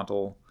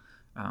horizontal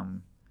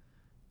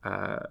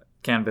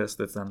canvas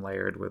that's then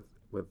layered with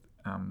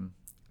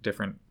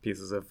different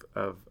pieces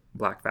of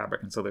black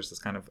fabric, and so there's this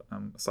kind of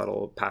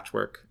subtle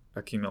patchwork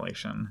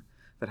accumulation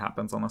that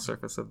happens on the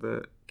surface of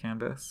the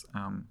canvas,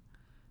 and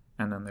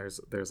then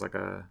there's like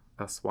a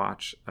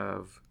swatch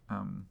of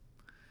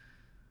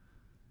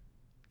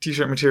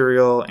t-shirt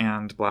material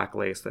and black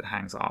lace that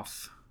hangs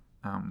off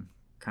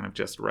kind of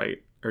just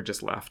right or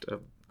just left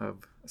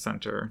of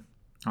center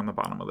on the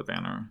bottom of the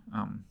banner,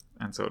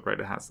 and so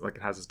it has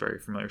this very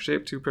familiar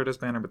shape to protest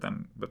banner, but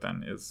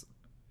then is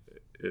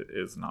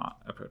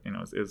not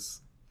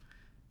is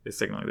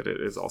signaling that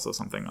it is also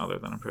something other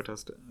than a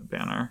protest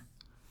banner.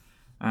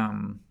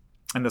 And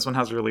this one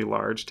has really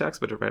large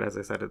text, but right, as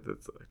I said,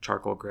 it's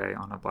charcoal gray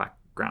on a black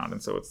ground,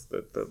 and so it's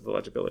the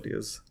legibility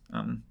is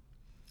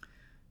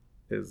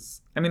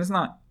it's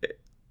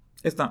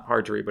not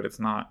hard to read, but it's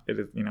not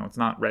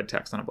red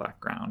text on a black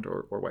ground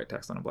or white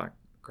text on a black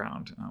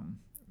ground.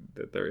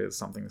 That there is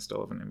something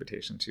still of an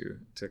invitation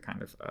to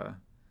kind of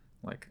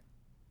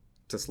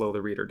to slow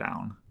the reader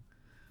down.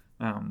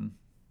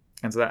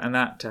 And so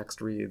that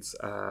text reads,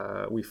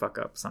 "We fuck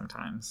up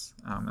sometimes,"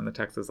 and the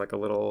text is like a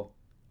little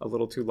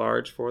too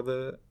large for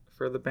the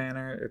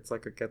banner. It's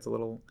like it gets a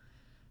little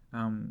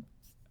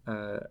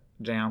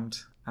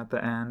jammed at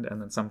the end,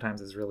 and then sometimes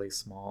is really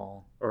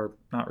small, or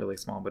not really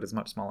small, but is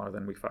much smaller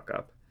than "We fuck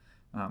up"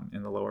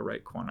 in the lower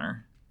right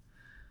corner.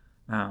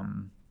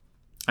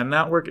 And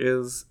that work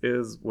is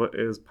what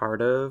is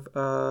part of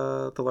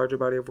the larger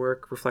body of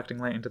work, Reflecting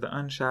Light into the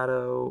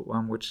Unshadow,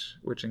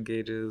 which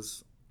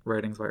engages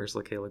writings by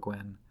Ursula K. Le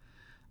Guin.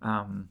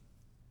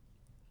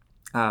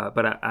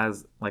 But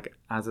as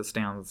it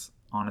stands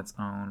on its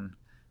own,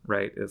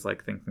 right, is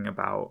like thinking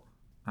about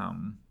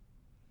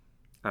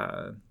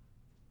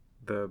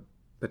the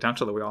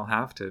potential that we all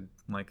have to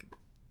like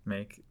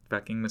make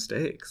fucking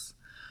mistakes,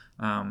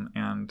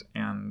 and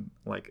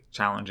like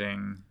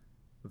challenging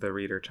the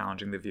reader,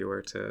 challenging the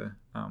viewer to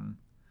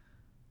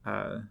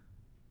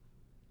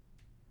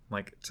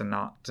like to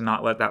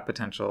not let that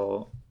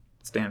potential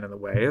stand in the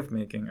way of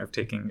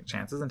taking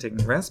chances and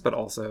taking risks, but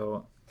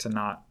also to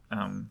not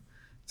kind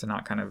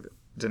of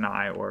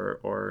deny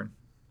or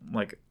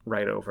like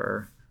write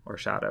over or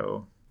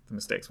shadow the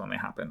mistakes when they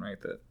happen, right?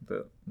 That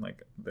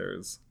like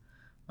there's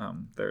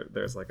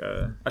like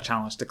a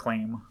challenge to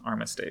claim our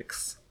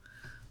mistakes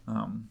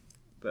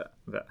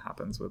that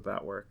happens with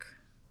that work.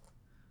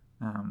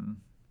 I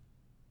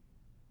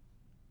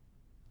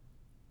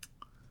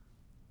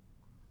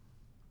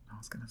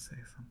was gonna say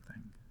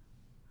something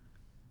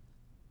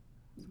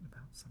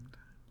about sometimes.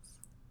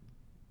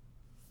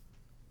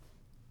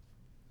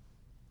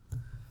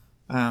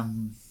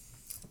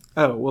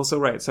 Oh well, so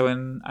right. So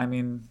in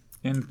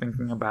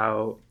thinking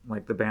about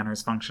like the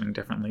banners functioning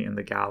differently in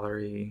the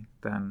gallery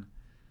than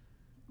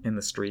in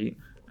the street,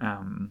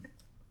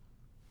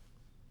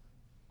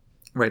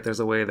 right?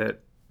 There's a way that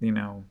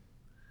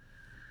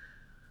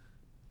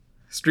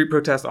street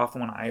protest,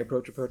 often when I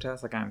approach a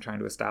protest, like I'm trying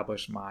to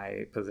establish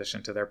my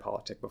position to their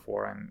politic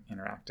before I'm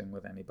interacting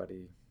with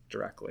anybody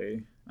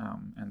directly,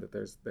 and that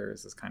there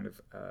is this kind of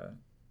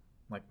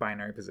like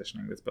binary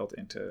positioning that's built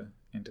into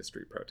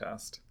street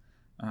protest,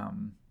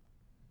 and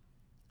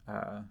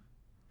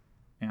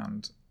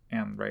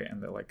right,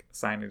 and the like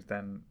signage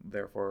then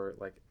therefore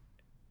like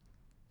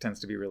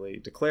tends to be really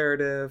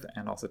declarative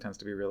and also tends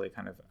to be really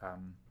kind of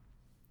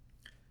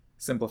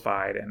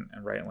simplified and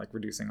right, and like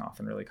reducing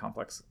often really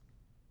complex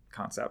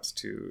concepts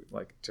to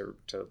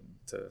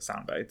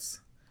sound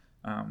bites,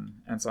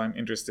 and so I'm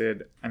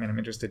interested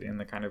in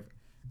the kind of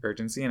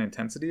urgency and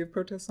intensity of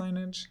protest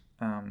signage,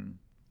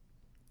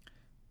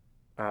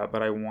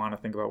 but I want to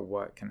think about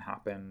what can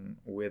happen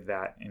with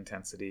that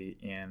intensity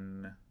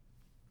in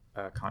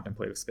a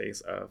contemplative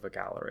space of a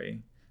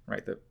gallery,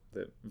 right? That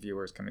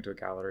viewers come into a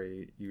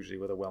gallery usually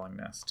with a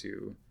willingness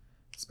to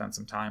spend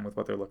some time with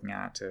what they're looking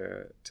at,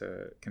 to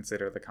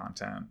consider the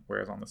content,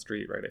 whereas on the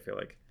street, right, I feel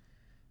like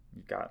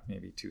you've got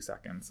maybe 2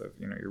 seconds of,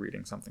 you're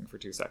reading something for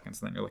 2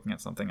 seconds and then you're looking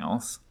at something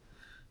else.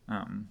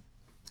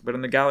 But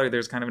in the gallery,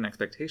 there's kind of an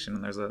expectation,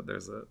 and there's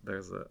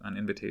an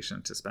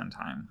invitation to spend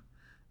time.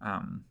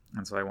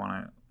 And so I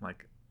want to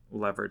like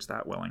leverage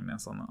that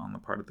willingness on the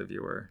part of the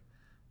viewer,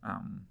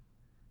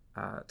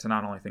 to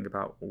not only think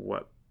about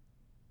what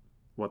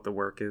the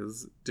work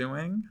is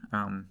doing,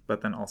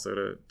 but then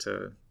also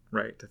to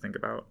think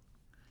about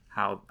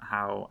how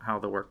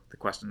the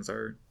questions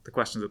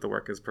that the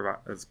work is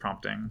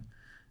prompting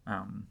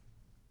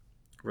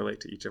relate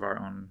to each of our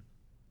own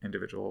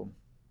individual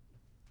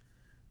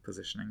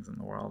positionings in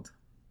the world.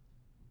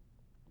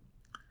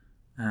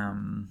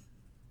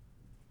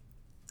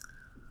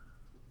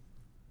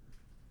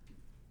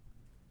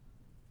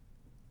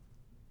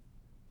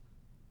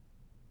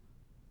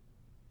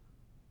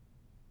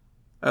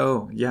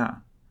 Oh yeah,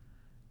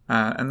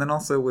 and then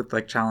also with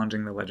like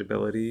challenging the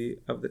legibility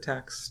of the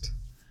text.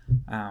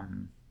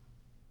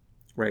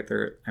 Right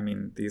there,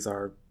 these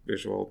are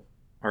visual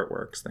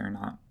artworks. They're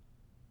not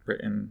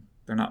written.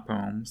 They're not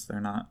poems.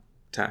 They're not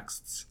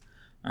texts.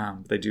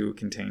 They do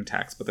contain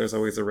text, but there's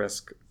always a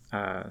risk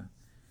that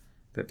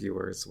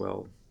viewers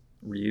will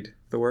read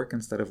the work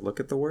instead of look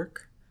at the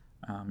work,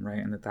 right?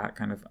 And that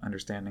kind of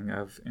understanding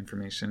of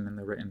information in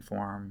the written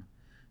form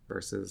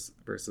versus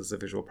the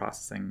visual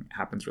processing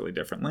happens really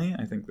differently.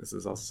 I think this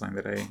is also something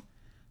that I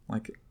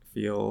like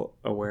feel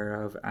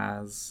aware of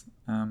as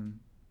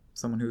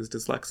someone who's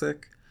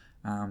dyslexic,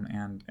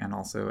 and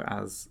also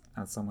as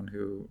someone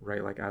who,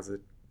 right, like as a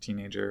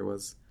teenager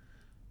was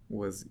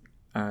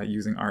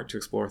using art to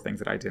explore things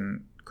that I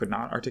could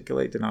not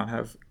articulate, did not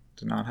have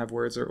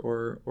words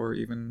or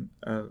even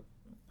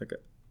like a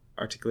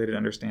articulated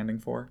understanding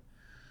for.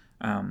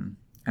 And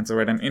so,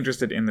 right, I'm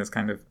interested in this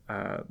kind of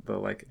the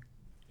like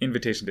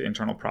invitation to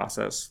internal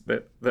process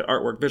that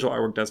visual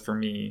artwork does for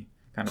me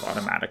kind of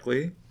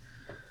automatically.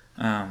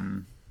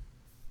 And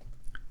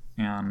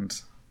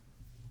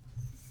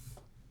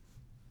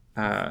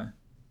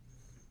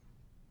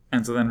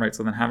so then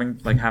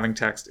having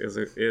text is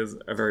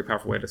a very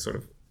powerful way to sort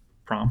of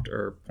prompt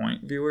or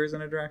point viewers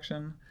in a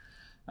direction.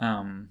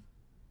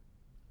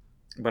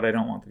 But I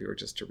don't want the viewer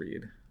just to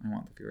read. I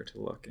want the viewer to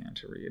look and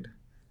to read.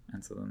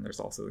 And so then there's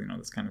also,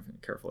 this kind of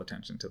careful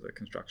attention to the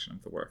construction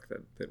of the work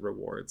that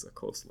rewards a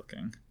close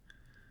looking.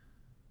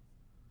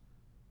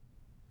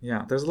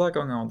 Yeah, there's a lot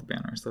going on with the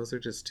banners. Those are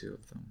just 2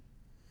 of them.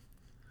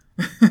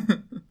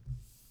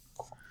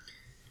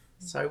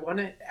 So I want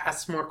to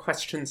ask more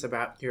questions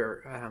about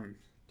your the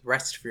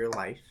rest of your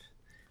life.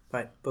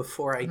 But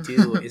before I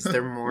do, is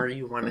there more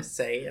you want to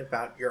say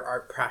about your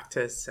art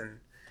practice and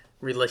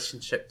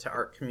relationship to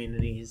art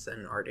communities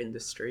and art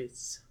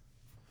industries?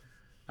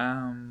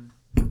 I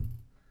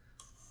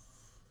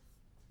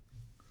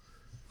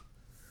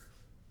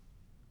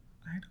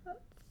don't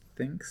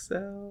think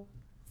so.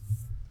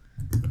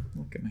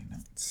 Look at my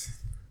notes.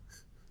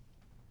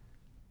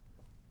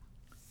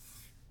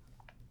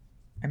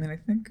 mean, I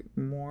think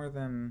more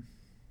than,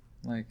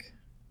 like...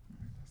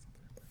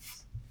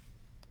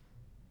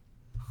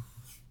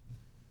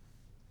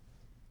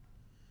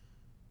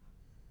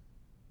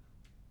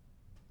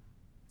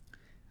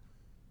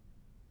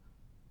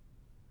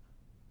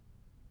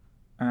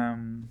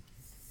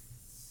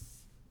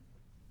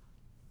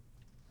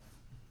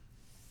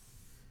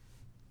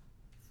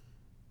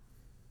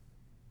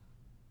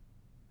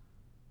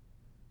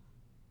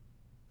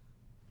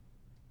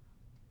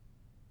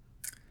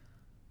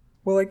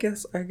 Well, I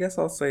guess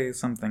I'll say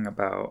something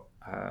about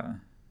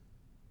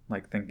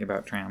like thinking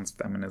about trans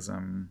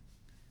feminism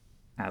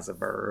as a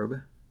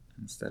verb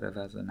instead of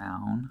as a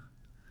noun,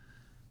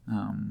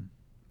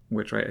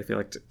 which, right, I feel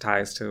like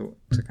ties to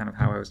kind of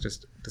how I was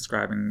just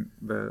describing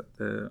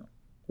the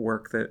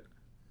work that,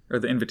 or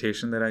the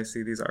invitation that I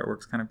see these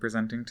artworks kind of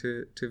presenting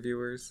to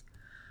viewers.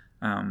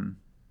 And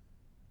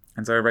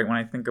so, right, when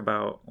I think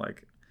about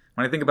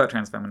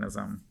trans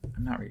feminism,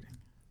 I'm not reading.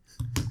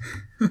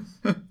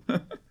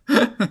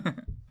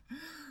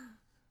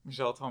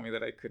 Michelle told me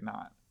that I could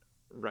not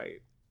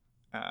write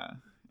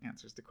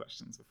answers to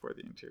questions before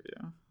the interview,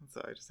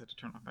 so I just had to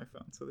turn off my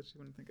phone so that she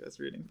wouldn't think I was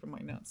reading from my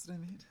notes that I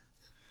made.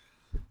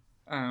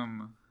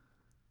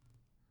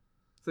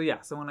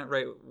 So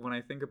when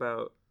I think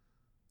about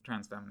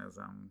trans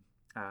feminism,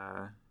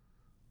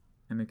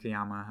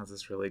 Mikuyama has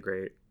this really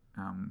great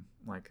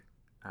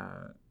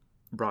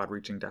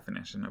broad-reaching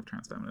definition of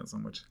trans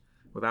feminism, which,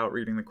 without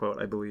reading the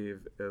quote, I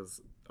believe is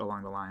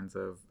along the lines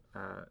of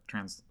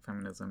trans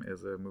feminism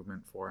is a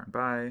movement for and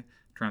by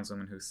trans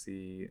women who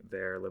see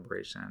their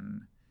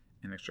liberation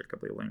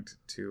inextricably linked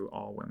to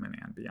all women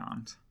and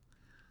beyond.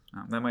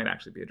 That might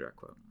actually be a direct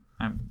quote.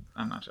 I'm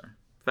not sure.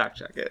 Fact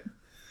check it.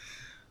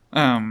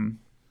 And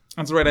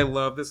so, right, I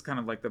love this kind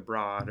of like the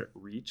broad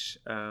reach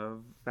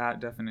of that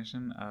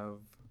definition of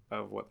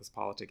what this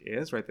politic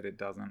is, right? That it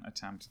doesn't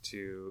attempt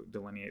to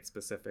delineate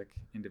specific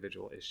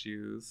individual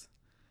issues,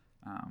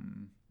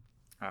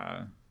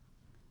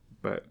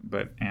 but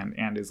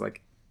is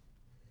like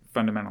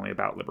fundamentally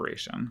about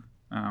liberation.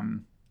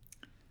 And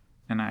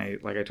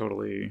I'm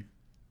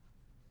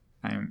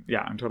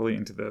totally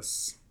into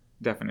this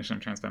definition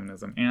of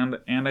transfeminism.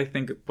 And I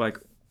think, like,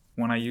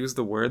 when I use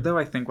the word, though,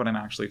 I think what I'm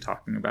actually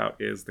talking about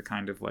is the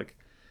kind of like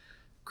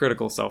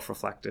critical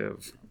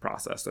self-reflective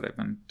process that I've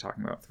been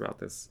talking about throughout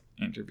this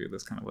interview,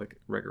 this kind of like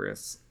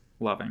rigorous,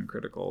 loving,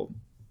 critical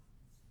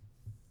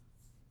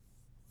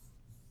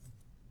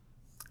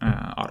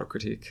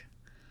autocritique.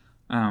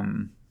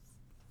 And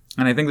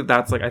I think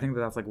that's what,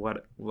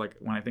 like,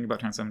 when I think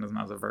about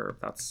transfeminism as a verb,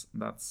 that's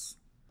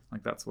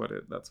what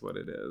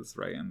it is,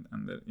 right? And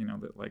that, you know,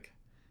 that like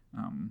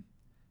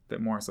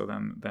that more so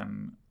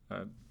than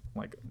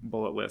like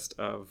bullet list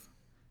of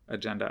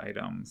agenda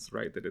items,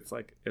 right? That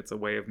it's a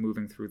way of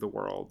moving through the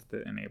world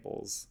that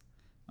enables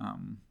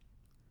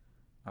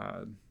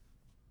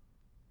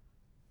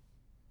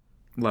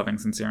loving,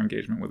 sincere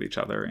engagement with each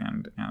other,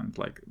 and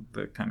like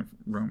the kind of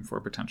room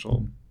for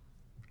potential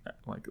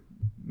like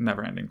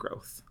never-ending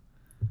growth.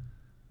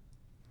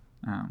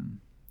 And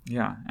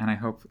I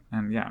hope,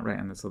 and yeah, right,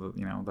 and so that,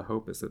 you know, the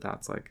hope is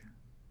that's like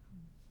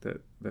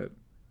that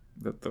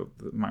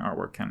my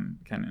artwork can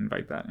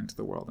invite that into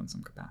the world in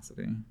some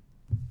capacity.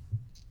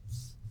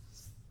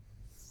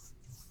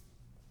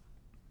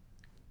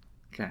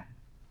 Okay.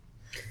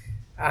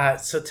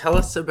 So tell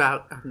us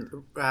about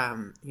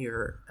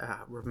your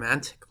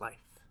romantic life.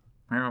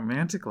 My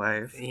romantic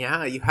life?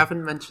 Yeah, you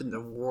haven't mentioned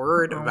a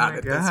word about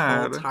it this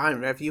whole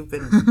time. Have you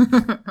been,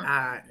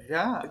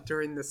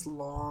 during this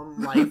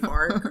long life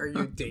arc, are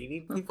you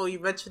dating people? You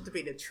mentioned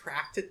being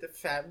attracted to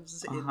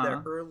femmes in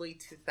the early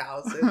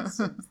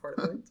 2000s in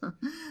Portland.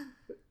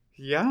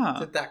 Yeah.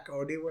 Did that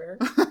go anywhere?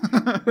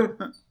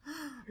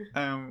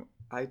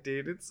 I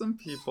dated some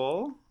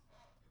people.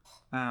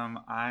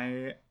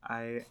 I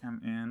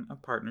am in a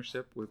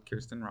partnership with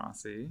Kirsten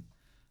Rossi,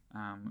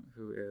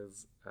 who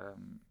is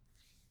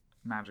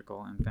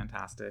magical and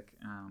fantastic,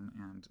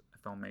 and a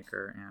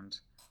filmmaker and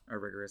a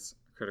rigorous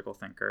critical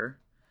thinker.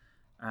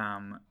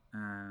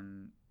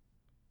 And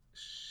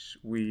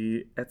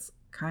it's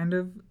kind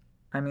of,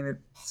 I mean,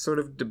 it's sort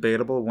of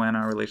debatable when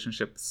our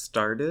relationship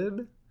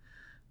started,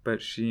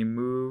 but she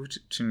moved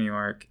to New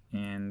York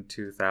in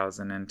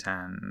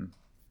 2010,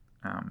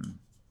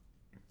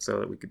 so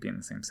that we could be in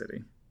the same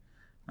city.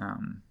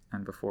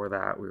 And before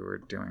that, we were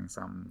doing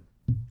some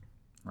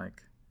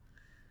like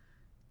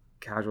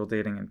casual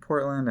dating in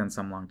Portland and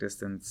some long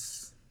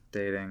distance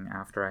dating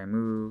after I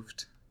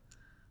moved.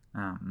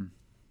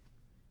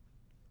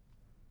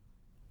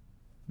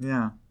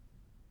 Yeah.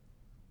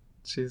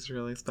 She's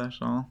really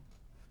special.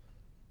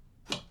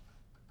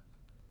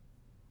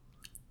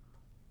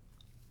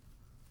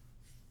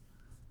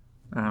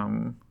 I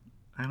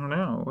don't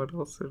know. What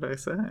else did I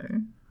say?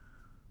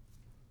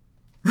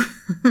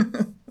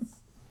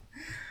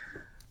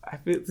 I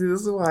feel, see,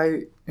 this is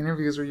why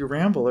interviews where you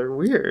ramble are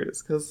weird.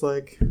 It's because,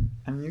 like,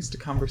 I'm used to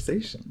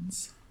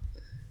conversations.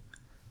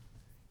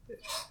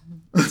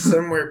 It's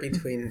somewhere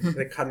between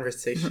the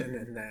conversation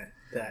and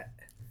that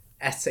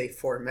essay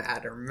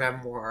format or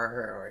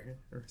memoir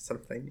or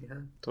something.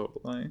 Yeah.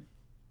 Totally.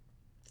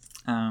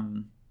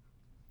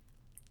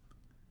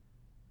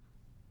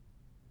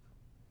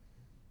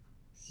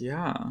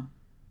 Yeah.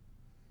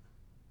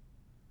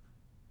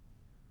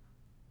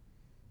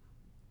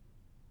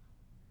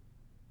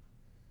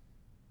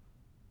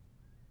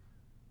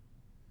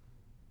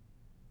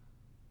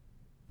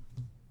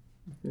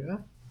 Yeah.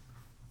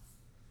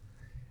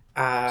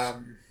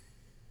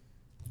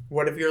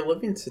 What have your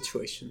living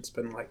situations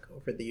been like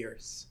over the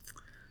years?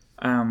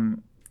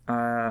 Um,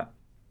 uh,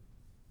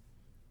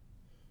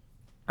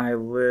 I've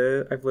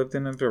lived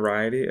in a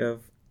variety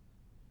of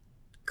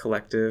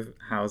collective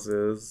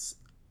houses,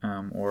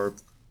 or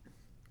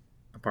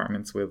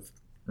apartments with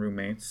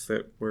roommates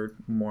that were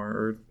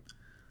more,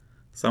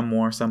 some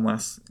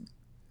less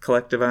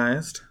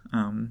collectivized.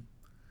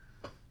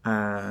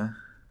 Uh,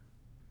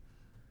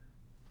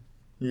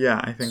 yeah,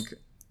 I think,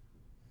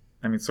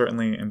 I mean,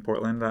 certainly in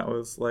Portland, that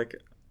was like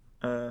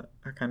a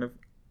kind of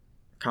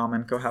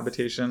common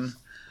cohabitation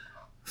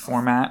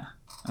format,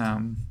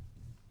 um,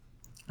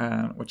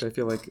 which I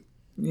feel like,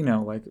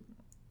 like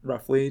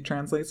roughly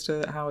translates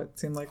to how it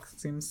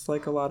seems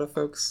like a lot of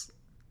folks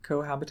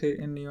cohabitate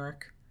in New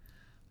York.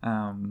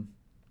 Um,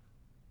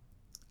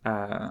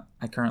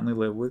 I currently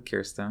live with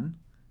Kirsten,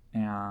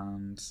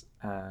 and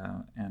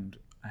I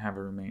have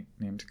a roommate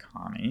named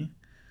Connie,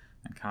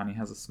 and Connie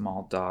has a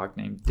small dog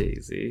named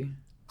Daisy,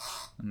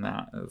 and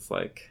that is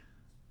like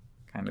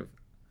kind of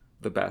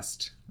the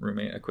best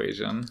roommate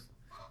equation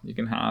you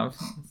can have.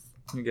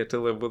 You get to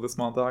live with a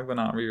small dog, but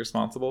not be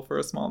responsible for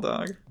a small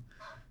dog.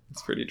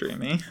 It's pretty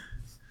dreamy.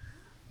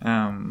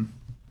 Um,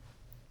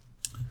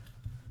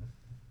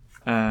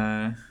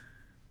 uh,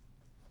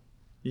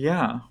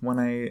 yeah, when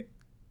I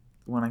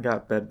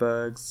got bed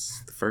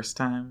bugs the first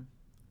time,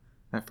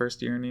 that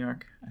first year in New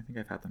York, I think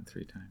I've had them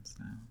 3 times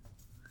now.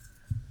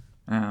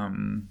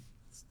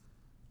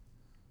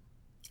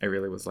 I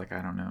really was like,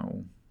 I don't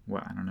know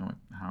what's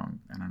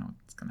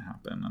gonna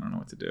happen. I don't know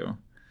what to do.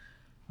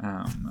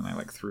 And I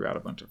like threw out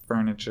a bunch of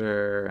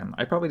furniture, and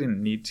I probably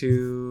didn't need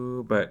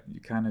to, but you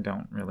kind of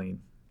don't really.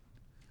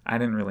 I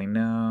didn't really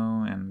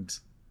know, and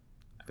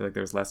I feel like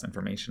there was less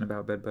information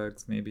about bed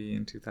bugs maybe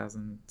in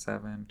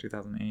 2007,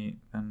 2008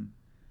 than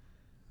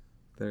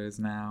there is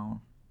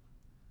now.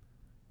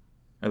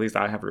 Or at least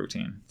I have a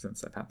routine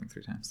since I've had them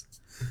 3 times.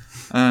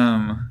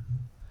 Um,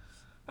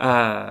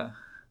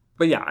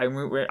 but yeah,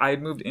 I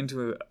had moved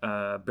into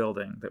a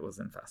building that was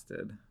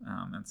infested,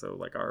 and so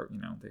like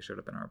they showed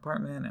up in our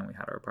apartment, and we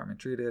had our apartment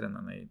treated, and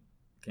then they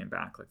came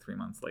back like 3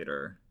 months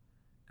later,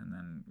 and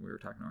then we were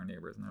talking to our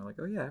neighbors, and they're like,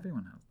 "Oh yeah,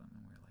 everyone has them,"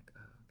 and we were like,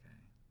 "Oh,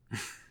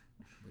 okay,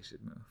 we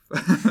should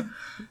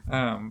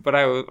move." But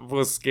I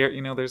was scared.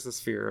 There's this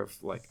fear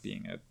of like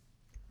being a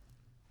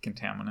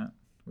contaminant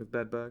with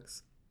bed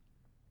bugs.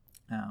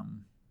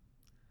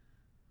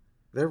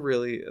 They're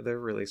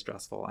really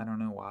stressful. I don't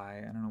know why.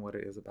 I don't know what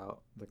it is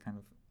about the kind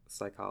of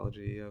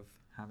psychology of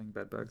having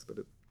bed bugs, but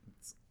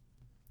it's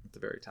a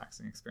very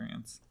taxing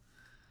experience.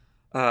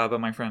 But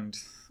my friend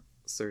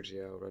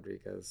Sergio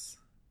Rodriguez,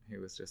 he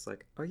was just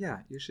like, "Oh yeah,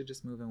 you should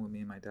just move in with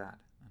me and my dad."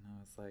 And I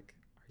was like,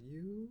 "Are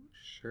you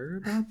sure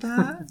about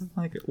that?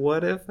 Like,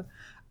 what if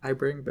I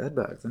bring bed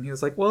bugs?" And he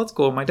was like, "Well, it's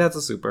cool. My dad's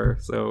a super,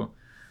 so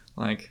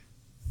like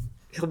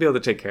he'll be able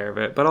to take care of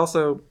it. But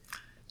also,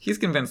 he's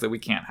convinced that we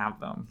can't have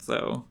them,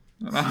 so."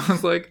 And I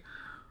was like,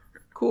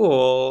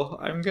 cool,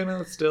 I'm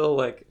gonna still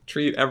like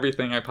treat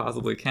everything I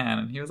possibly can.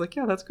 And he was like,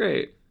 yeah, that's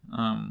great.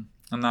 And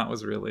that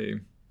was really,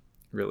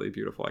 really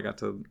beautiful. I got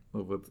to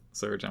live with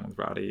Serge and with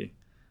Roddy.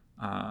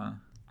 I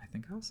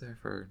think I was there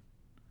for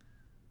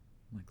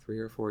like 3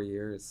 or 4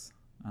 years.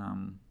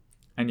 And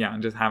yeah,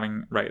 and just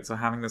having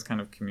this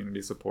kind of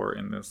community support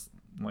in this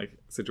like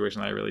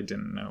situation that I really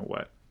didn't know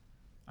what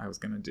I was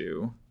gonna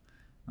do.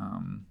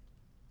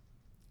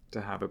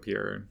 To have a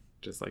peer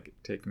just like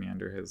take me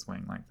under his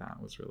wing like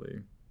that was really,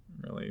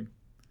 really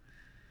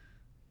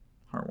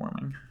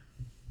heartwarming.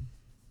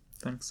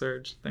 Thanks,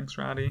 Serge. Thanks,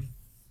 Roddy.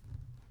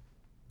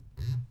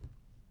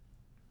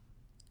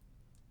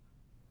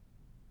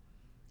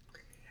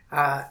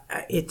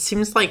 It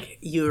seems like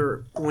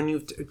when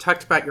you've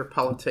talked about your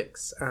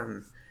politics,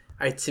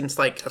 it seems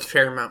like a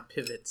fair amount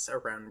pivots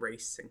around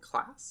race and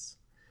class.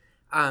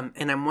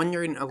 And I'm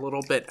wondering a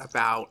little bit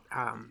about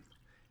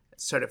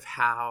sort of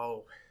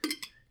how,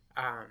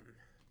 um,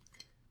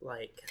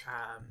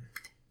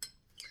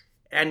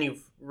 and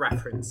you've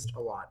referenced a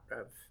lot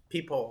of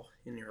people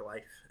in your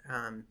life.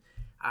 Uh,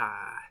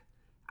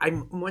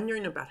 I'm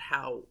wondering about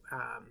how,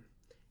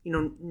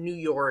 New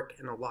York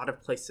and a lot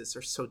of places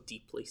are so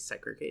deeply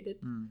segregated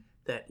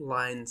that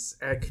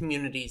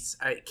communities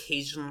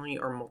occasionally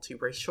are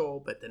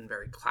multiracial, but then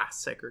very class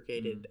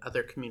segregated.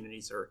 Other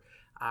communities are,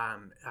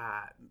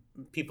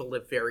 people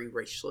live very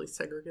racially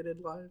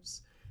segregated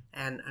lives.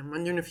 And I'm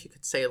wondering if you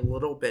could say a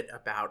little bit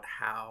about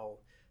how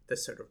the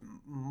sort of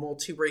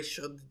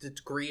the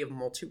degree of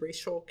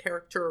multiracial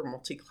character or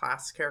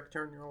multi-class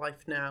character in your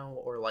life now,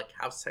 or like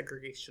how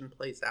segregation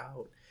plays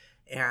out,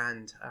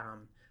 and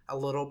a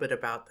little bit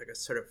about the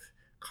sort of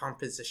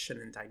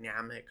composition and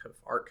dynamic of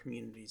art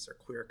communities or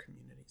queer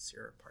communities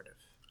you're a part of?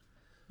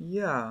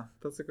 Yeah,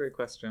 that's a great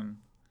question.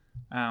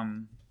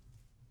 Um,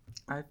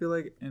 I feel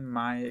like in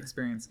my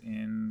experience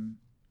in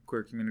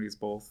queer communities,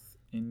 both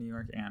in New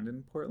York and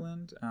in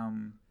Portland,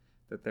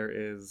 that there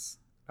is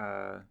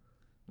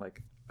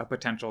like a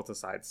potential to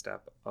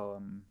sidestep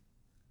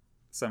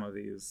some of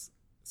these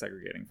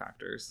segregating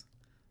factors,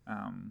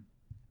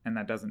 and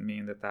that doesn't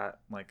mean that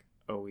like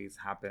always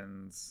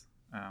happens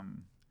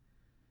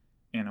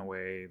in a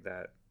way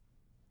that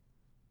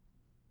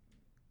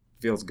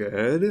feels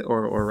good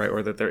or right,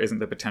 or that there isn't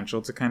the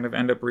potential to kind of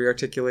end up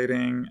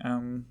re-articulating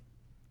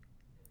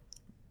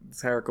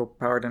hierarchical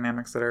power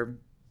dynamics that are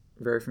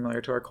very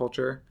familiar to our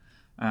culture.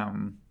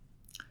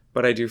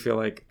 But I do feel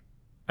like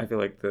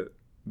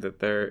that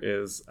there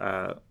is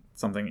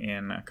something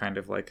in a kind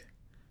of like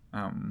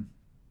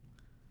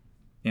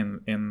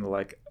in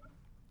like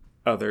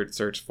other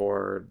search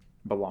for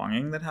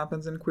belonging that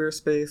happens in queer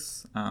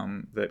space,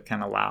 that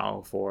can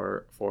allow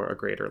for a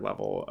greater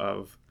level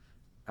of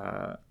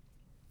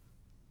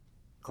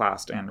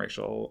class and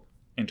racial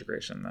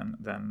integration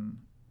than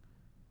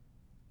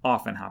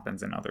often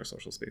happens in other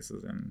social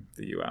spaces in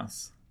the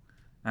U.S.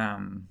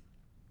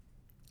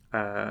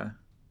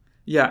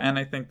 Yeah, and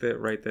I think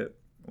that that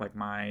like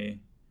my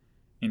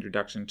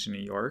introduction to New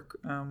York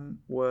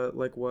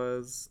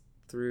was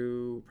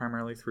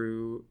primarily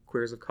through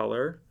queers of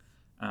color,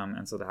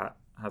 and so that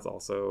has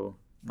also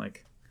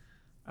like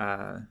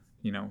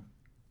you know,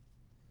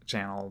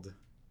 channeled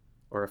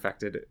or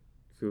affected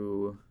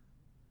who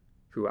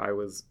I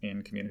was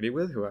in community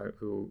with,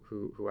 who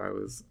I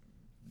was,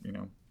 you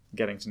know,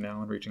 getting to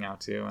know and reaching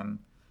out to,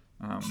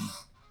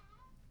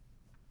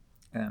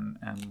 and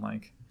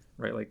like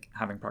like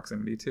having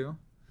proximity to.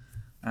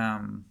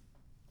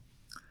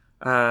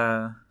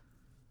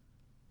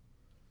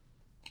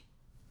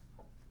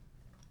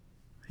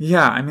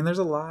 Yeah, I mean, there's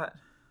a lot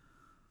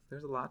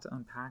to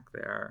unpack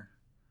there.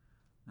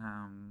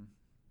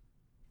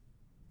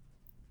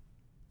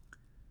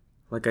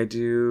 Like I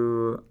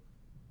don't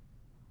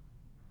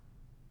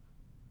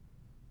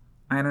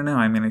know.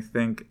 I mean, I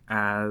think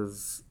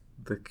as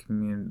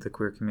the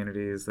queer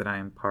communities that I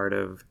am part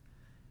of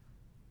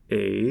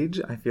age,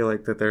 I feel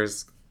like that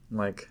there's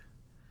like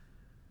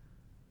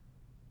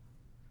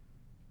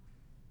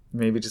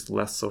maybe just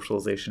less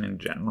socialization in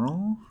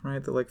general,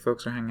 right? That like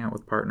folks are hanging out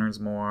with partners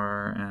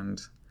more and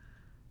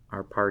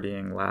are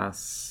partying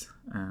less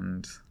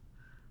and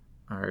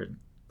are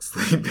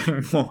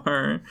sleeping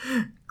more,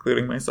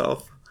 including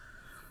myself.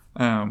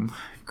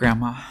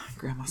 Grandma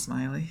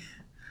Smilie.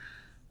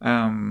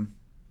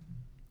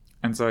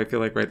 And so I feel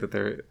like that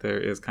there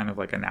is kind of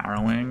like a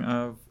narrowing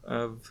of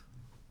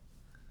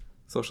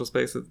social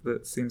space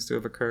that seems to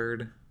have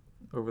occurred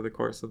over the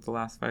course of the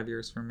last 5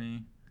 years for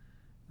me.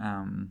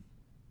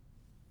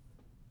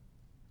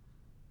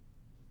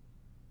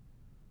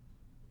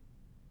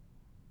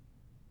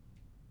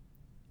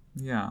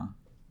 Yeah.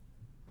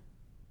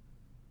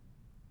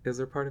 Is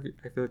there part of you?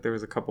 I feel like there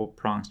was a couple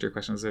prongs to your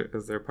question. Is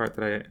there a part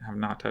that I have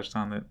not touched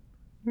on that?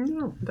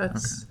 No, that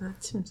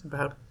seems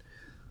about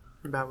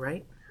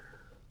right.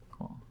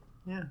 Cool.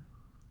 Yeah.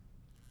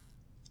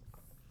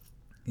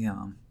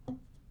 Yeah.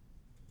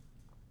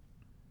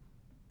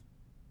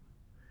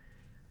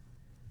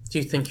 Do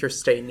you think you'll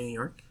stay in New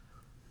York?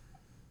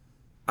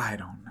 I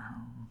don't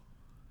know.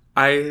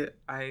 I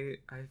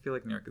feel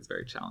like New York is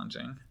very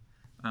challenging,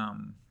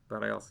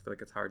 but I also feel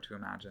like it's hard to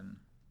imagine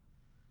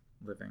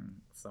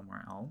living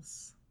somewhere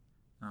else,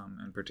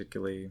 and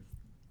particularly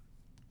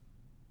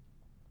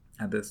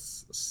at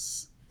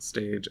this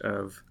stage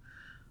of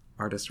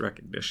artist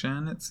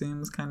recognition. It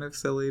seems kind of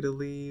silly to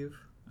leave,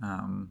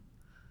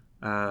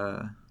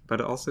 but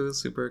it also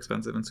is super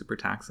expensive and super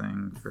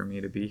taxing for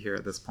me to be here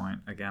at this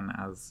point. Again,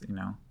 as you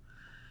know,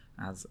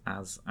 as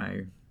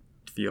I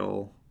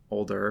feel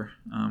older,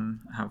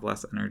 have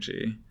less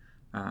energy.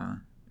 I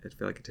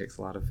feel like it takes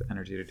a lot of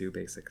energy to do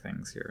basic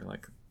things here,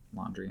 like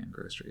laundry and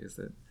groceries,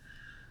 that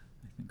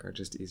I think are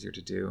just easier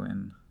to do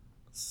in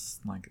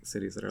like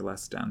cities that are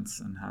less dense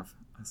and have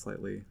a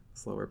slightly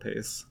slower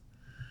pace.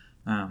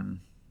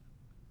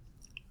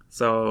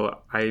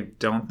 So I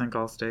don't think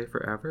I'll stay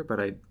forever, but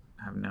I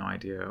have no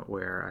idea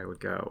where I would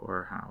go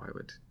or how I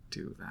would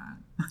do that.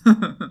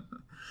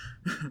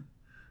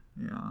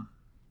 Yeah.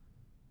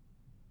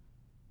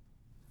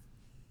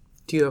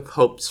 Do you have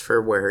hopes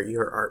for where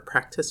your art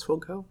practice will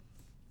go?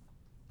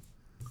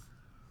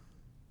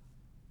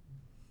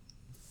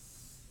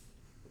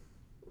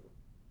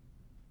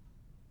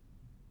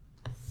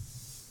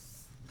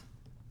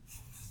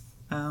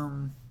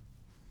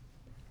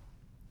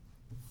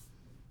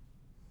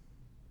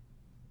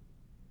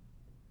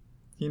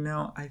 You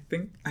know, I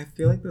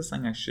feel like this is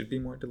something I should be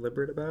more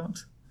deliberate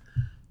about.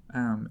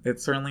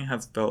 It certainly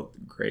has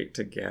felt great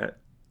to get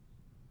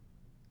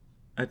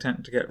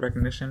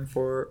recognition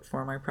for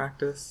my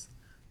practice,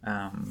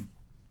 but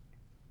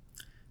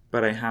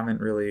I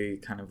haven't really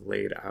kind of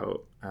laid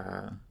out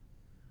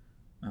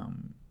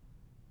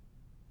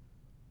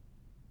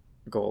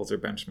goals or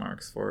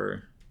benchmarks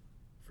for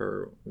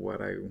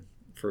what I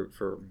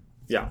for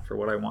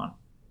what I want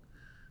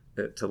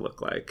it to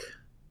look like.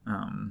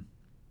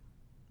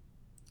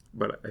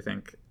 But I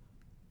think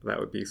that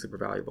would be super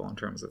valuable in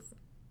terms of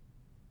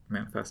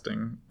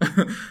manifesting.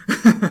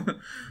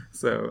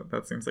 So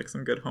that seems like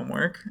some good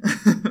homework.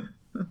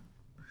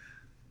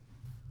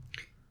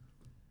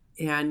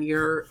 And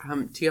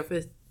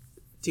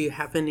do you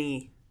have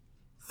any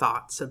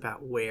thoughts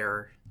about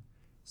where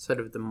sort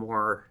of the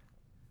more,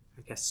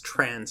 I guess,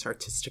 trans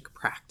artistic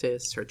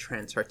practice or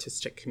trans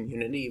artistic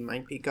community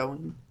might be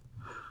going?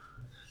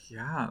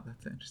 Yeah,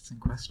 that's an interesting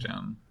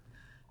question.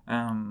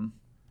 I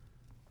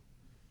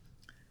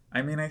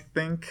mean, I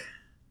think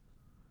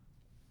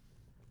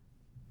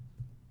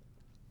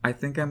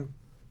I'm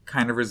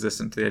kind of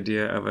resistant to the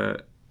idea of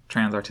a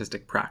trans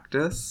artistic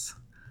practice.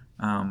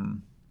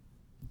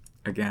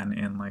 Again,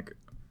 in like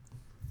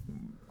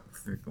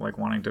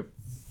wanting to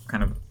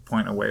kind of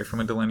point away from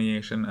a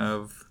delineation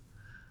of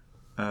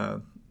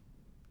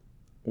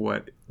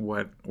what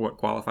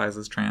qualifies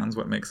as trans,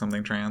 what makes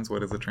something trans,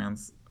 what is a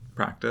trans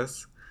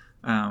practice.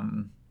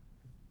 But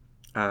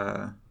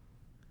I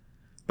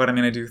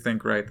mean, I do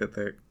think, right,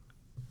 that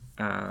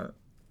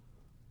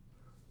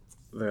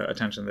the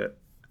attention that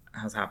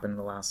has happened in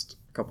the last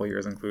couple of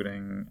years,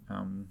 including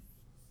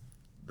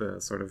the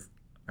sort of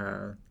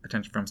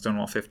attention from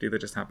Stonewall 50 that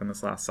just happened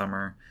this last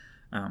summer,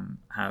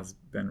 has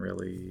been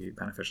really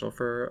beneficial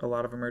for a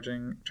lot of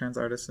emerging trans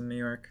artists in New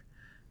York.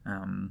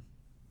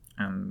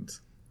 And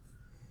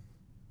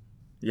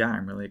yeah,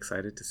 I'm really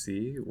excited to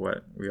see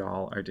what we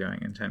all are doing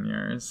in 10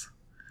 years.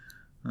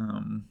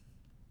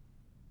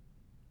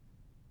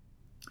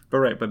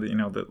 But you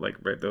know, that like,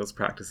 right, those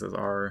practices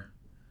are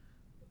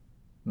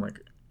like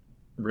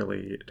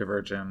really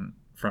divergent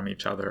from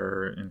each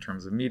other in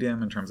terms of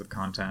medium, in terms of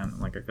content.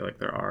 Like, I feel like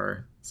there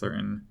are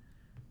certain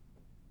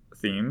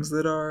themes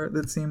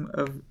that seem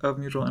of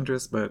mutual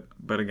interest, but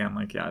again,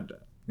 like, yeah,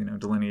 you know,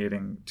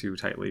 delineating too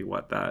tightly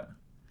what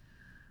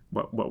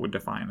would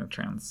define a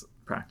trans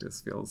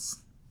practice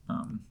feels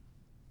kind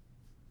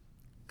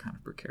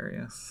of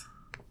precarious.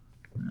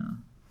 Yeah.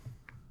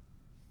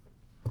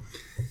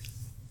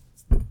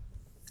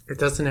 It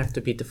doesn't have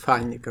to be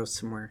defined to go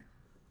somewhere.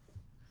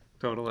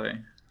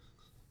 Totally.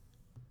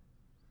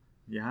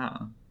 Yeah,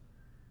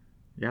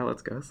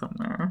 let's go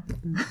somewhere.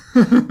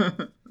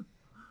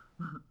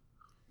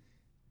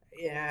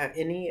 Yeah,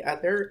 any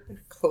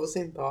other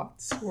closing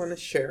thoughts you want to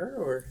share,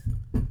 or?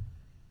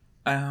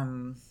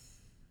 I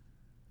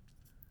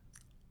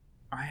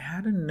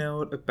had a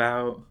note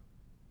about,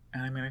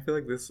 and I mean, I feel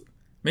like this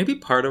maybe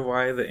part of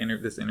why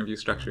this interview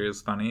structure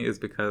is funny is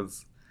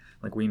because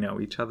like we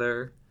know each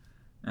other,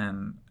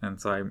 and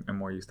so I'm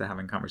more used to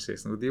having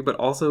conversations with you, but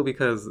also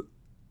because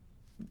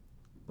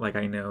like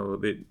I know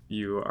that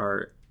you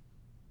are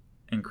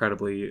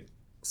incredibly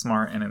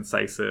smart and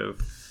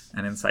incisive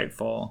and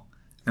insightful.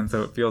 And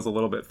so it feels a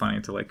little bit funny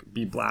to like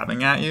be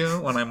blabbing at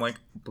you when I'm like,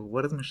 but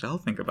what does Michelle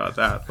think about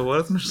that? But what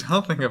does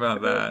Michelle think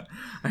about that?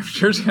 I'm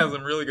sure she has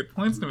some really good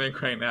points to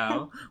make right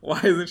now. Why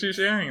isn't she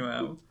sharing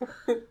them?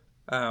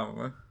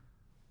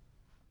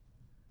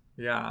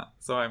 Yeah,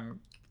 so I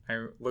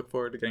look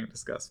forward to getting to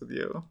discuss with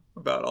you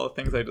about all the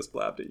things I just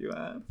blabbed at you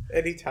at.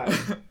 Anytime.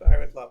 I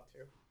would love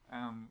to.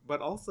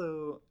 But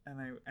also, and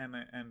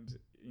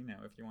you know,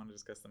 if you want to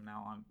discuss them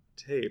now on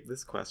tape,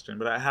 this question.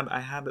 But I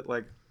had it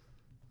like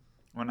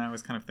when I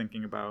was kind of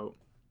thinking about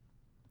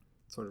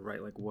sort of,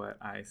 right, like what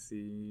I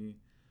see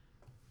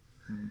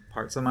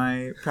parts of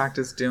my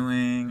practice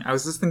doing. I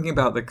was just thinking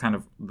about the kind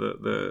of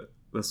the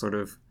sort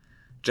of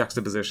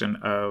juxtaposition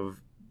of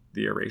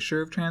the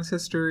erasure of trans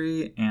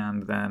history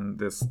and then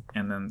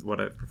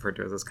what I referred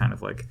to as this kind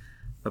of like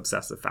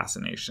obsessive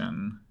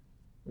fascination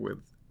with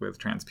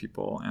trans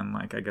people. And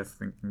like, I guess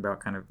thinking about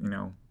kind of, you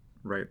know,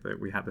 right, that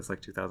we had this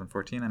like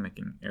 2014, I'm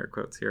making air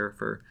quotes here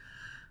for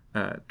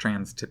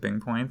trans tipping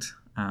point.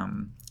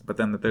 But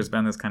then that there's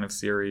been this kind of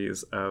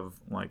series of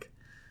like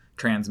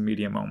trans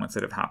media moments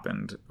that have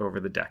happened over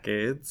the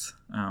decades.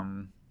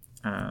 The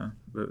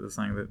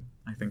something that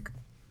I think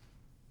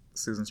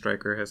Susan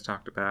Stryker has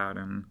talked about,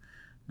 and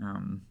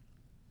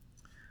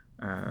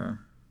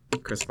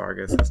Chris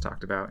Vargas has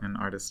talked about in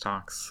Artist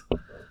Talks.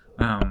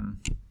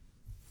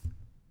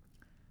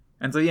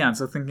 And so, yeah, and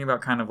so thinking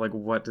about kind of like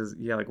what does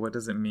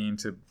it mean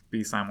to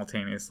be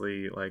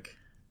simultaneously like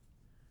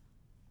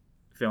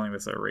feeling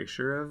this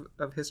erasure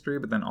of history,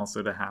 but then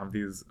also to have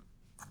these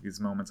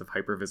moments of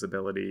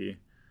hypervisibility.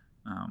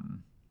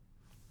 And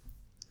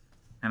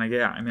I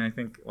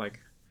think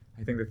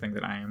the thing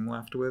that I am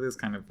left with is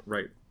kind of,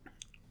 right,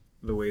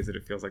 the ways that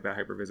it feels like that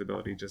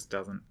hypervisibility just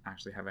doesn't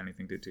actually have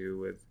anything to do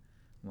with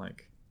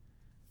like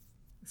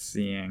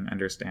seeing,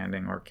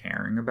 understanding, or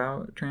caring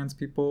about trans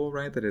people,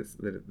 right? That it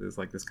is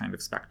like this kind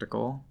of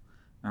spectacle.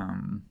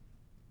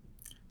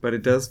 But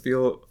it does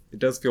feel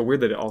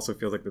weird that it also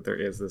feels like that there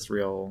is this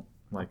real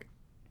like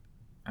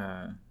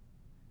and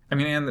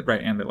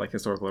that like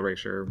historical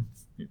erasure,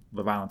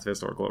 the violence of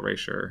historical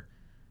erasure,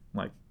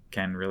 like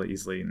can really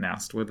easily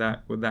nest with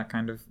that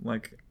kind of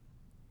like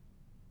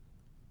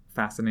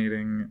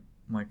fascinating,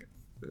 like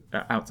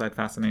outside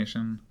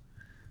fascination.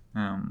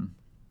 But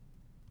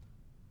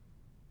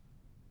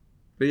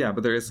yeah,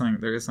 but there is something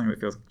that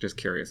feels just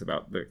curious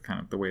about the kind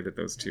of the way that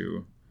those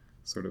two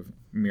sort of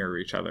mirror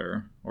each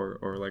other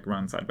or like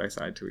run side by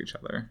side to each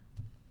other.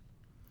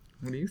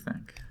 What do you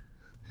think?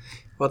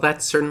 Well,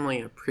 that's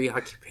certainly a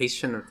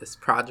preoccupation of this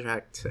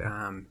project.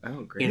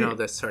 Oh, great. You know,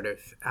 the sort of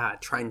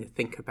trying to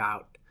think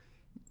about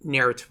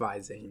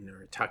narrativizing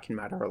or talking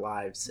about our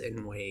lives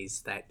in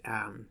ways that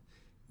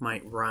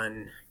might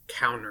run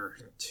counter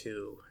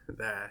to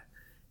the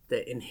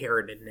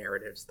inherited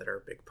narratives that are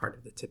a big part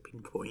of the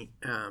tipping point,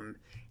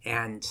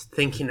 and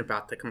thinking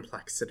about the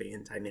complexity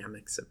and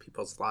dynamics of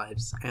people's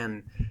lives.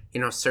 And, you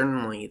know,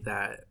 certainly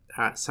that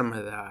some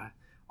of the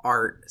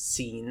art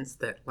scenes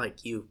that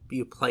like you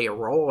play a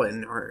role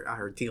in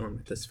are dealing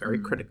with this very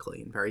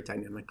critically and very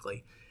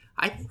dynamically.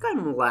 I think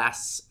I'm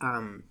less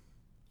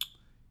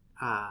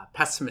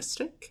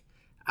pessimistic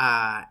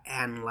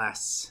and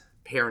less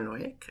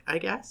paranoid, I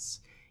guess,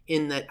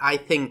 in that I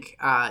think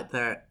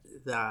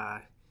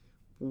the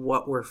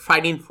what we're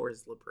fighting for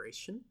is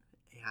liberation,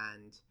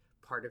 and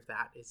part of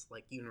that is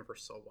like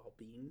universal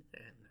well-being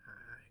and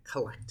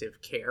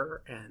collective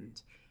care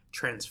and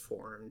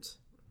transformed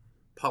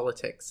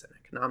politics and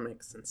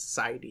economics and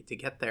society to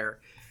get there.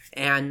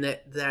 And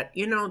that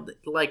you know,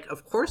 like,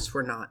 of course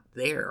we're not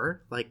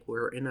there. Like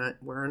we're in a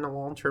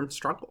long-term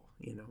struggle.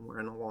 You know,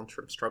 we're in a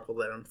long-term struggle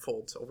that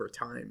unfolds over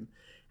time.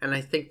 And I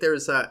think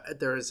there's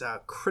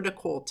a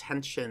critical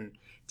tension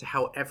to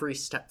how every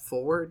step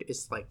forward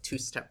is like two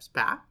steps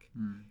back.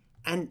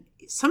 And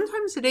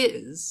sometimes it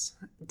is,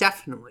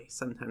 definitely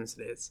sometimes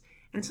it is,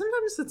 and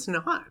sometimes it's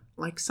not.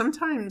 Like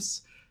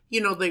sometimes,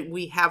 you know,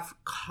 we have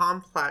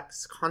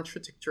complex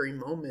contradictory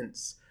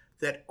moments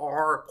that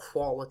are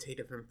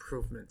qualitative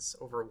improvements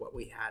over what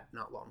we had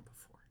not long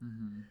before.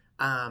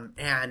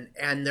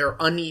 And they're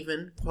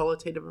uneven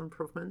qualitative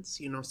improvements.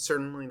 You know,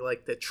 certainly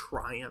like the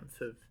triumph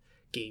of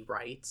gay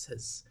rights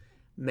has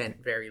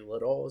meant very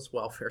little as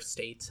welfare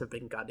states have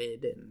been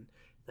gutted, and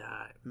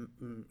the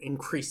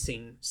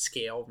increasing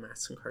scale of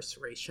mass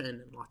incarceration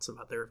and lots of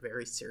other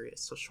very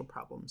serious social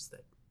problems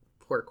that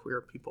poor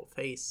queer people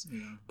face.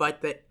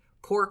 But that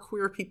poor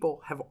queer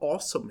people have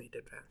also made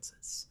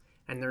advances,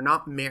 and they're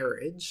not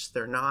marriage,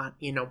 they're not,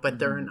 you know, but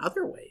they're in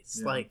other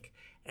ways. Like,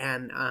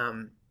 and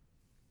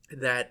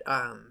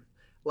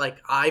like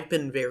I've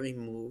been very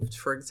moved,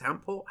 for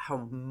example,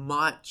 how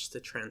much the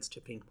trans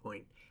tipping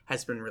point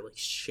has been really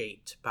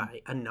shaped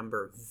by a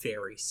number of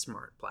very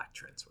smart Black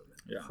trans women,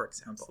 for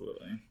example.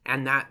 Absolutely.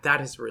 And that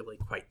has really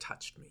quite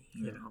touched me,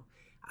 you know.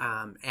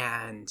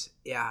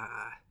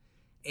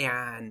 And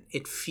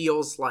it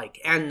feels like,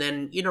 and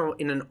then, you know,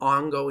 in an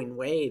ongoing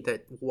way,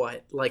 that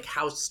what, like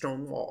how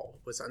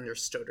Stonewall was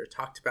understood or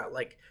talked about,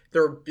 like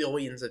there are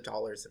billions of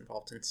dollars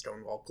involved in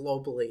Stonewall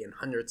globally and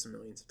hundreds of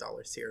millions of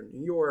dollars here in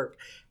New York,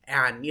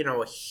 and, you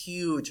know, a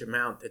huge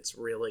amount that's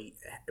really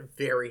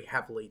very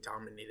heavily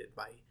dominated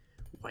by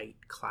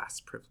white class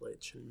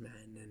privilege and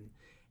men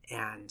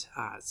and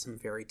some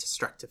very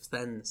destructive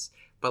things.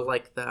 But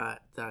like the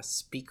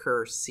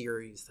speaker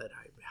series that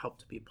I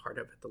helped to be part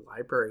of at the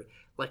library,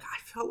 like I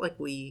felt like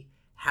we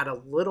had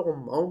a little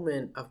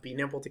moment of being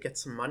able to get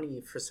some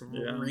money for some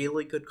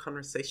really good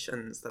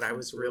conversations that I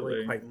was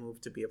really quite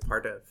moved to be a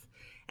part of,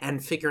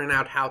 and figuring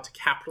out how to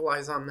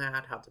capitalize on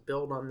that, how to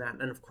build on that.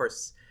 And of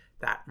course,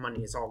 that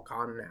money is all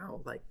gone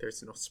now. Like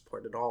there's no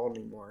support at all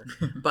anymore.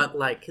 But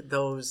like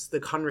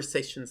the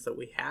conversations that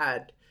we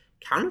had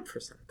counted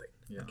for something.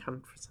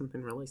 Counted for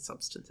something really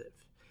substantive.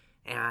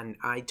 And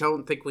I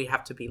don't think we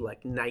have to be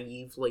like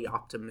naively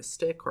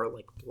optimistic or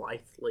like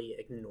blithely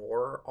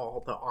ignore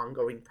all the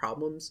ongoing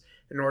problems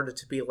in order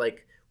to be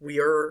like, we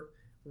are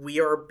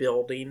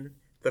building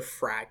the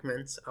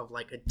fragments of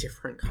like a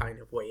different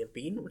kind of way of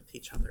being with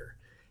each other.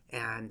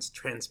 And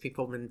trans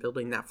people have been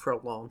building that for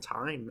a long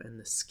time, and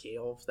the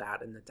scale of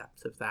that and the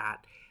depth of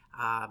that,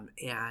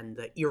 and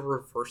the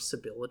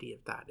irreversibility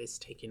of that is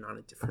taking on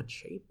a different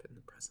shape in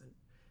the present.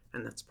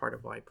 And that's part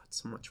of why I put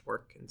so much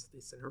work into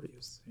these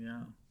interviews.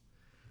 Yeah.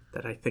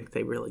 That I think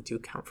they really do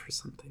count for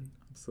something.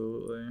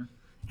 Absolutely.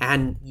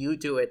 And you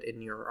do it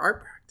in your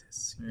art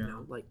practice. You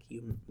know, like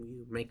you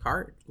make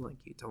art, like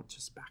you don't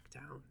just back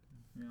down.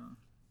 Yeah.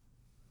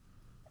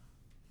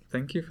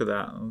 Thank you for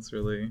that. It was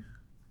really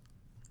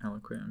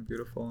eloquent and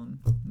beautiful and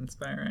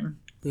inspiring.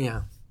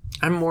 Yeah.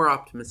 I'm more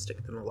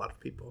optimistic than a lot of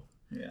people.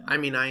 Yeah. I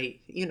mean,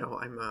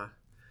 I'm a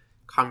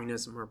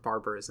communism or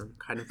barbarism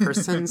kind of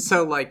person.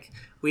 So like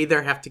we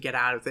either have to get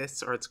out of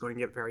this or it's going to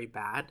get very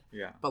bad.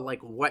 Yeah. But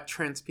like what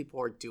trans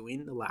people are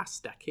doing the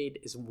last decade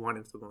is one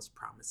of the most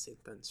promising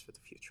things for the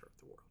future of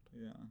the world.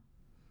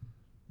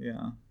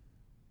 Yeah.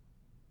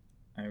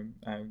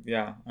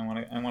 Yeah.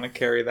 I want to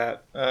carry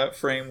that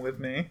frame with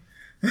me.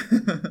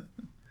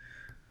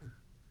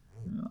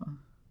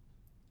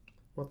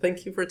 Well,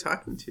 thank you for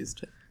talking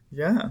Tuesday.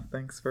 Yeah,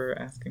 thanks for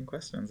asking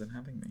questions and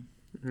having me.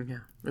 Yeah,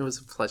 it was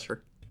a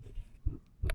pleasure.